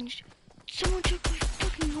took my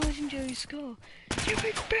fucking legendary skull. Give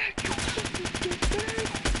it back, you fucking dickbag!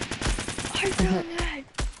 I found that!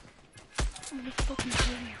 I'm gonna fucking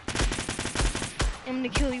kill you. I'm gonna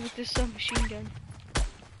kill you with this submachine gun.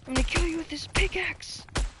 I'm gonna kill you with this pickaxe!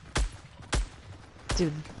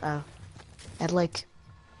 Dude, at like,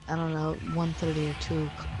 I don't know, 1:30 or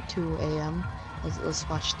 2 a.m. Let's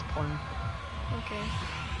watch the porn. Okay.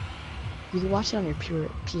 You can watch it on your pure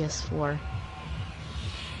PS4.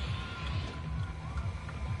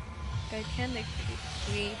 I can like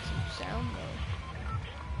create some sound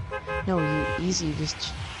though. No, you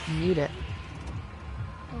just mute it.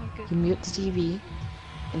 Oh, good. You mute the TV,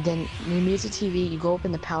 and then when you mute the TV, you go up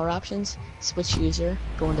in the power options, switch user,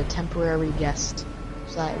 go into temporary guest.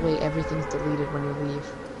 So that way everything's deleted when you leave.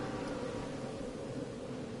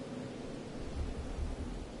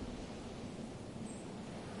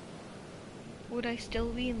 Would I still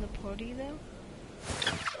be in the party though?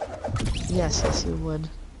 Yes, you would.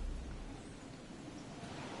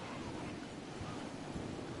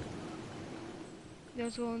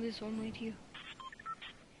 Let's go on this one with you.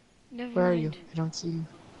 Never Where mind. are you? I don't see you.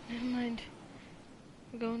 Never mind.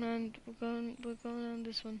 We're going on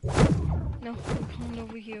this one. No, we're going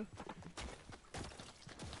over here.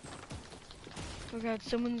 Oh god,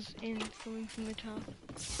 someone's coming from the top.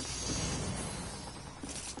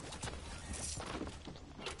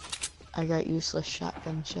 I got useless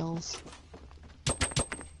shotgun shells.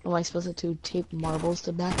 Am I supposed to tape marbles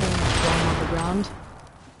to back and throw them on the ground?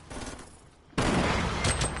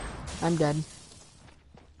 I'm dead.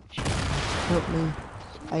 Help me.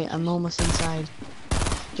 I'm almost inside.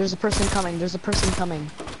 There's a person coming.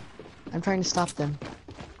 I'm trying to stop them.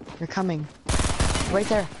 They're coming. Right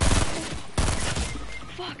there.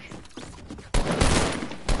 Fuck!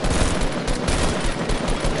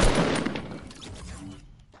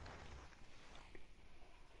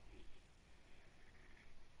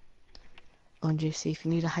 Oh, JC, if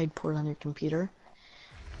you need a hide port on your computer,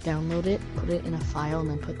 download it, put it in a file, and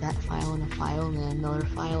then put that file in a file, and then another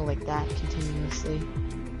file like that continuously.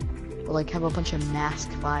 Or like have a bunch of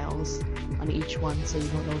masked files on each one, so you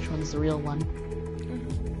don't know which one's the real one.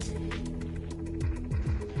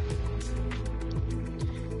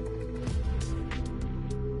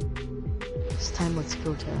 This time let's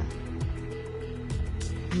go to...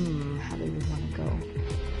 how do you want to go?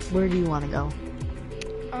 Where do you want to go?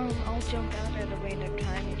 I'll jump out at a random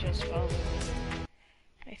time and just follow me.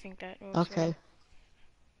 I think that works. Okay. Well.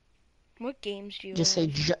 What games do you Just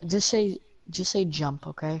have? just say jump,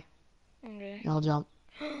 okay? Okay. And I'll jump.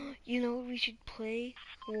 You know what we should play?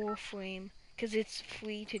 Warframe. Because it's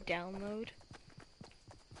free to download.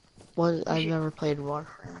 I've never played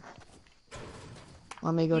Warframe.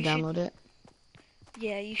 Want me to go download it?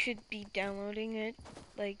 Yeah, you should be downloading it,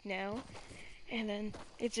 like, now. And then,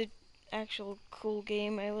 it's an actual cool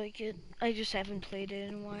game. I like it. I just haven't played it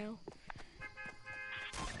in a while.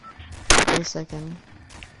 Wait a second.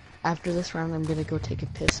 After this round, I'm gonna go take a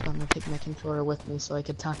piss, but I'm gonna take my controller with me so I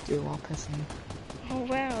can talk to you while pissing. Oh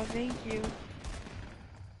wow, thank you.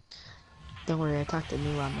 Don't worry, I talked to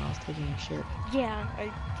Nuron while I was taking a shit. Yeah,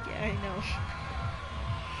 I know.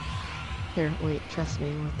 Here, wait, trust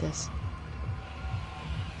me with this.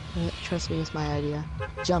 Trust me, it's my idea.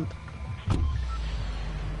 Jump.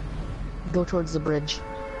 Go towards the bridge.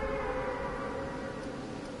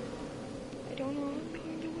 I don't know what I'm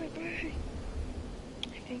going to do it, but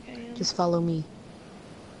I think I am. Just follow me.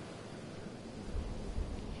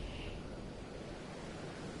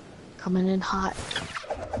 Coming in hot.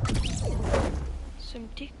 Some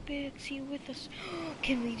dickbags here with us.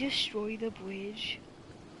 Can we destroy the bridge?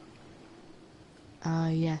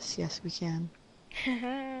 Yes, we can.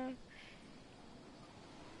 Haha.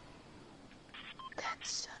 That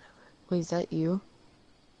son of a... Wait, is that you?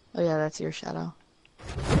 Oh yeah, that's your shadow.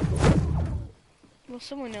 Well,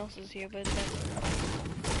 someone else is here, but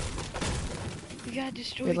we gotta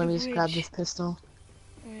destroy Wait, let the me bridge. just grab this pistol.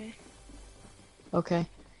 Okay. Okay.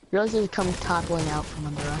 Realize they come toppling out from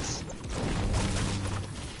under us.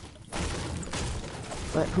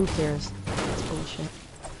 But who cares? It's bullshit.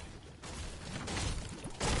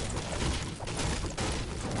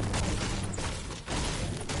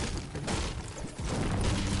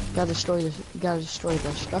 Gotta destroy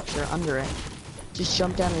the structure under it. Just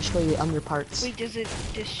jump down and destroy the under parts. Wait, does it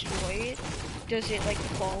destroy it? Does it like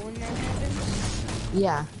fall when that happens?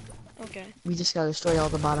 Yeah. Okay. We just gotta destroy all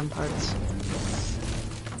the bottom parts.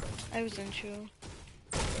 I was unsure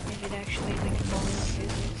if it actually like follows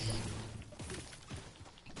physics.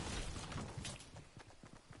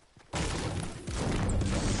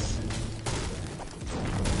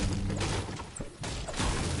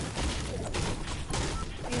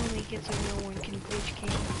 It only gets a no one can glitch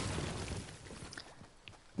king.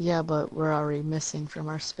 Yeah, but we're already missing from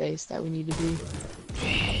our space that we need to be.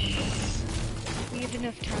 We have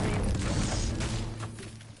enough time.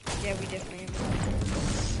 Yeah, we definitely have enough time.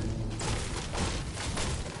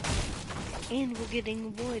 And we're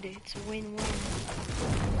getting wood. It's a win-win.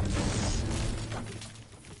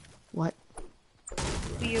 What?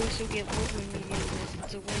 We also get wood when we do this.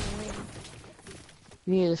 It's a win-win.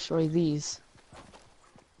 We need to destroy these.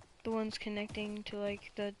 The ones connecting to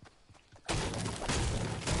like the...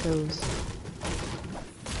 Those.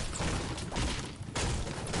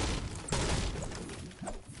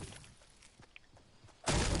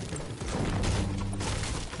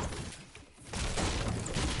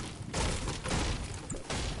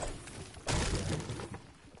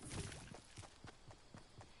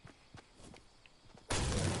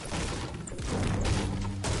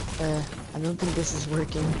 I don't think this is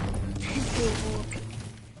working.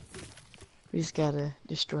 We just gotta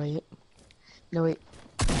destroy it. No, wait.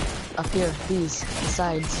 Up here, these, the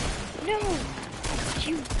sides. No!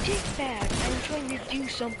 You dickbag! I'm trying to do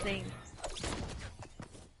something.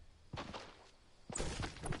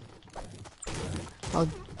 I'll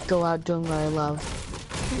go out doing what I love.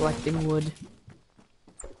 Collecting wood.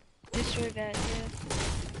 Destroy that, yeah.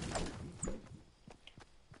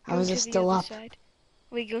 How is it still up? Side.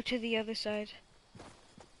 We go to the other side.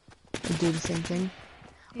 We do the same thing?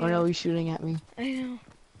 Yeah. Oh no, he's shooting at me. I know.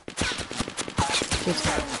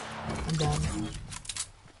 I'm down.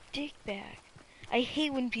 Dickbag. I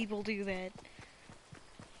hate when people do that.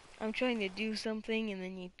 I'm trying to do something and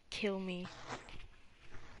then you kill me.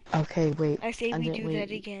 Okay, wait. I say we do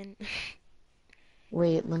that again.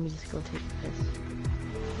 Wait, let me just go take this.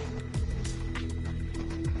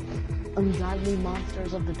 Ungodly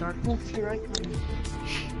monsters of the darkness, here I come.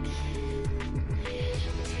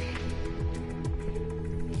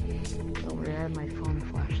 Don't worry, I have my phone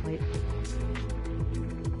flashlight.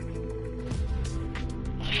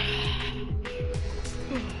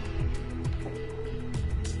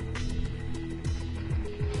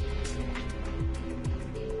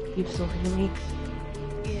 You still hear me?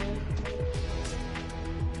 Yeah.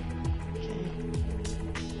 Okay.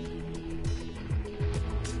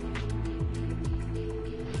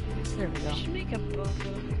 There we I go. should make a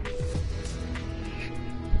buffer.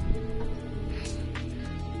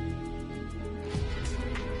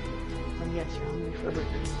 And yes, you're hungry for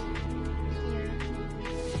burgers.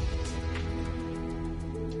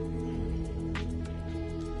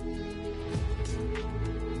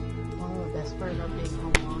 One of the best part about being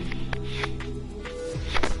home alone,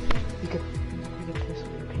 you could piss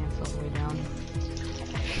with your pants all the way down.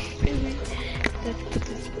 Really? That's the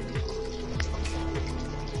best.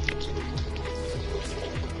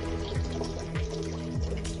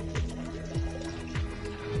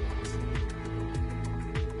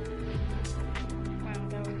 Wow,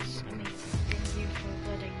 that was amazing. Thank you for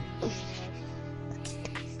letting me do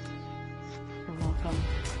that. You're welcome.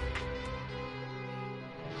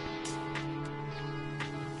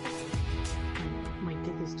 My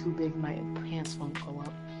dick is too big, my pants won't go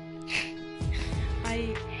up.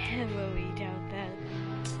 I heavily doubt that.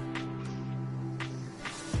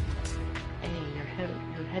 Hey,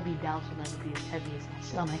 your heavy doubts will never be as heavy as my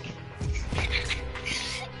stomach. Oh my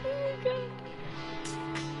god.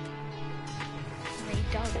 My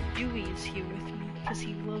dog Dewey is here with me because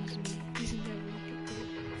he loves me. Isn't that really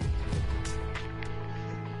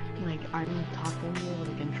Like, I'm talking to you with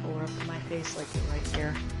a controller up to my face, like you're right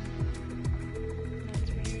here.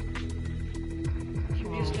 That's weird. You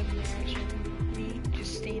just imagine me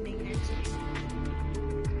just standing next to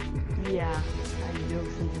you. Yeah, I do,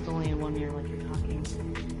 since it's only in one ear like you're talking.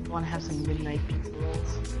 I want to have some midnight pizza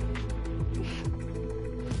rolls.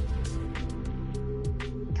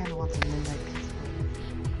 Kinda want some midnight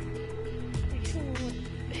pizza rolls.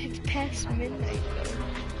 It's past midnight though.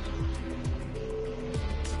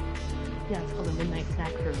 Yeah, it's called a midnight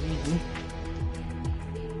snack for a reason.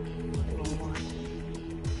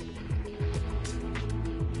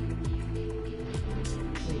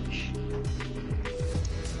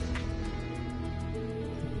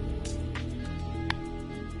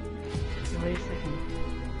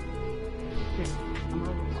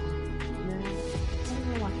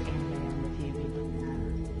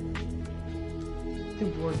 too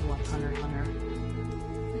bored to watch Hunter x Hunter.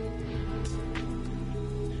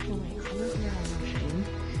 No, wait, Hunter x Hunter has no shame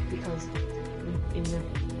because in the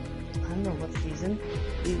I don't know what season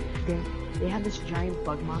they had this giant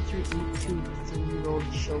bug monster eat 2 3-year-old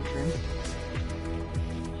children,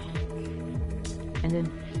 and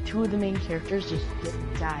then 2 of the main characters just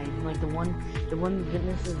died. Like the one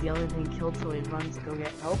witnesses the other thing killed, so he runs to go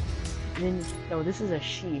get help. And then no, this is a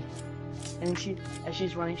she. And then as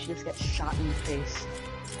she's running, she just gets shot in the face.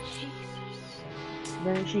 Jesus.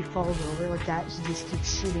 Then she falls over like that. He just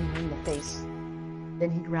keeps shooting her in the face. Then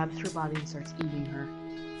he grabs her body and starts eating her.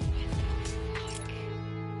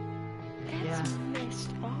 That's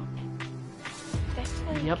messed up. That's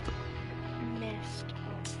like Yep. messed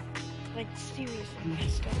up. Like seriously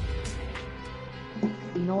messed up.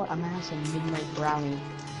 You know what? I'm gonna have some midnight brownie.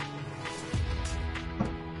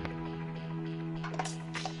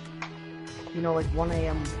 You know, like 1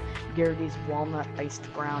 a.m. Garrity's walnut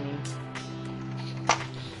iced brownie.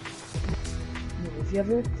 If you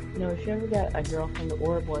ever get a girlfriend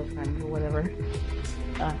or a boyfriend or whatever,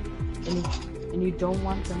 and you don't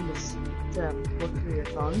want them to look through your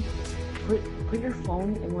phone, put your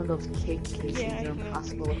phone in one of those cake cases that are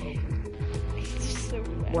impossible to open. It's so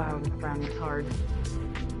bad. Wow, the brownie's hard.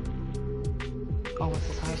 Oh, what's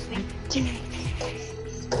this hard?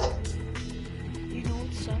 You know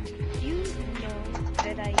what sucks? You know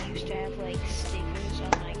that I used to have like stickers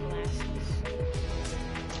on my glasses.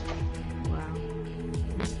 Wow.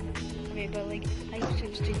 Okay, but like I used to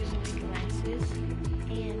have stickers on my glasses,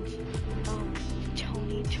 and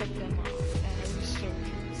Tony took them off, and I was so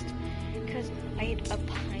pissed because I had a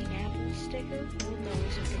pineapple sticker. Well, no, it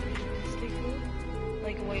was a banana sticker,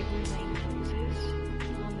 like right where my nose is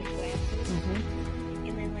on the glasses,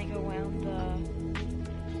 and then like around the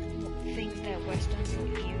things that rest on your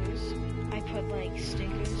ears, I put like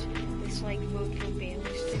stickers. This like Virtual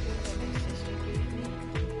Bailey sticker that my sister gave me.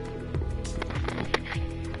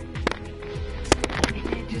 And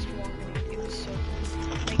I just walked around. It was so fun.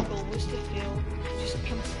 My goal was to just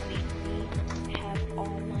completely have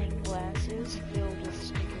all my glasses filled with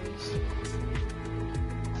stickers.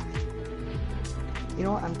 You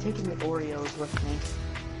know what? I'm taking the Oreos with me.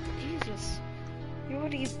 Jesus. You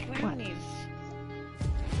already eat brownies.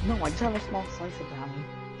 No, I just have a small slice of brownie.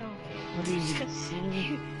 Okay. What are you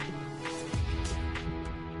doing?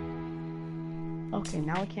 Okay,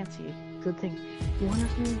 now I can't see you. Good thing. You want to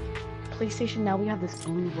see PlayStation? Now we have this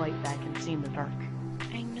blue light that can see in the dark.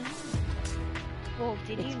 I know. Well,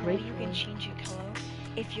 did It's you know great you for- can change your color?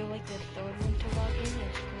 If you're like the third one to log in,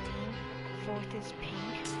 it's green. Fourth is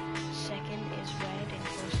pink. Second is red, and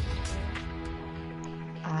first is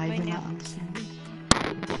blue. I Right do now- not understand.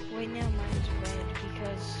 Right now mine's red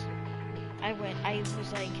because I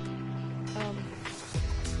was like,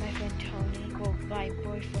 my friend Tony, well, my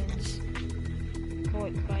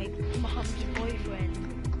mom's boyfriend,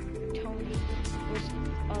 Tony,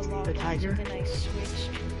 was logged The on, tiger? so then I switched.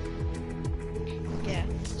 Yeah,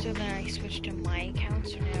 so then I switched to my account,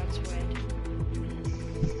 so now it's red.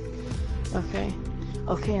 Okay.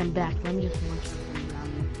 Okay, I'm back. Let me just munch some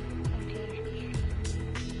brownie. Okay.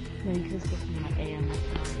 No, you can just listen to my AM.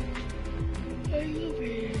 I love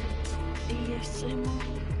it. ASMR.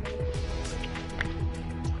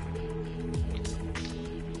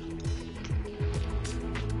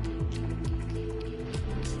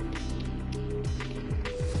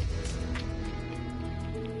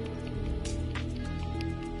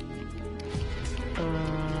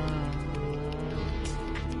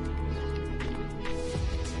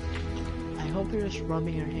 I hope you're just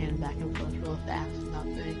rubbing your hand back and forth real fast, not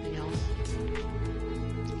anything else.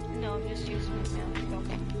 No, I'm just using my mouth.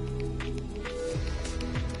 Okay.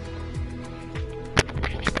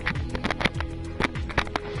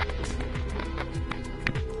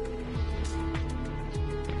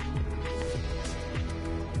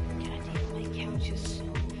 God damn, my couch is so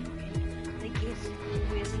fucking, like, it's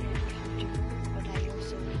really uncomfortable, but I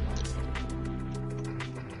also love it.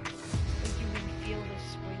 Like, you can feel the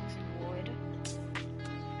springs and wood,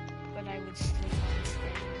 but I would sleep on the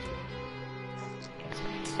bed. It's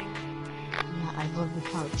amazing. Yeah, I love the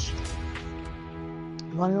couch.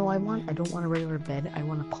 You wanna know what I want? I don't want a regular bed. I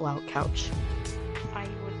want a pull-out couch. I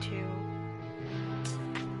would too.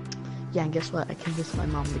 Yeah, and guess what? I convinced my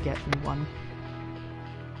mom to get me one.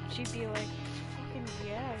 She'd be like, fucking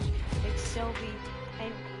yeah, like sell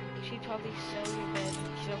she'd probably sell your bed,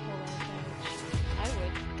 she'll pull out a couch. I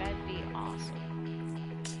would, that'd be awesome.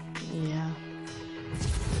 Yeah.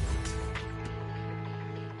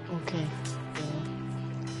 Okay.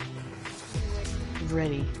 You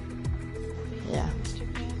Ready. Yeah. Mr.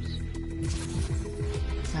 Krabs?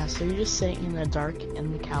 Yeah, so you're just sitting in the dark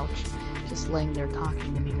in the couch, just laying there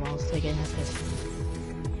talking to me while I was taking a piss.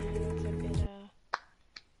 Yeah, that's a bit,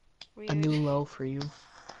 weird. A new low for you.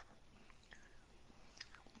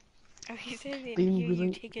 Oh, he said I Are didn't you hear you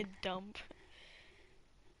really? take a dump.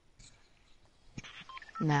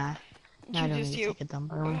 Nah. Nah, I You don't just need to hear, take a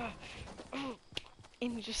dump, are we? oh,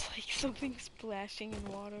 and just like something splashing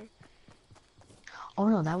in water. Oh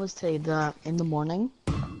no, that was today. In the morning.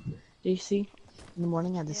 Do you see? In the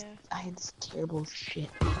morning, Yeah. I had this terrible shit.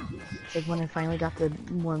 It's like when I finally got to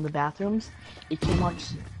one of the bathrooms, it came out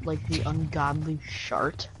just like the ungodly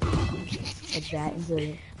shart, like that.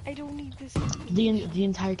 Into I don't need this the information. the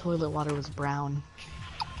entire toilet water was brown.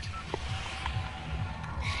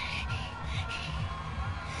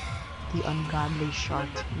 The ungodly shart.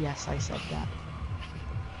 Yes, I said that.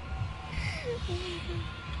 Oh my god.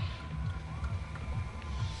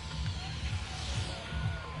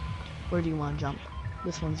 Where do you want to jump?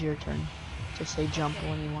 This one's your turn. Just say jump Okay.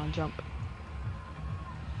 when you want to jump.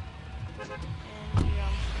 And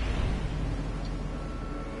jump.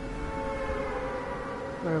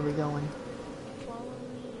 Where are we going? Follow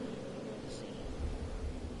me. Let's see.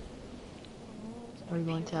 Are we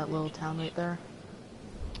going to that little town right there?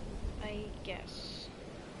 I guess.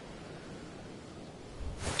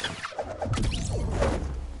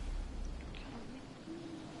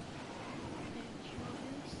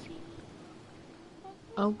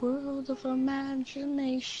 A world of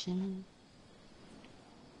imagination.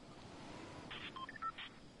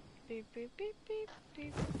 Beep, beep, beep, beep,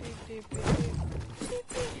 beep, beep, beep, beep, beep, beep,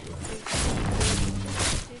 beep.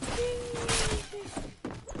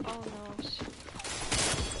 Oh no.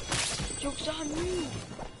 Joke's on you!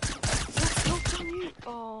 Joke's on you!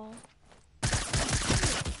 Oh.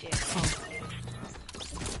 Dick. Oh.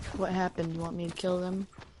 What happened? You want me to kill them?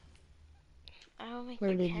 I don't think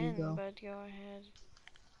Where you did you can, go? but go ahead.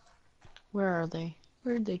 Where are they?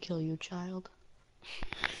 Where did they kill you, child?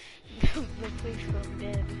 The place called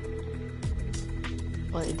dead.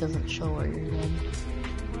 But it doesn't show where you're dead.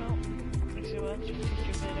 Well, so let's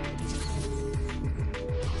figure that out.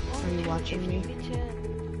 Are you watching me?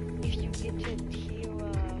 If you get to tier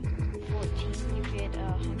 14, you get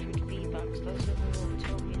 100 V-Bucks. Those are the little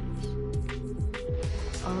tokens.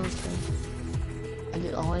 Oh, okay.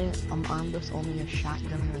 I'm armed with only a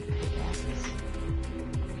shotgun and a pickaxe.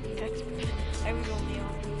 I was only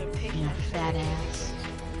on with a pickaxe. And a fat ass.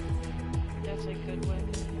 That's a good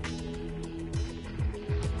weapon.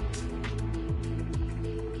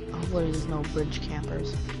 Hopefully there's no bridge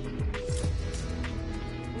campers.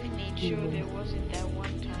 We made sure there wasn't that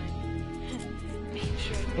one time. Made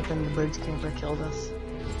sure But then the bridge camper killed us.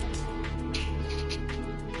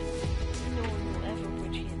 no one will ever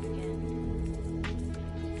bridge camp again.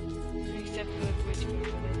 Except for the bridge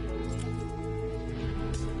camper that killed me.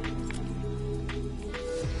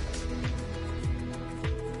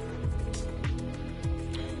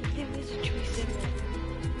 There is a tree symbol.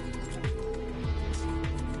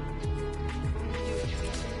 Do a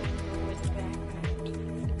tree symbol with the background.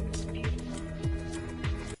 It's beautiful.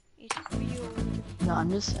 It's real. No, I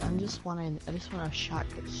just want a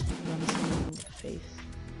shotgun someone in the face.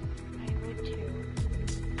 I would too.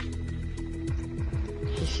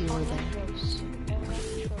 If you were there.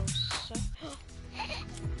 Electros.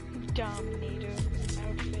 Dominator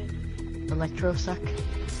outfit. Electrosuck.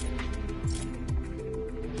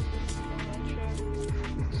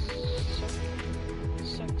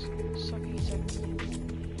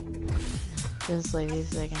 Just like a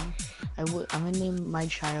second. I'm gonna name my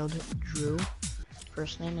child Drew.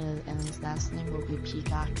 First name and his last name will be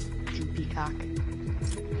Peacock. Drew Peacock.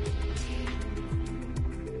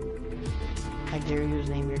 I dare you to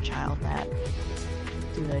name your child that.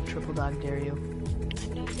 Dude, I triple dog dare you.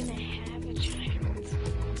 I'm not gonna have a child.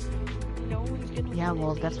 No one's gonna. Yeah,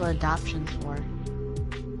 well, that's what adoption's for.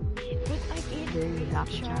 But I can't Dare you raise a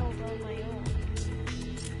adopt a child child. on my own.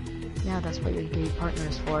 Yeah, that's what your gay partner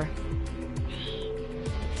is for.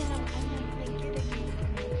 Then I'm not gonna get a gay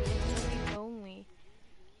partner because I'm really lonely.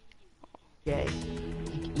 Gay.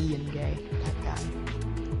 Like Ian Gay. That guy.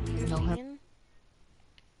 Who's know him? Ian?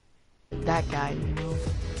 That guy, you know?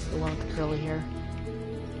 The one with the curly hair.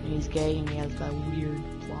 And he's gay and he has that weird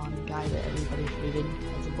blonde guy that everybody hated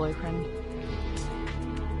as a boyfriend.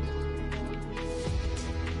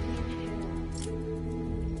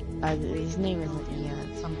 His name isn't Ian,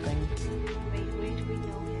 it's something. Wait, we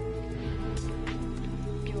know him.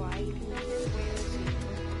 Do I even know him? Where is he?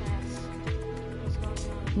 What class? What's going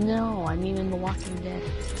on? No, I mean in The Walking Dead. No,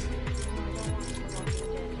 I don't want to watch The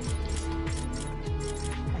Walking Dead.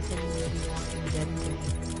 I said you may be Walking Dead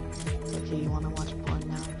gay. Okay, you wanna watch porn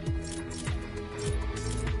now?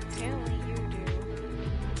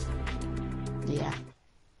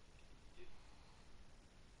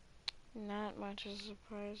 much of a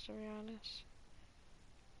surprise, to be honest.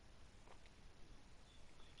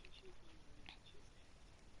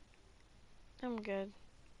 I'm good.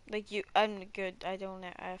 Like you, I'm good. I don't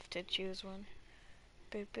have to choose one.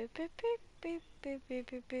 Beep beep beep beep beep beep beep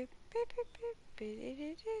beep beep beep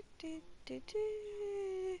beep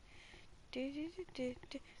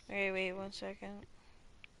beep. Okay, wait 1 second.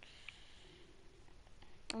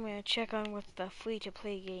 I'm gonna check on with the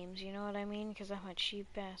free-to-play games. You know what I mean? Because I'm a cheap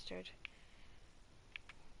bastard.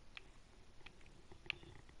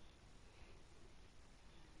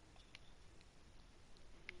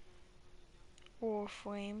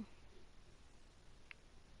 Warframe.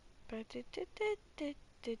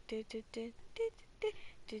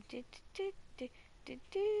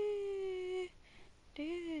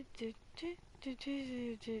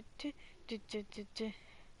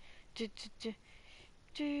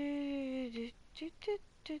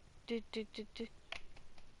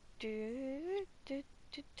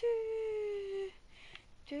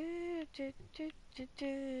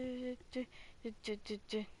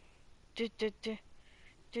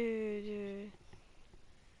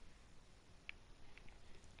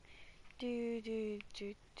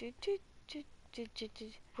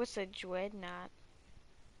 What's a dreadnought?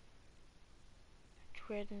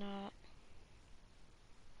 Dreadnought.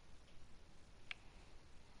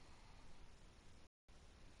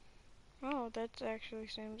 Oh, that actually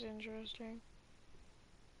seems interesting.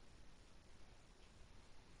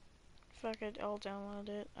 Fuck it, I'll download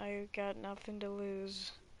it. I got nothing to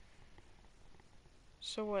lose.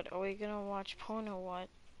 So what, are we gonna watch porn or what?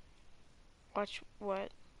 Watch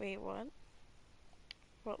what? Wait, what?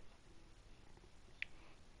 Well,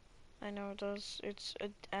 I know it does. It's a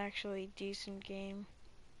actually decent game.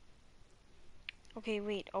 Okay,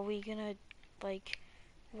 wait, are we gonna, like,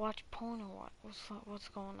 watch porn or what? What's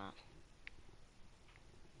going on?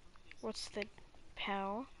 What's the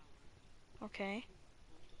power? Okay.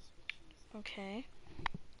 Okay.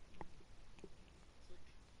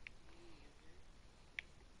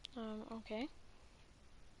 Okay.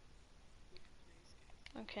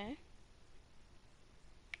 Okay.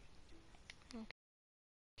 Okay.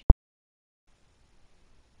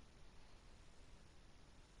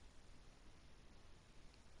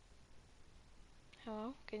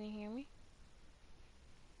 Hello? Can you hear me?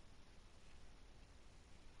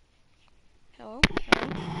 Hello?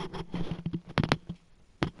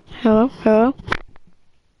 Hello? Hello? Hello?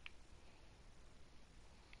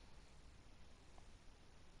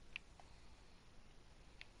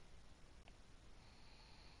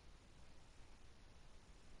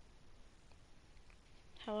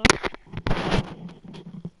 Hello?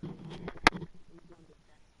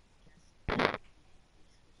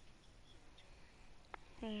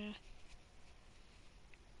 Yeah.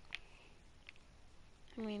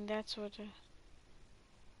 I mean, that's what,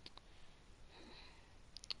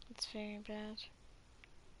 it's very bad.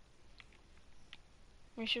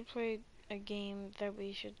 We should play a game that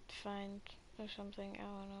we should find or something. I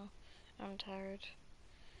don't know. I'm tired.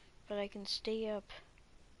 But I can stay up.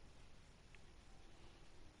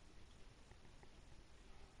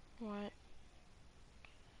 What?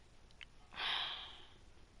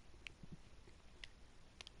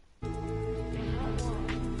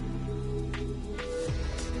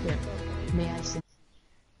 Here, may I sing?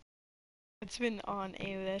 It's been on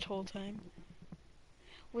air that whole time.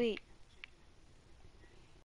 Wait,